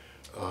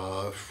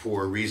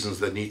 for reasons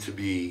that need to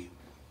be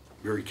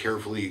very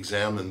carefully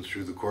examined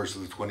through the course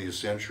of the 20th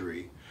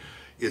century.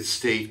 Its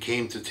state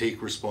came to take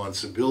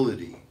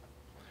responsibility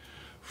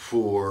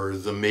for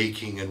the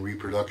making and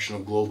reproduction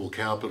of global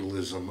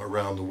capitalism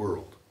around the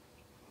world.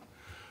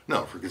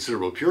 Now, for a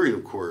considerable period,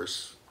 of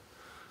course,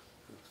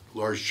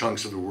 large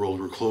chunks of the world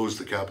were closed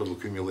to capital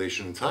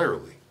accumulation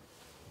entirely.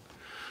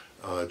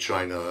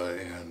 China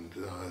and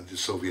the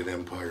Soviet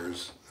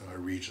Empire's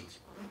regions.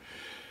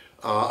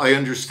 I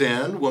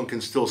understand one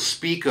can still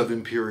speak of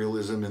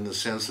imperialism in the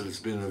sense that it's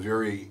been a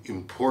very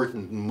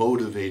important,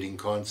 motivating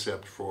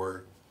concept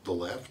for the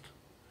left,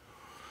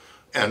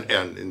 and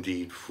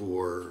indeed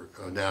for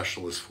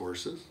nationalist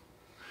forces,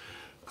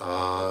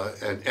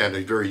 and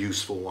a very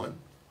useful one,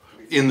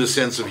 in the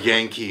sense of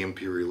Yankee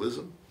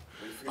imperialism.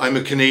 I'm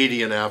a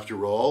Canadian,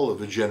 after all, of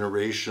a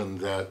generation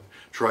that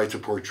tried to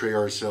portray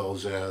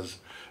ourselves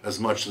as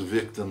much the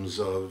victims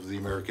of the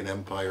American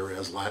empire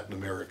as Latin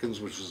Americans,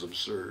 which is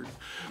absurd.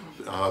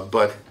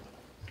 But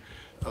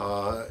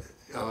I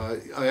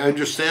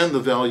understand the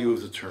value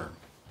of the term.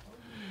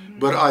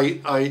 But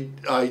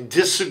I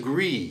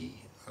disagree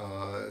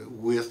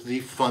with the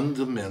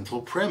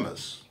fundamental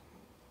premise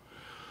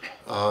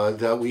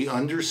that we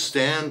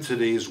understand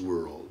today's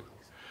world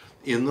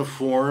in the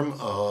form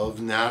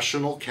of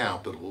national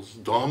capitals,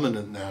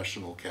 dominant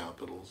national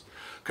capitals,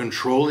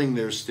 controlling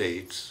their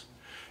states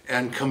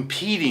and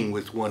competing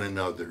with one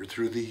another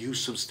through the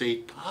use of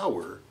state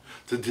power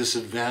to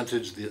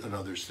disadvantage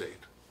another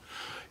state.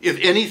 If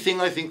anything,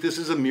 I think this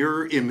is a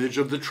mirror image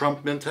of the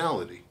Trump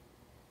mentality.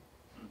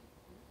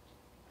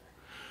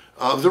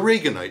 of the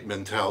Reaganite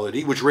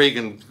mentality, which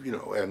Reagan,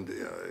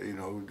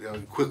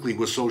 quickly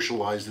was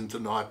socialized into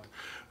not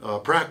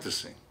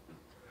practicing.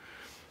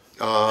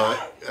 And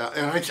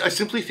I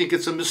simply think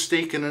it's a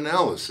mistaken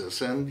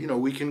analysis,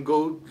 and we can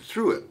go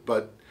through it,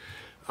 but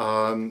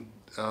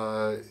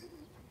a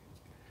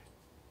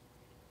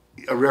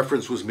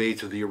reference was made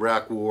to the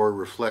Iraq War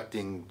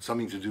reflecting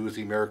something to do with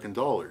the American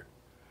dollar.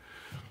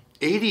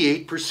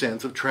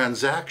 88% of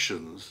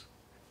transactions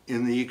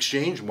in the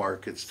exchange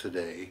markets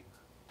today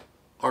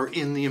are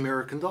in the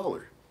American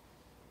dollar.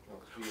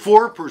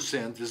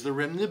 4% is the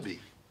renminbi.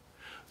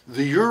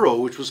 The euro,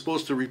 which was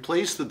supposed to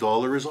replace the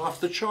dollar, is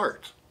off the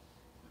chart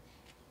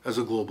as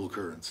a global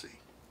currency.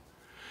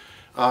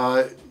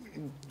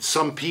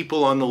 Some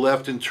people on the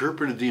left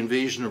interpreted the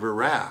invasion of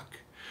Iraq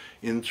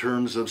in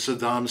terms of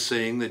Saddam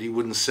saying that he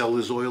wouldn't sell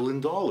his oil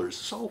in dollars.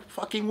 So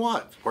fucking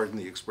what, pardon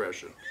the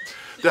expression?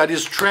 That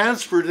is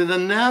transferred in a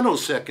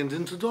nanosecond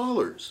into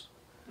dollars.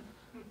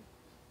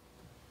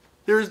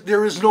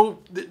 There is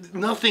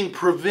nothing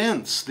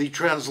prevents the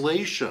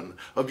translation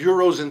of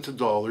euros into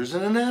dollars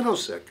in a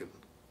nanosecond.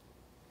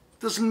 It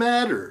doesn't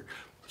matter.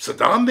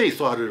 Saddam may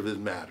thought it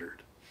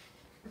mattered,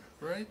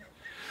 right?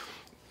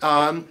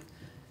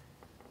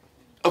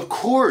 Of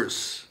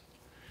course,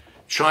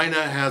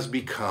 China has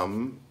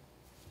become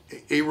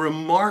a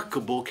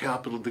remarkable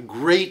the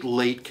great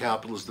late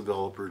capitalist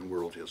developer in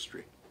world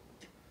history.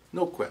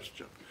 No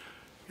question.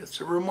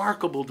 It's a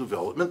remarkable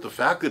development. The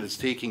fact that it's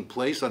taking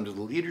place under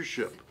the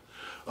leadership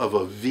of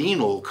a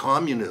venal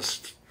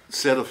communist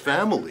set of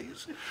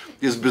families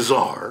is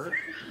bizarre,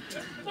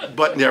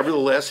 but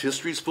nevertheless,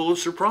 history is full of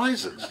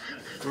surprises,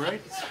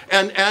 right?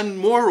 And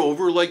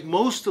moreover, like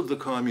most of the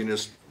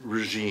communist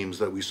regimes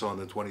that we saw in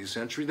the 20th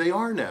century, they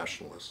are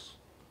nationalists,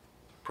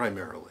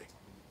 primarily.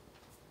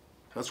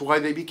 That's why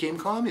they became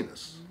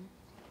communists,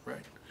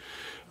 right?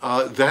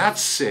 That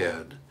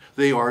said,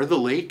 they are the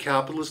late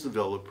capitalist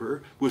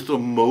developer with the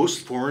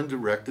most foreign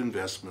direct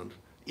investment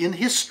in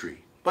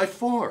history, by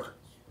far,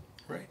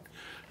 right?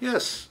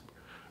 Yes,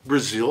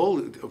 Brazil,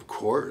 of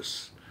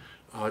course.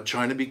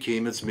 China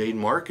became its main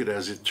market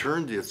as it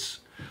turned its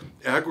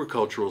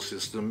agricultural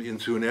system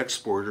into an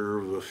exporter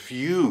of a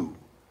few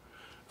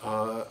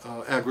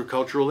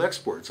agricultural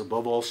exports,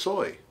 above all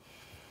soy.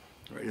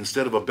 Right?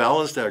 Instead of a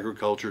balanced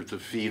agriculture to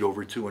feed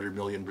over 200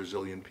 million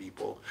Brazilian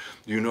people,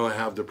 you now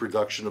have the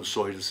production of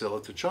soy to sell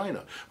it to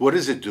China. What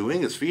is it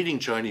doing? It's feeding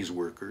Chinese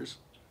workers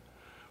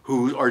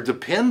who are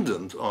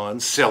dependent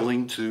on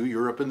selling to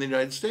Europe and the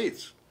United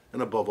States,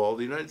 and above all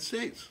the United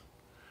States.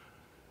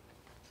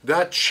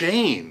 That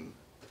chain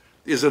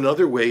is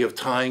another way of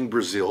tying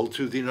Brazil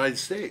to the United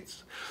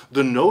States.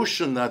 The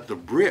notion that the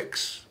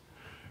BRICS,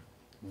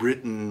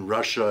 Britain,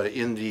 Russia,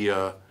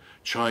 India,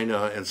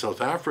 China, and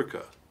South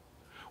Africa,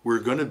 we're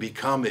going to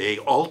become an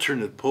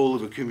alternate pole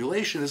of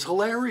accumulation is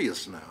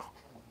hilarious now,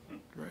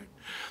 right?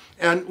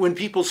 And when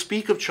people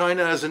speak of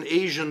China as an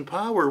Asian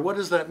power, what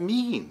does that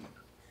mean?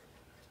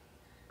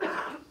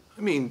 I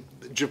mean,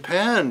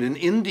 Japan and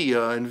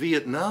India and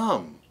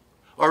Vietnam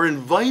are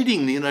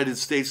inviting the United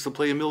States to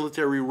play a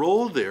military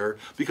role there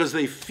because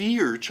they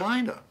fear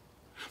China.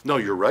 No,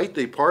 you're right,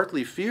 they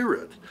partly fear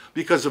it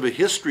because of a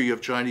history of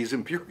Chinese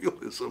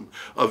imperialism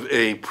of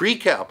a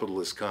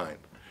pre-capitalist kind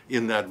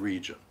in that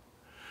region.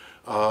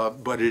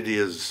 But it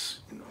is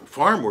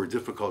far more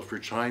difficult for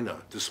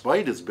China,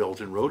 despite its Belt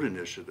and Road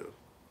Initiative,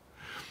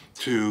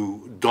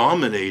 to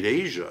dominate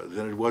Asia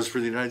than it was for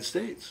the United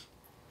States.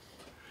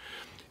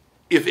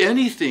 If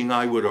anything,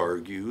 I would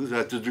argue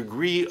that the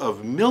degree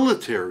of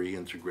military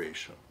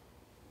integration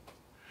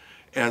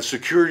and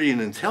security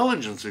and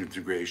intelligence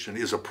integration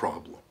is a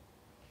problem,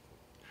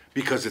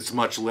 because it's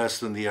much less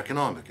than the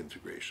economic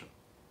integration.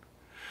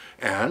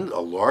 And a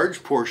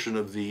large portion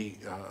of the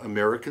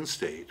American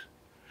state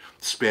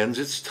spends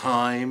its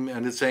time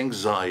and its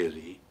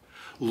anxiety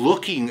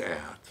looking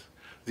at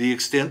the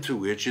extent to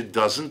which it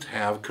doesn't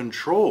have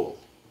control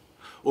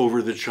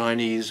over the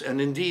Chinese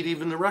and indeed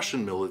even the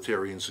Russian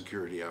military and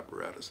security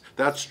apparatus.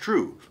 That's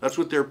true. That's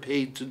what they're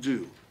paid to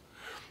do.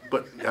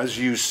 But as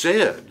you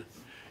said,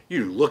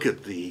 you look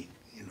at the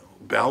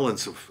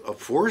balance of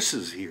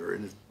forces here.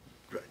 And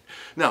right.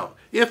 Now,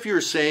 if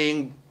you're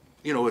saying,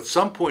 at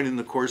some point in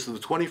the course of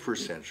the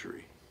 21st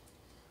century,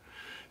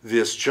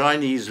 this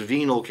Chinese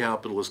venal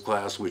capitalist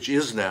class, which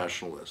is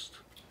nationalist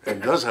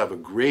and does have a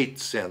great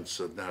sense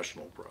of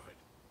national pride,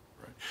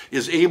 right,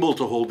 is able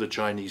to hold the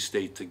Chinese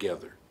state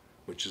together,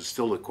 which is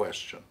still a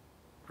question,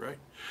 right?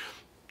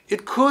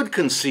 It could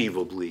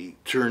conceivably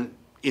turn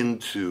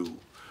into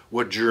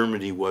what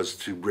Germany was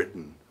to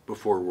Britain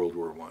before World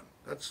War I.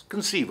 That's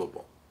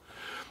conceivable.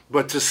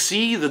 But to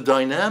see the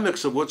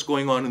dynamics of what's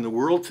going on in the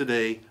world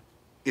today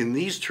in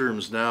these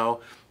terms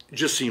now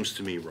just seems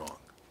to me wrong.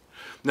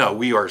 Now,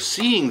 we are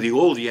seeing the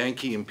old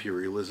Yankee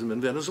imperialism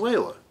in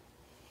Venezuela.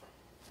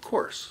 Of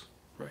course,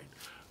 right?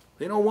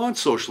 They don't want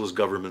socialist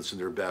governments in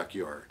their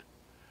backyard.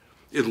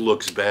 It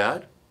looks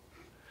bad.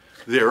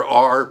 There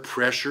are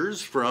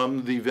pressures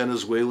from the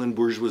Venezuelan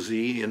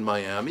bourgeoisie in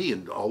Miami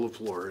and all of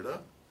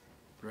Florida,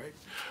 right?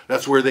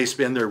 That's where they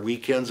spend their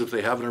weekends if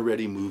they haven't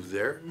already moved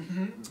there,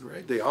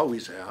 right? They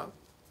always have,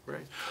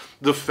 right?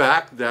 The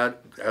fact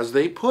that, as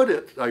they put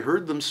it, I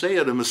heard them say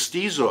it, a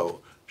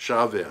mestizo,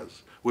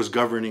 Chavez, was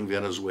governing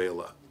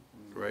Venezuela,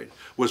 right?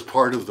 Was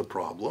part of the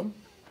problem,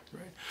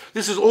 right?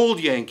 This is old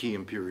Yankee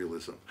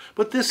imperialism,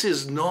 but this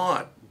is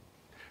not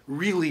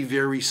really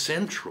very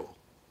central,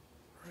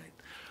 right?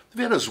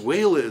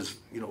 Venezuela is,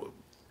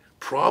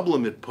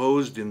 problem it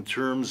posed in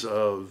terms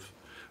of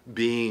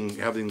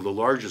having the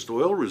largest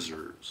oil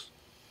reserves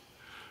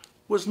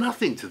was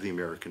nothing to the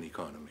American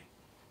economy.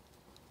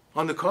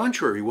 On the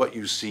contrary, what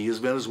you see is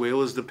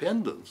Venezuela's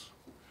dependence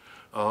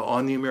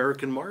on the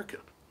American market.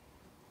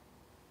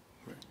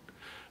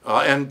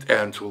 Right?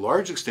 And to a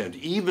large extent,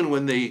 even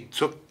when they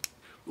took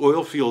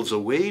oil fields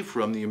away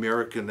from the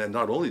American, and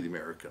not only the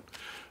American,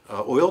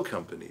 oil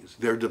companies,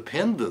 their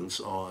dependence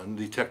on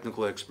the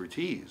technical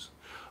expertise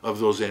of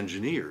those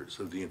engineers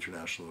of the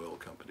international oil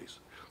companies,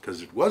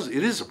 because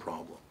it is a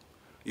problem.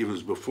 It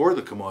was before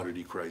the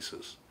commodity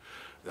crisis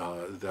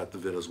that the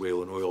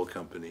Venezuelan oil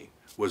company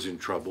was in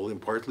trouble,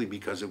 and partly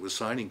because it was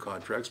signing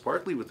contracts,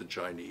 partly with the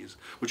Chinese,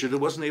 which it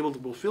wasn't able to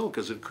fulfill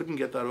because it couldn't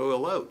get that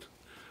oil out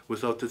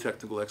without the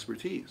technical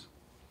expertise.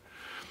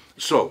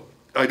 So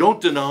I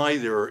don't deny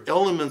there are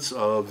elements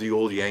of the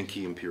old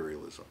Yankee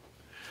imperialism.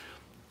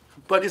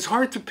 But it's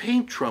hard to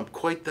paint Trump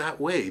quite that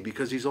way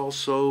because he's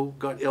also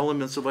got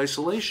elements of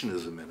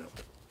isolationism in him.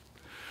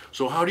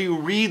 So how do you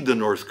read the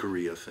North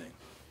Korea thing?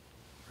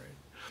 Right?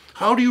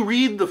 How do you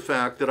read the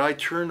fact that I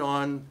turn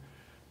on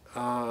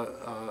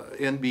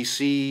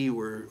NBC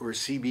or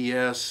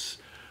CBS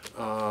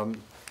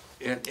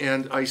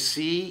and I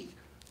see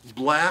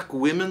black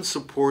women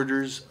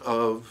supporters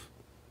of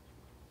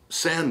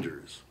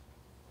Sanders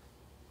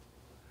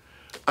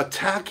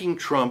attacking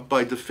Trump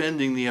by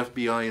defending the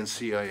FBI and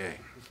CIA?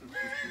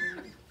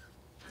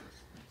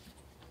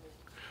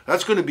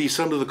 That's going to be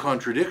some of the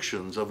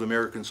contradictions of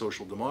American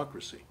social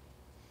democracy,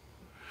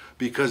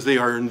 because they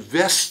are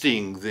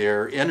investing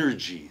their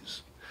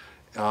energies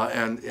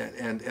and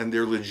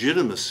their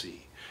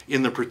legitimacy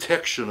in the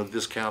protection of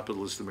this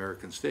capitalist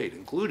American state,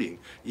 including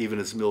even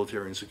its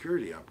military and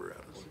security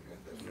apparatus.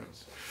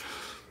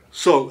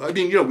 So, I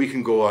mean, we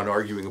can go on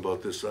arguing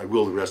about this. I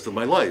will the rest of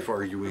my life,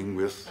 arguing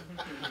with,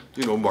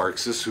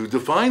 Marxists who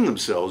define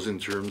themselves in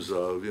terms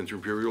of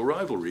inter-imperial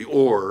rivalry,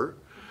 or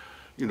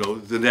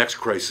the next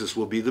crisis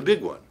will be the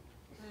big one.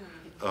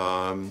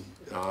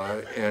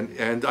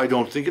 And I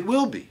don't think it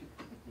will be.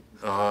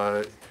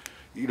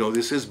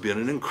 This has been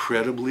an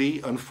incredibly,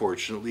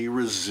 unfortunately,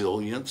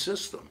 resilient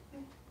system,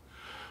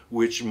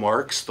 which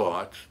Marx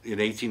thought in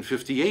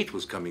 1858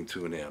 was coming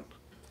to an end.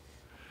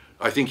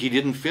 I think he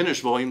didn't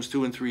finish volumes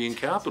 2 and 3 in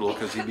Capital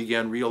because he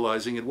began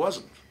realizing it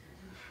wasn't,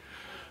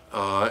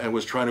 and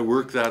was trying to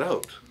work that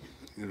out,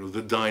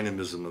 the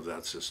dynamism of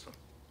that system.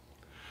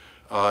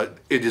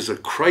 It is a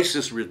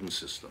crisis-ridden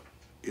system.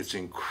 It's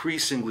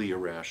increasingly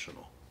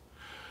irrational.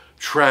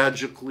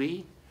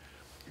 Tragically,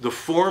 the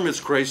form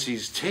its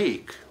crises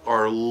take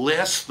are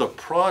less the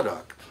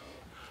product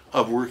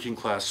of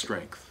working-class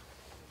strength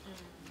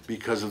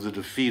because of the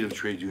defeat of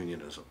trade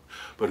unionism.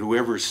 But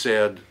whoever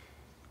said,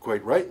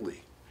 quite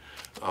rightly,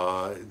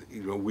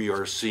 we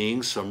are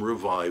seeing some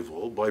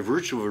revival by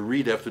virtue of a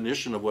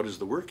redefinition of what is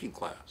the working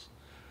class.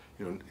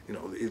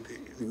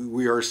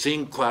 We are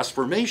seeing class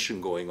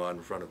formation going on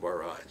in front of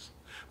our eyes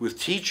with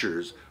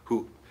teachers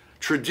who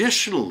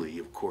traditionally,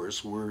 of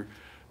course, were,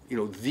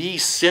 the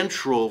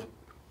central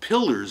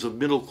pillars of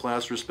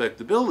middle-class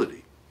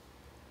respectability,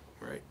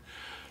 right?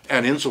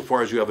 And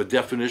insofar as you have a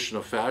definition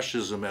of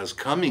fascism as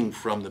coming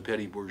from the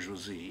petty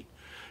bourgeoisie,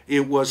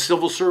 it was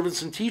civil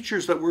servants and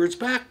teachers that were its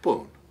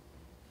backbone.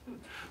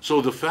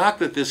 So the fact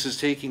that this is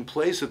taking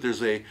place, that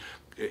there's a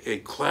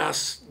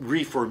class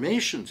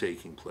reformation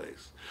taking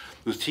place,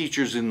 with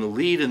teachers in the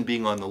lead and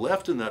being on the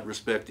left in that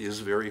respect, is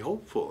very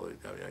hopeful.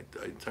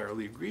 I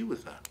entirely agree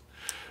with that.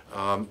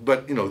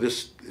 But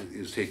this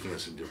is taking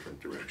us in different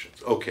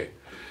directions. Okay.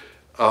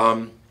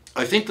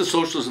 I think the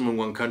socialism in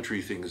one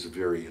country thing is a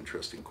very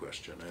interesting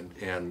question,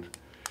 and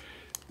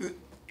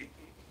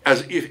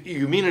as if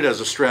you mean it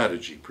as a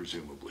strategy,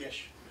 presumably. Yes.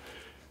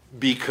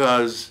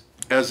 Because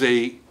as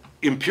a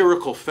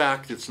empirical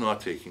fact, it's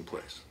not taking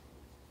place.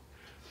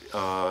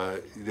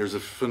 There's a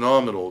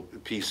phenomenal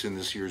piece in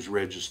this year's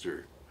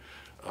Register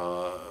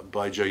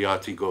by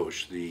Jayati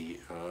Ghosh, the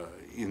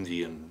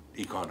Indian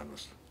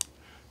economist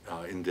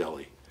in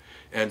Delhi.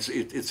 And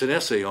it's an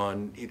essay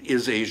on,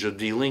 is Asia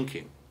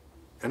delinking?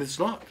 And it's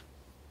not.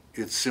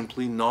 It's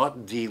simply not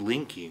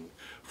delinking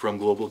from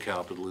global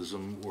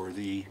capitalism or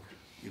the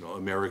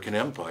American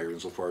empire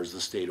insofar as the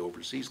state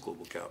oversees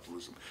global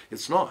capitalism.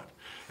 It's not.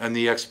 And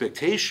the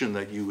expectation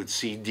that you would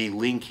see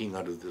delinking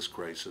out of this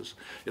crisis,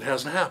 it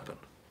hasn't happened.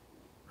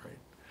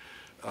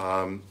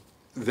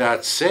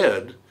 That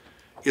said,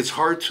 it's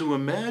hard to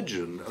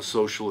imagine a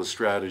socialist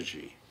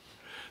strategy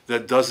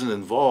that doesn't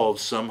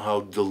involve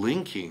somehow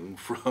delinking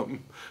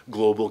from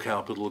global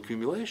capital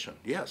accumulation.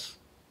 Yes,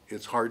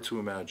 it's hard to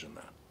imagine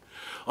that.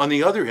 On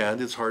the other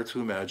hand, it's hard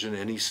to imagine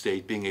any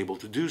state being able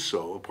to do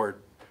so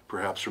apart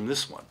perhaps from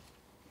this one.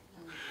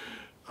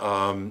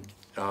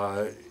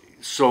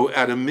 So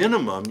at a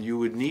minimum, you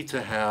would need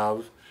to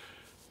have,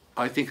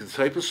 I think the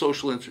type of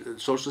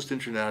socialist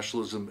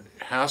internationalism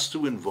has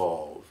to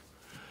involve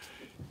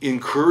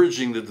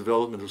encouraging the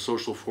development of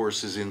social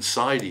forces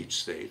inside each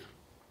state,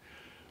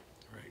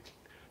 right?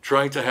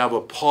 Trying to have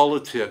a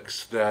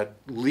politics that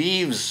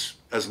leaves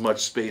as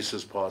much space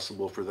as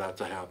possible for that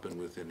to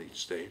happen within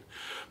each state,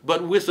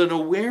 but with an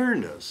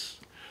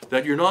awareness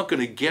that you're not going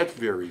to get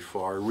very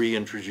far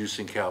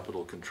reintroducing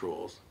capital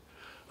controls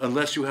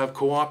unless you have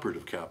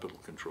cooperative capital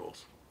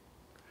controls,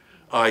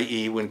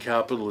 i.e. when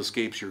capital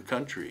escapes your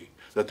country,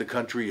 that the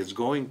country is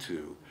going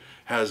to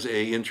has an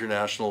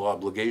international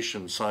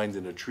obligation signed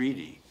in a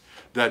treaty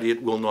that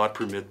it will not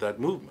permit that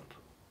movement,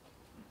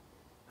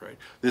 right?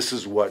 This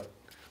is what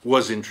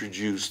was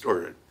introduced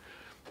or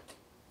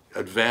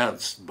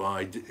advanced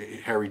by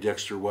Harry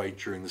Dexter White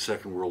during the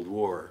Second World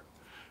War.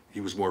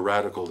 He was more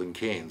radical than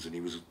Keynes, and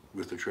he was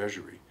with the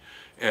Treasury.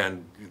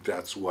 And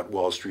that's what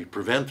Wall Street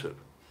prevented,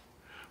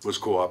 was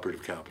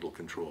cooperative capital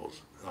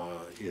controls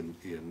in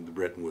the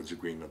Bretton Woods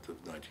Agreement of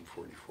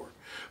 1944.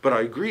 But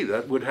I agree,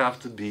 that would have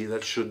to be,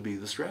 that should be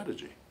the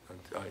strategy.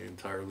 I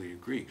entirely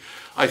agree.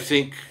 I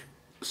think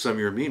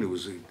Samir Amin,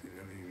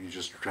 he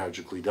just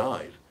tragically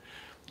died,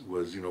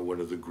 was, you know, one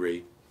of the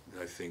great,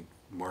 I think,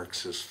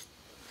 Marxist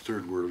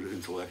third world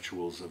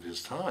intellectuals of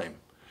his time.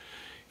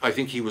 I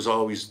think he was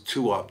always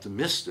too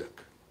optimistic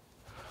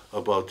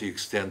about the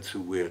extent to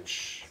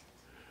which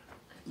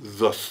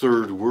the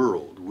third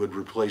world would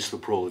replace the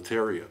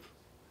proletariat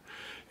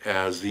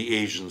as the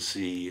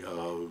agency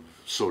of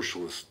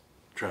socialist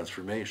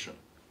transformation.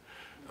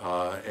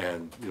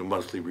 And you know,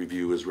 Monthly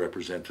Review has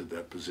represented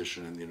that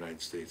position in the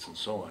United States and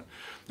so on.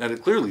 And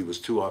it clearly was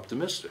too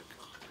optimistic.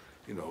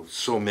 You know,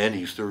 so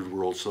many third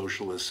world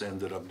socialists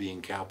ended up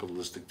being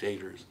capitalist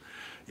dictators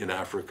in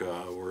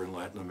Africa or in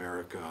Latin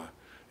America,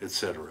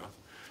 etc.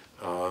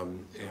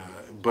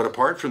 But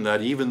apart from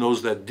that, even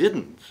those that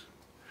didn't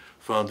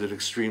found it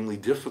extremely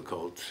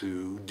difficult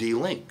to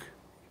de-link,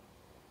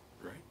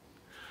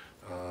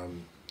 right?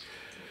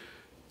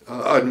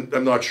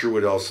 I'm not sure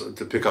what else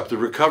to pick up. The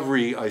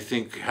recovery, I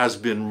think, has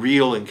been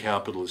real in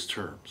capitalist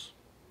terms.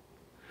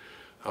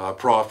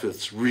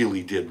 Profits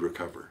really did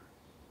recover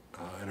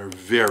and are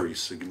very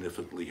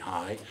significantly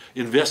high.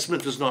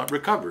 Investment does not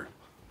recover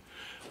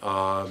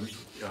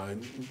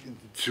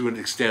to an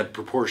extent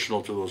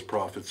proportional to those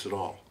profits at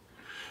all.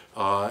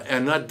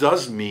 And that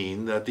does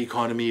mean that the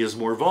economy is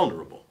more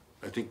vulnerable.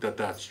 I think that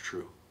that's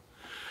true.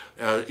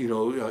 You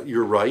know,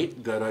 you're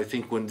right that I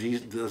think one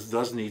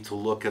does need to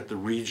look at the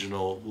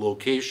regional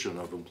location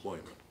of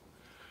employment.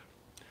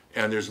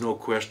 And there's no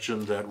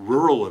question that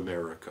rural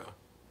America,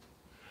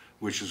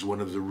 which is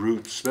one of the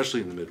roots,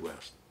 especially in the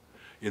Midwest,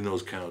 in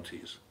those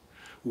counties,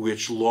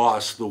 which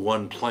lost the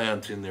one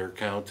plant in their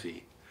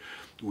county,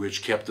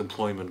 which kept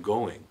employment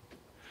going,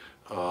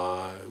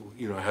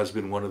 you know, has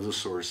been one of the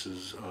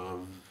sources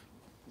of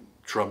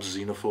Trump's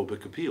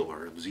xenophobic appeal,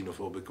 or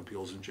xenophobic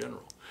appeals in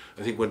general.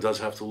 I think one does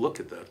have to look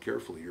at that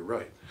carefully, you're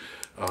right.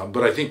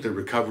 But I think the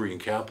recovery in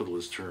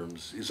capitalist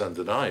terms is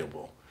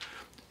undeniable.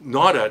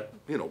 Not at,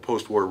 you know,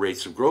 post-war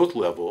rates of growth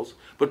levels,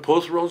 but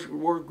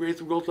post-war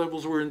rates of growth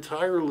levels were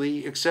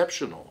entirely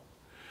exceptional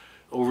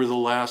over the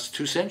last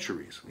 2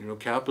 centuries. You know,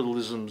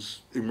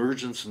 capitalism's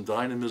emergence and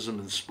dynamism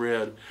and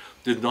spread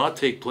did not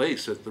take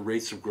place at the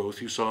rates of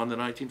growth you saw in the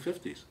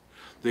 1950s.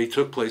 They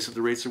took place at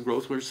the rates of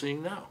growth we're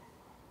seeing now.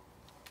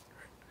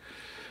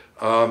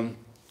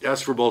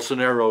 As for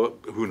Bolsonaro,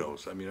 who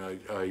knows? I mean,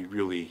 I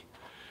really,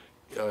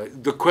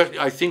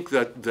 I think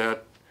that the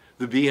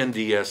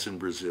BNDES in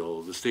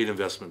Brazil, the State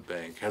Investment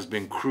Bank, has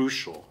been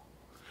crucial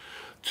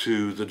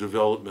to the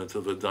development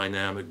of a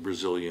dynamic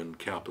Brazilian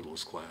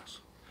capitalist class,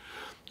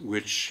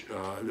 which,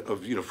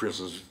 you know, for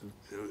instance,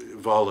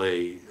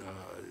 Vale,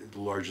 the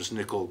largest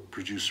nickel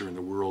producer in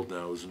the world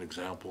now, as an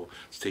example,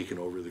 it's taken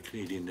over the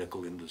Canadian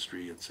nickel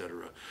industry,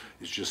 etc.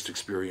 It's just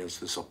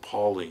experienced this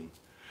appalling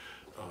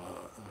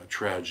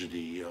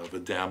tragedy of a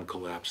dam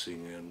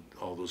collapsing and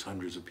all those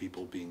hundreds of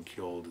people being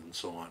killed and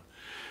so on.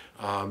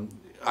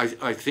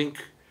 I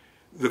think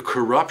the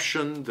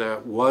corruption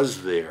that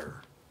was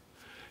there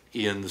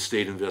in the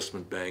State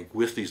Investment Bank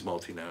with these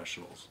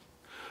multinationals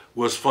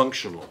was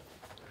functional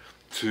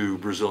to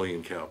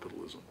Brazilian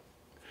capitalism.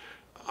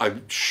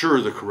 I'm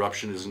sure the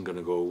corruption isn't going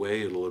to go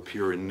away. It'll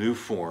appear in new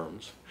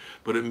forms,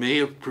 but it may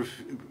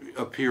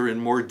appear in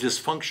more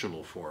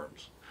dysfunctional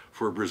forms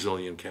for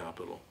Brazilian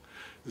capital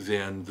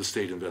than the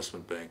State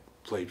Investment Bank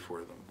played for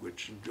them,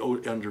 which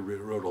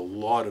underwrote a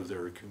lot of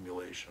their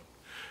accumulation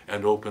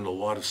and opened a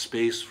lot of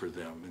space for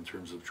them in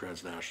terms of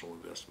transnational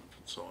investment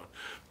and so on.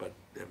 But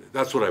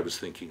that's what I was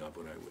thinking of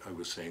when I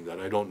was saying that.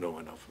 I don't know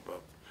enough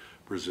about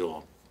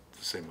Brazil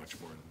to say much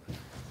more than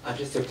that.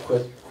 Just a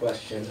quick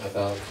question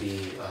about the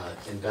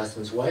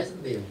investments. Why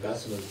isn't the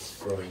investments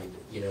growing?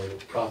 You know,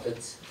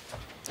 profits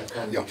have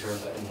kind of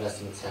returned, but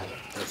investments haven't.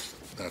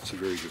 That's a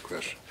very good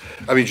question.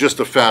 I mean,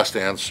 just a fast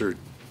answer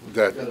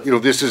that, you know,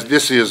 this is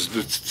the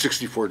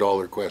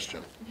 $64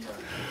 question.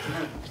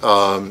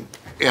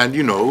 And,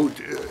 you know,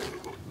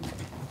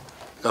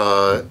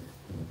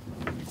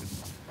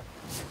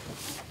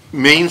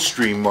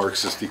 mainstream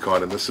Marxist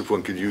economists, if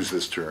one could use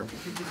this term,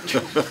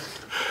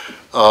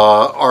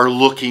 are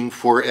looking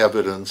for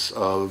evidence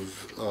of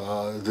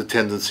the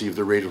tendency of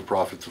the rate of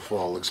profit to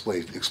fall,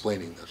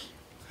 explaining this.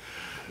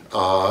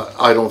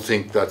 I don't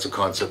think that's a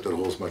concept that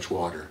holds much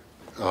water.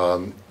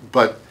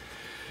 But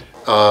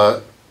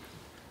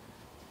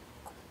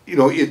you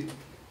know, it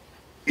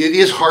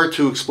is hard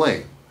to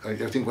explain. I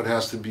think what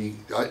has to be,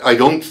 I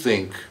don't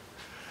think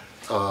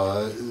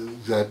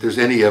that there's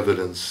any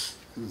evidence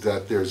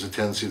that there's a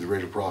tendency of the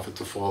rate of profit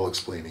to fall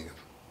explaining it.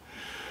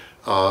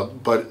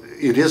 But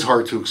it is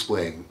hard to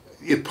explain.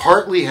 It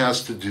partly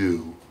has to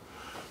do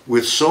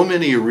with so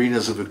many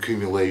arenas of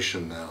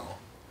accumulation now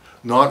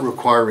not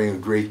requiring a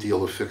great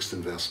deal of fixed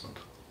investment.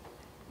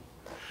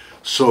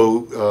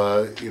 So,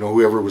 you know,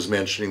 whoever was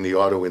mentioning the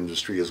auto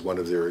industry as one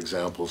of their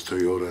examples,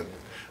 Toyota,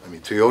 I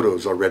mean, Toyota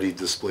is already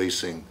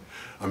displacing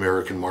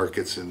American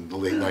markets in the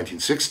late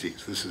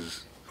 1960s. This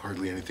is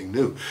hardly anything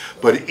new.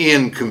 But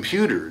in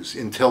computers,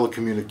 in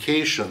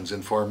telecommunications,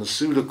 in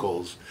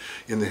pharmaceuticals,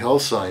 in the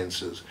health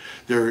sciences,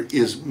 there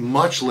is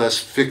much less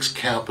fixed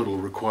capital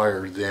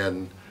required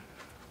than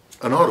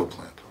an auto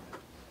plant,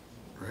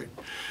 right?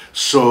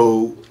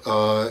 So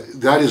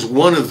that is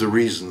one of the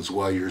reasons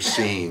why you're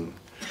seeing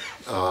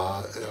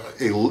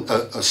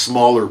a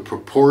smaller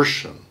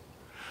proportion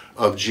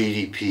of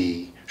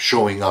GDP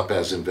showing up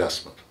as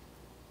investment,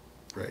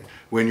 right?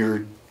 When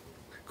you're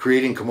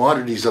creating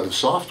commodities out of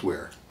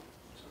software,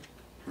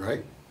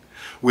 right?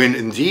 When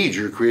indeed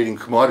you're creating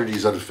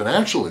commodities out of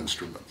financial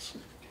instruments,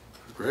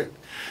 right?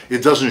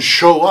 It doesn't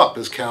show up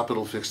as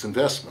capital fixed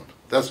investment.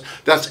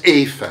 That's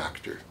a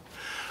factor.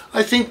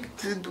 I think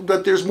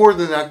that there's more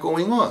than that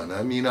going on.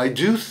 I mean, I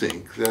do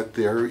think that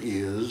there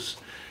is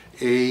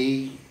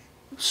a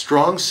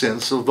strong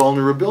sense of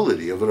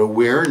vulnerability, of an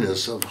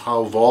awareness of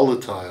how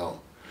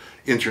volatile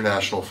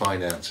international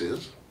finance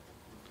is.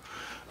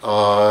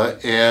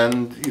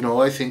 And, you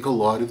know, I think a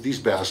lot of these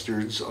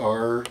bastards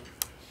are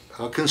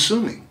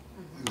consuming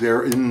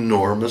their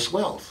enormous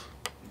wealth,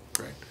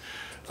 right?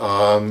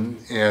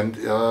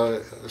 And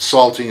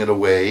salting it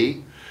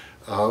away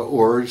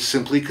or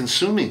simply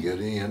consuming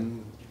it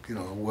in, you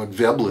know, what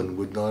Veblen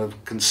would not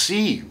have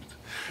conceived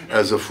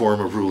as a form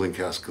of ruling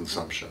class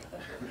consumption.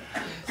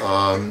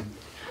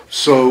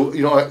 So,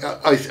 you know,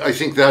 I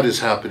think that is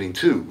happening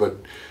too, but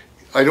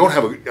I don't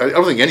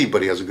think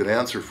anybody has a good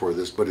answer for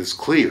this, but it's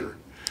clear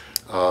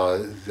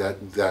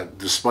that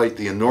despite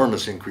the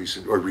enormous increase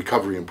or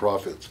recovery in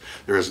profits,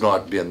 there has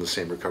not been the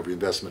same recovery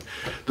investment.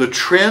 The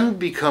trend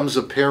becomes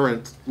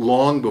apparent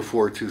long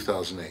before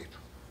 2008.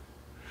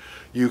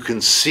 You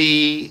can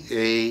see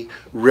a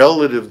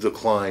relative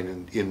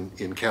decline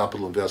in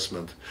capital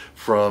investment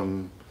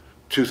from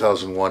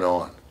 2001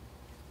 on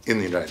in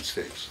the United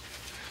States.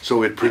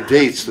 So it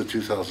predates the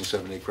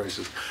 2007-8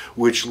 crisis,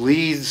 which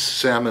leads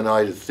Sam and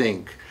I to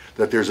think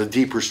that there's a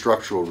deeper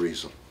structural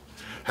reason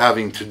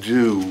having to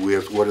do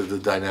with what are the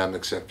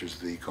dynamic sectors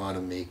of the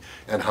economy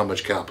and how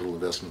much capital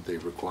investment they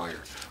require.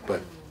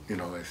 But, you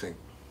know, I think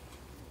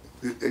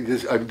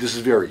this is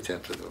very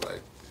tentative.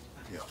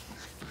 Yeah.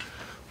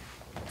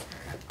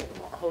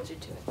 I'll hold you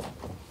to it.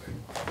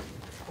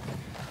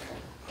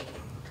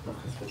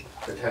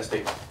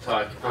 Fantastic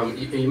talk.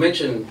 You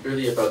mentioned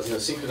earlier about, you know,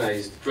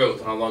 synchronized growth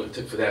and how long it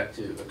took for that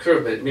to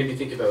occur, but it made me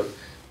think about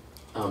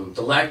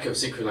the lack of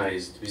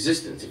synchronized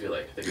resistance, if you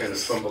like, the kind of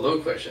from below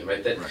question,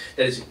 right? That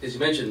as you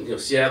mentioned, you know,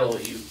 Seattle,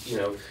 you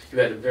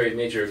had a very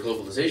major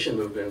globalization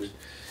movement,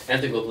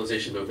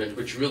 anti-globalization movement,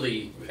 which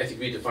really, I think,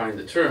 redefined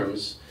the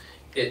terms.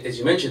 As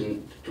you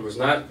mentioned, there was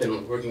not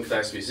been working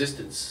class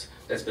resistance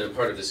that's been a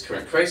part of this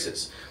current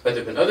crisis, but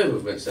there have been other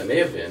movements that may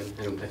have been,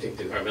 and I think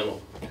the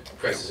environmental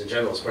crisis in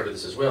general is part of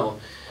this as well,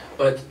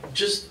 but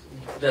just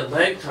that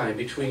lag time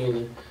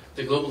between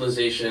the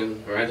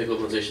globalization or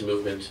anti-globalization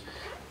movement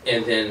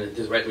and then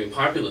the right-wing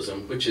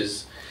populism, which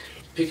is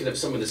picking up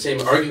some of the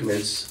same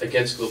arguments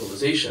against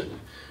globalization,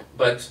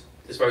 but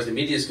as far as the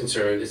media is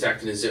concerned, it's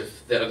acting as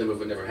if that other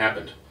movement never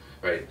happened,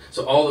 right?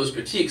 So all those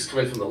critiques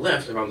coming from the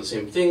left around the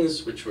same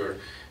things, which were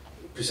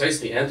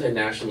precisely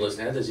anti-nationalist,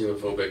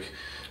 anti-xenophobic,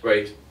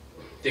 right?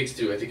 Thanks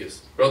to, I think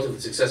it's relatively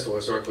successful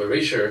historical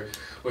erasure,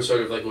 were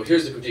sort of like, well,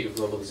 here's the critique of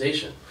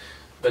globalization.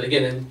 But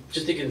again, and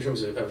just thinking in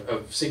terms of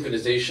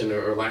synchronization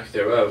or lack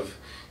thereof,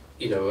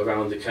 you know,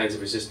 around the kinds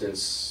of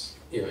resistance,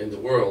 you know, in the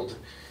world,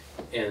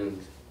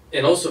 and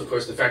also, of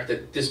course, the fact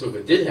that this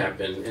movement did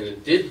happen, and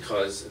it did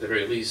cause, at the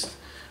very least,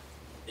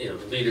 you know,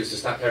 the leaders to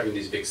stop having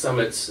these big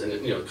summits, and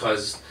it, you know,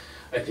 caused,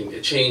 I think, a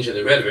change in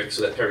the rhetoric,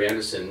 so that Perry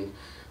Anderson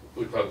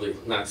would probably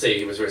not say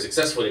he was very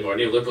successful anymore.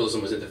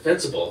 Neoliberalism was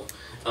indefensible,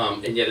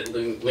 and yet it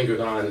lingered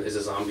on as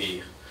a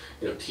zombie,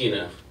 you know,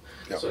 Tina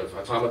sort of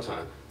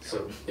automaton.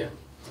 So, yeah.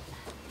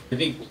 I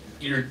think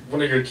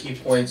one of your key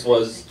points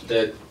was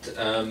that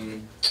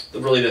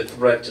really the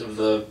threat of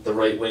the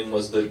right wing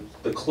was the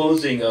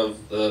closing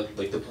of the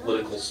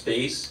political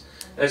space.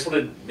 And I just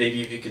wanted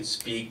maybe if you could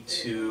speak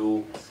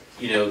to,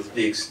 you know,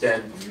 the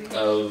extent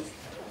of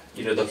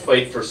the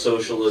fight for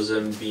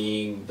socialism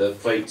being the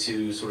fight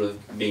to sort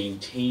of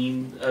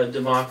maintain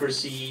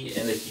democracy,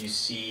 and if you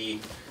see,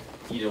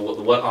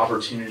 what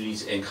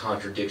opportunities and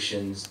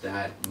contradictions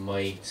that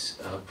might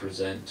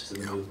present to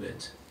the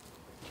movement.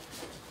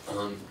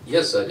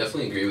 Yes, I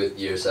definitely agree with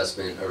your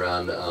assessment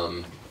around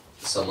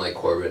some like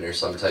Corbyn or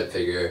some type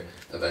figure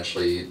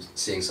eventually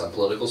seeing some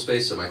political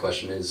space. So my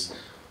question is,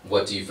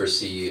 what do you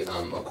foresee a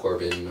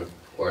Corbyn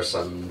or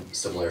some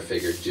similar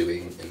figure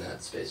doing in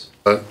that space?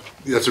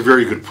 That's a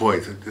very good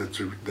point. It's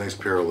a nice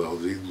parallel,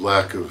 the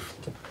lack of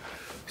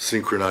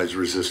synchronized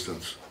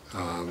resistance.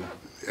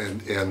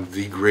 And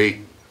the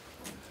great,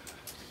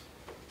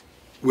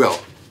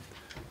 well,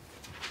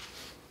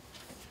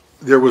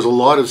 there was a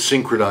lot of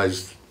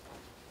synchronized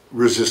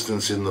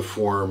resistance in the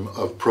form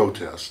of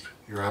protest.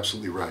 You're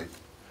absolutely right.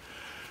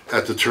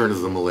 At the turn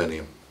of the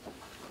millennium.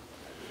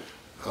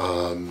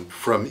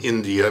 From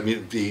India, I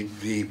mean,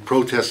 the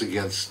protests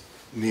against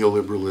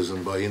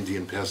neoliberalism by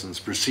Indian peasants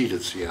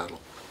preceded Seattle.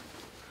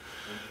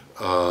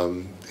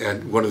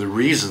 And one of the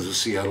reasons that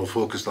Seattle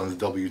focused on the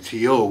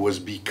WTO was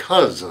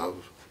because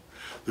of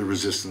the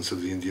resistance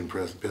of the Indian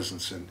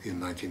peasants in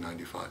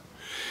 1995.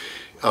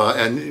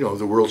 And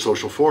the World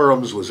Social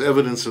Forums was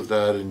evidence of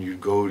that, and you'd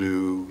go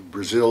to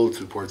Brazil,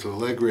 to Porto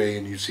Alegre,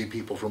 and you'd see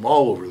people from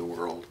all over the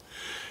world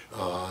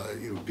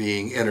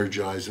being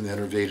energized and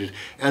enervated,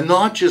 and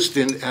not just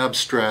in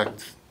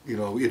abstract,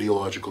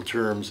 ideological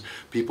terms.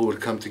 People would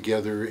come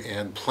together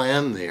and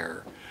plan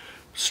their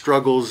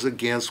struggles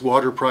against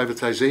water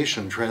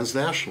privatization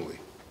transnationally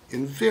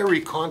in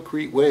very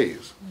concrete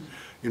ways,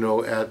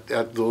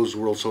 at those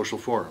World Social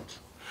Forums.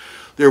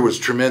 There was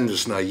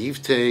tremendous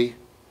naivete,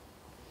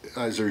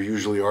 as there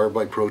usually are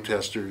by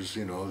protesters.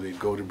 They'd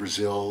go to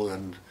Brazil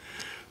and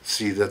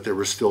see that there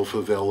were still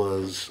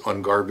favelas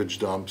on garbage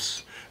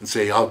dumps and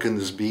say, how can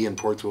this be in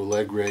Porto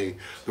Alegre?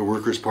 The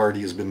Workers'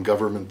 Party has been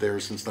government there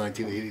since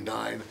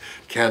 1989.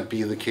 Can't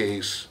be the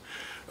case.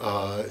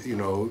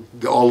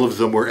 All of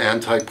them were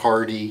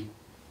anti-party,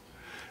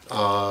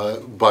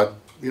 but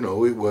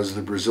it was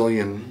the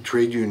Brazilian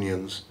trade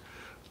unions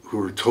who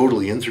were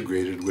totally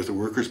integrated with the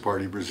Workers'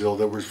 Party Brazil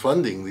that was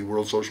funding the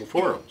World Social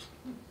Forums,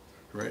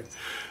 right?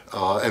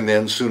 And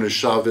then as soon as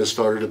Chavez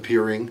started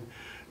appearing,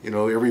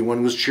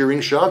 everyone was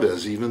cheering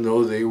Chavez, even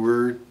though they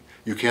were,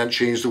 you can't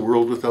change the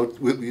world without,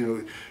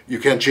 you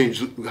can't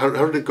change, how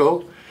did it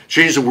go?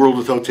 Change the world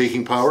without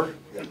taking power,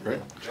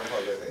 right?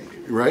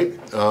 Right?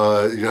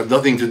 You have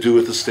nothing to do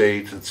with the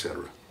state,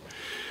 etc.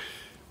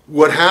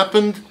 What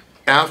happened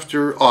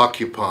after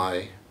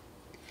Occupy,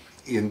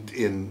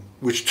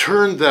 which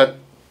turned that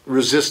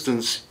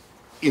resistance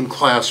in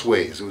class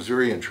ways, it was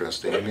very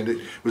interesting. I mean, it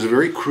was a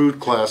very crude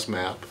class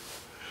map,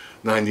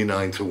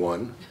 99 to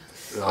 1.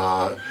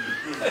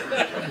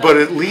 But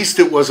at least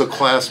it was a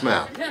class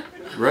map,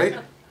 right?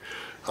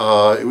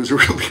 It was a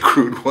really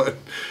crude one,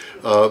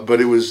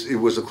 but it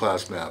was a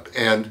class map.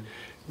 And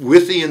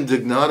with the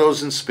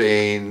indignados in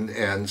Spain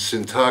and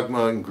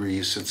syntagma in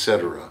Greece,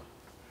 etc.,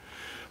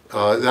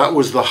 that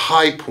was the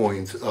high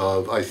point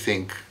of, I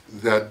think,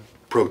 that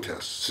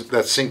protest,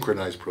 that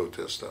synchronized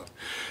protest stuff.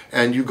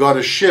 And you got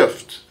a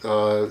shift,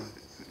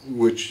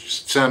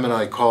 which Sam and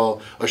I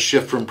call a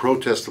shift from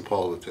protest to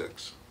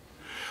politics,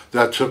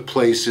 that took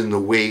place in the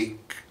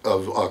wake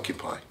of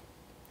Occupy,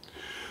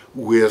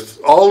 with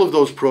all of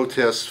those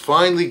protests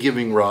finally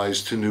giving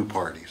rise to new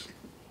parties.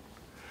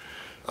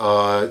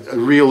 A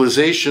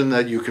realization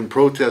that you can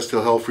protest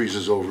till hell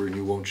freezes over and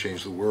you won't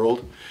change the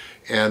world,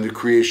 and the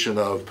creation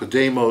of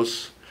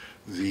Podemos,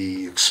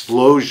 the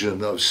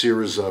explosion of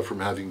Syriza from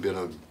having been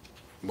a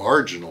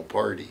marginal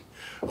party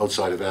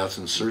outside of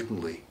Athens,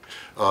 certainly,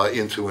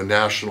 into a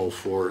national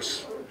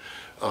force,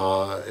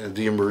 and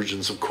the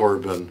emergence of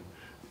Corbyn,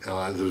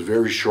 the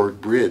very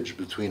short bridge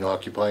between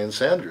Occupy and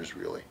Sanders,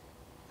 really,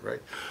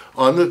 right?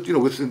 On the,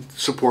 with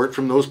support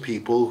from those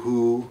people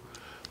who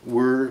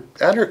were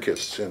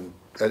anarchists in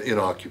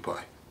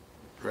Occupy,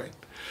 right?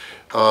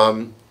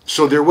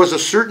 So there was a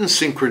certain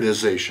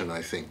synchronization,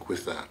 I think,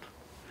 with that.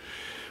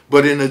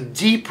 But in a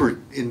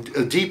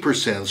deeper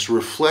sense,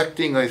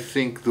 reflecting, I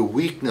think, the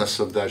weakness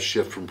of that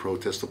shift from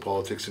protest to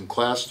politics in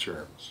class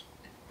terms.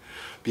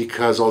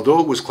 Because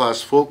although it was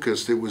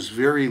class-focused, it was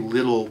very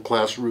little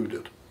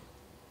class-rooted.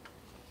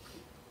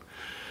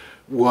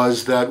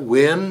 Was that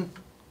when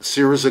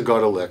Syriza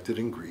got elected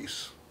in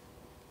Greece,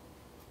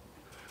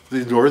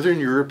 the Northern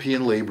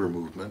European labor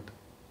movement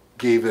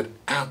gave it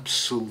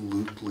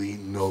absolutely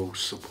no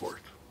support.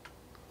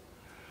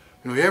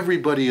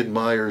 Everybody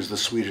admires the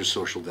Swedish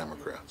Social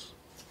Democrats.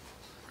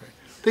 Right?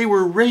 They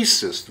were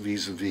racist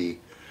vis-a-vis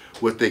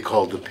what they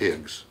called the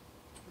pigs,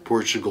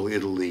 Portugal,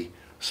 Italy,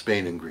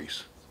 Spain, and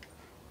Greece.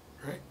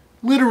 Right?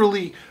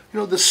 Literally,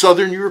 the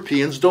Southern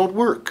Europeans don't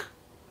work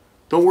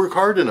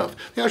hard enough.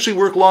 They actually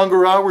work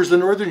longer hours than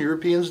Northern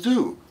Europeans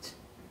do.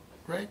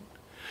 Right?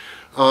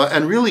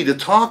 And really, to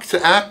talk to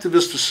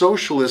activists, to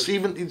socialists,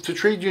 even to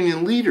trade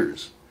union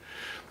leaders,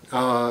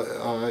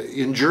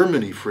 in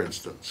Germany, for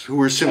instance, who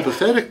were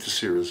sympathetic to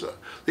Syriza,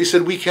 they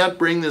said, we can't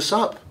bring this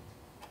up,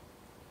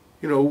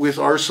 with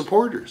our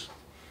supporters.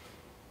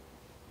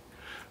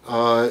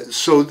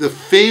 So the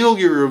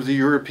failure of the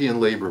European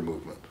labor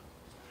movement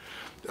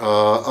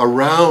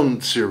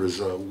around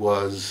Syriza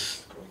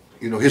was,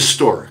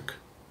 historic,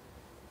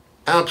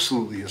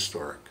 absolutely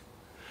historic.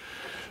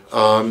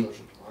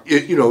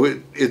 It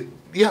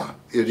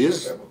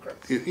is.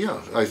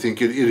 I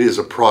think it is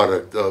a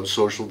product of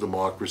social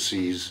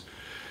democracy's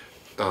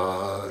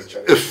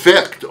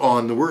effect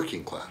on the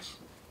working class.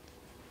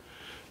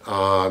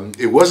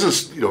 It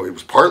wasn't, it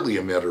was partly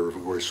a matter of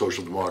course,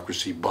 social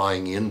democracy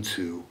buying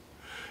into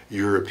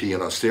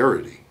European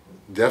austerity,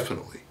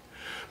 definitely.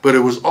 But it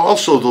was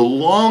also the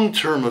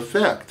long-term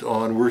effect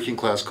on working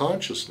class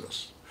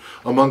consciousness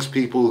amongst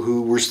people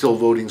who were still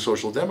voting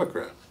Social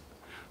Democrat.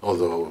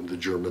 Although the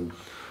German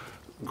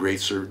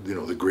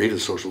the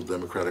greatest social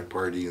democratic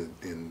party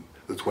in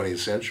the 20th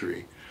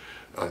century,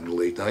 in the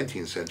late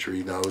 19th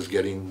century, now is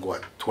getting,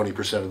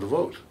 20% of the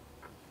vote.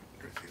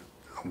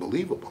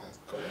 Unbelievable.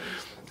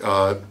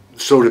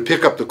 So to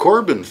pick up the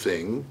Corbyn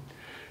thing,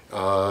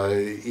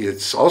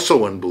 it's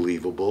also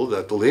unbelievable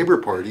that the Labour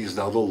Party is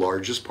now the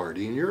largest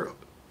party in Europe.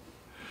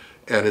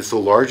 And it's the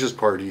largest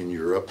party in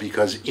Europe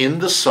because in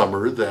the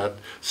summer that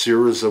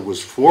Syriza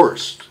was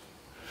forced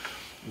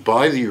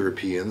by the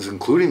Europeans,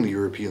 including the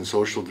European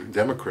Social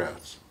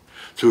Democrats,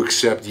 to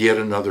accept yet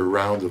another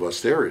round of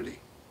austerity.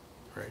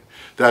 Right?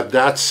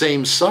 That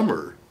same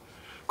summer,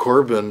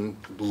 Corbyn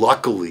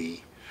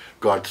luckily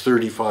got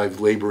 35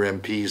 Labour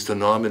MPs to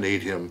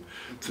nominate him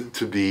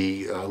to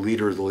be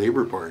leader of the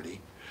Labour Party.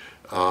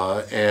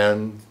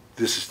 And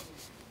this,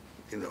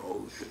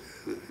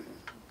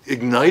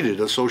 ignited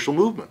a social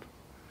movement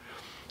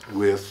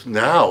with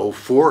now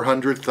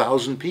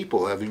 400,000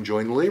 people having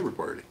joined the Labour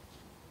Party,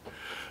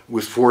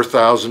 with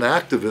 4,000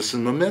 activists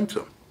in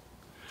momentum.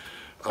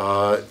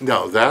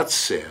 Now, that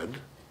said,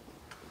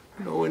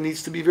 it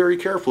needs to be very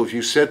careful. If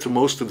you said to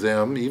most of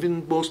them,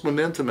 even most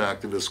momentum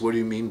activists, what do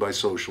you mean by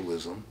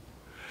socialism?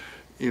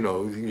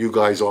 You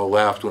guys all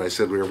laughed when I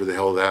said whatever the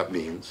hell that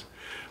means.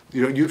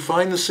 You'd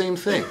find the same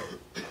thing.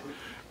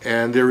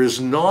 And there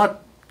is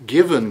not,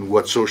 given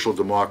what social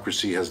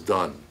democracy has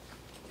done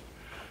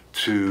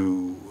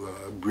to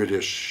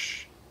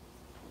British,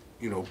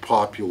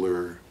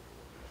 popular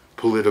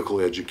political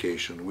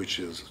education, which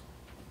is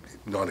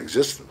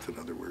non-existent, in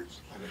other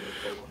words.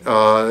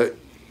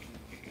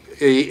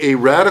 A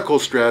radical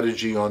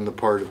strategy on the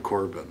part of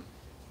Corbyn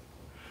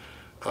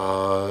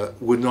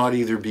would not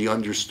either be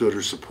understood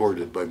or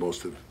supported by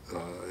most of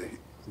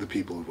the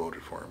people who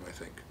voted for him, I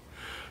think.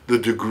 The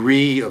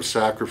degree of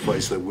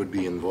sacrifice that would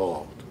be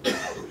involved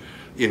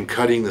in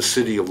cutting the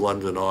City of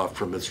London off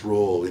from its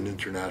role in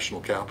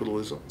international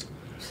capitalism,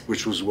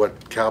 which was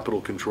what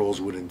capital controls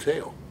would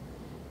entail.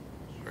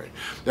 Right?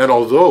 And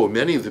although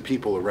many of the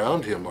people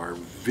around him are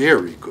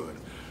very good,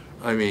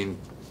 I mean,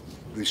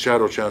 the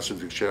Shadow Chancellor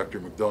of the Exchequer,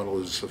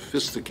 MacDonald, is a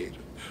sophisticated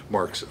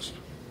Marxist.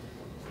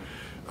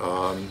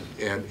 And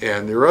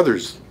there are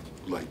others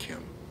like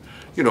him.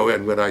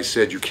 And when I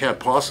said you can't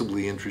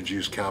possibly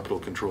introduce capital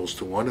controls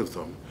to one of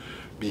them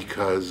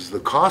because the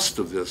cost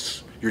of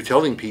this, you're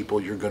telling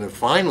people you're going to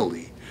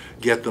finally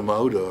get them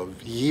out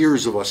of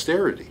years of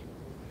austerity.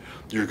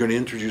 You're going to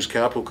introduce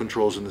capital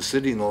controls in the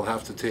city and they'll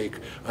have to take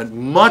a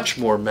much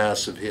more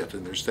massive hit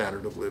in their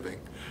standard of living.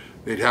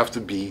 They'd have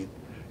to be,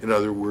 in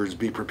other words,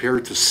 be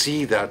prepared to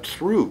see that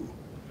through.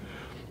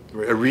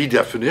 A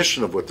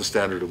redefinition of what the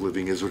standard of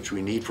living is, which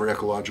we need for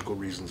ecological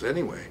reasons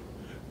anyway.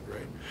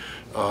 Right?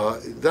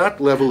 That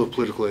level of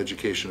political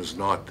education is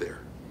not there.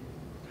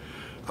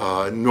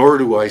 Nor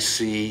do I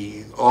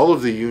see all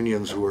of the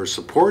unions who are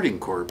supporting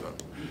Corbyn,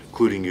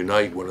 including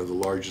Unite, one of the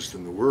largest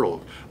in the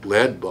world,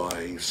 led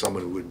by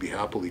someone who would be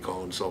happily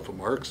call himself a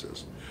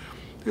Marxist.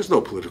 There's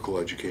no political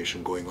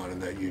education going on in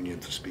that union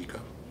to speak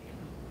of.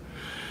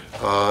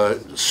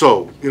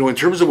 So, in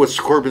terms of what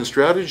Corbyn's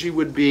strategy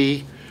would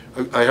be,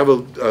 I have a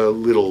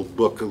little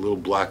book, a little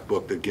black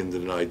book that Gindin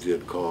and I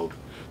did called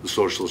The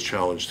Socialist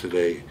Challenge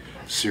Today,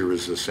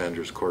 Syriza,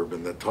 Sanders,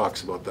 Corbyn, that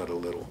talks about that a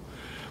little.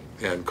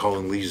 And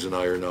Colin Lees and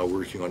I are now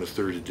working on a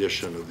third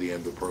edition of The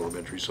End of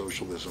Parliamentary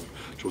Socialism,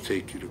 which will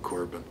take you to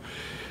Corbyn.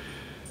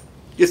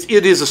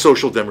 It is a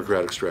social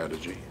democratic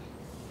strategy.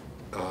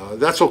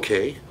 That's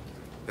okay,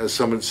 as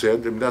someone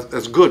said. I mean,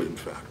 that's good, in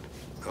fact.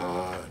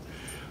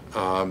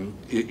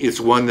 It's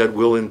one that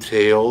will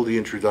entail the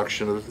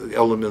introduction of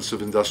elements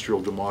of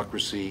industrial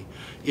democracy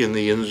in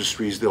the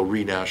industries they'll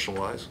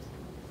renationalize.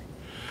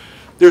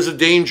 There's a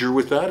danger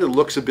with that. It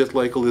looks a bit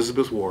like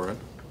Elizabeth Warren.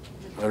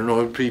 I don't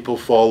know if people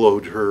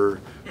followed her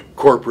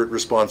Corporate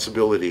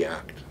Responsibility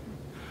Act.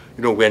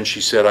 When she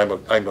said,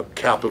 I'm a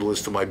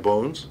capitalist to my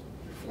bones.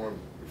 Reform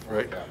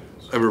Right?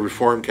 capitalist. I'm a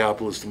reform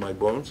capitalist to my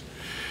bones.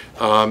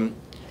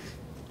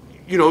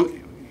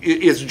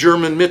 It's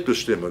German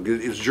Mitbestimmung.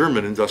 It's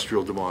German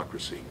industrial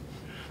democracy.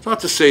 It's not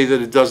to say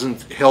that it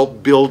doesn't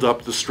help build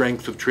up the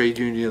strength of trade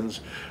unions,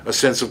 a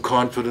sense of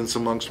confidence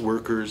amongst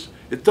workers.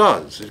 It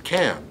does. It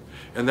can.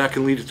 And that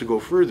can lead it to go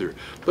further.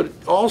 But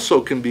it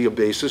also can be a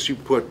basis. You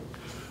put,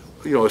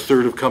 a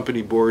third of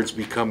company boards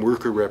become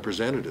worker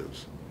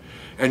representatives.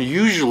 And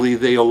usually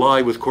they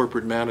ally with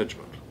corporate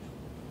management.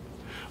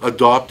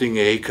 adopting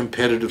a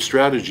competitive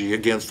strategy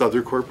against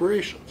other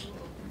corporations.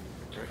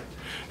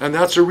 And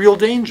that's a real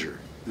danger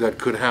that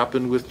could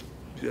happen with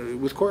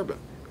Corbyn.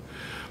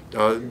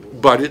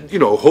 But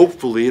it,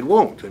 hopefully it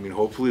won't. I mean,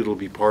 hopefully it'll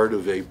be part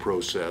of a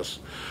process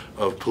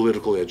of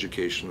political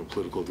education and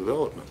political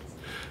development.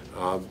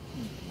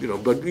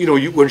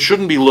 One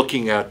shouldn't be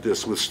looking at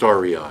this with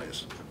starry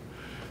eyes.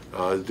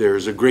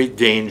 There's a great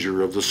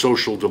danger of the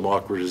social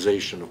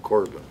democratization of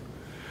Corbyn,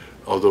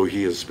 although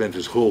he has spent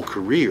his whole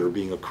career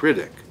being a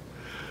critic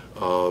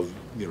of,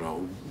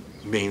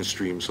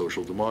 mainstream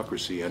social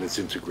democracy and its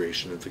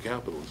integration into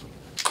capitalism.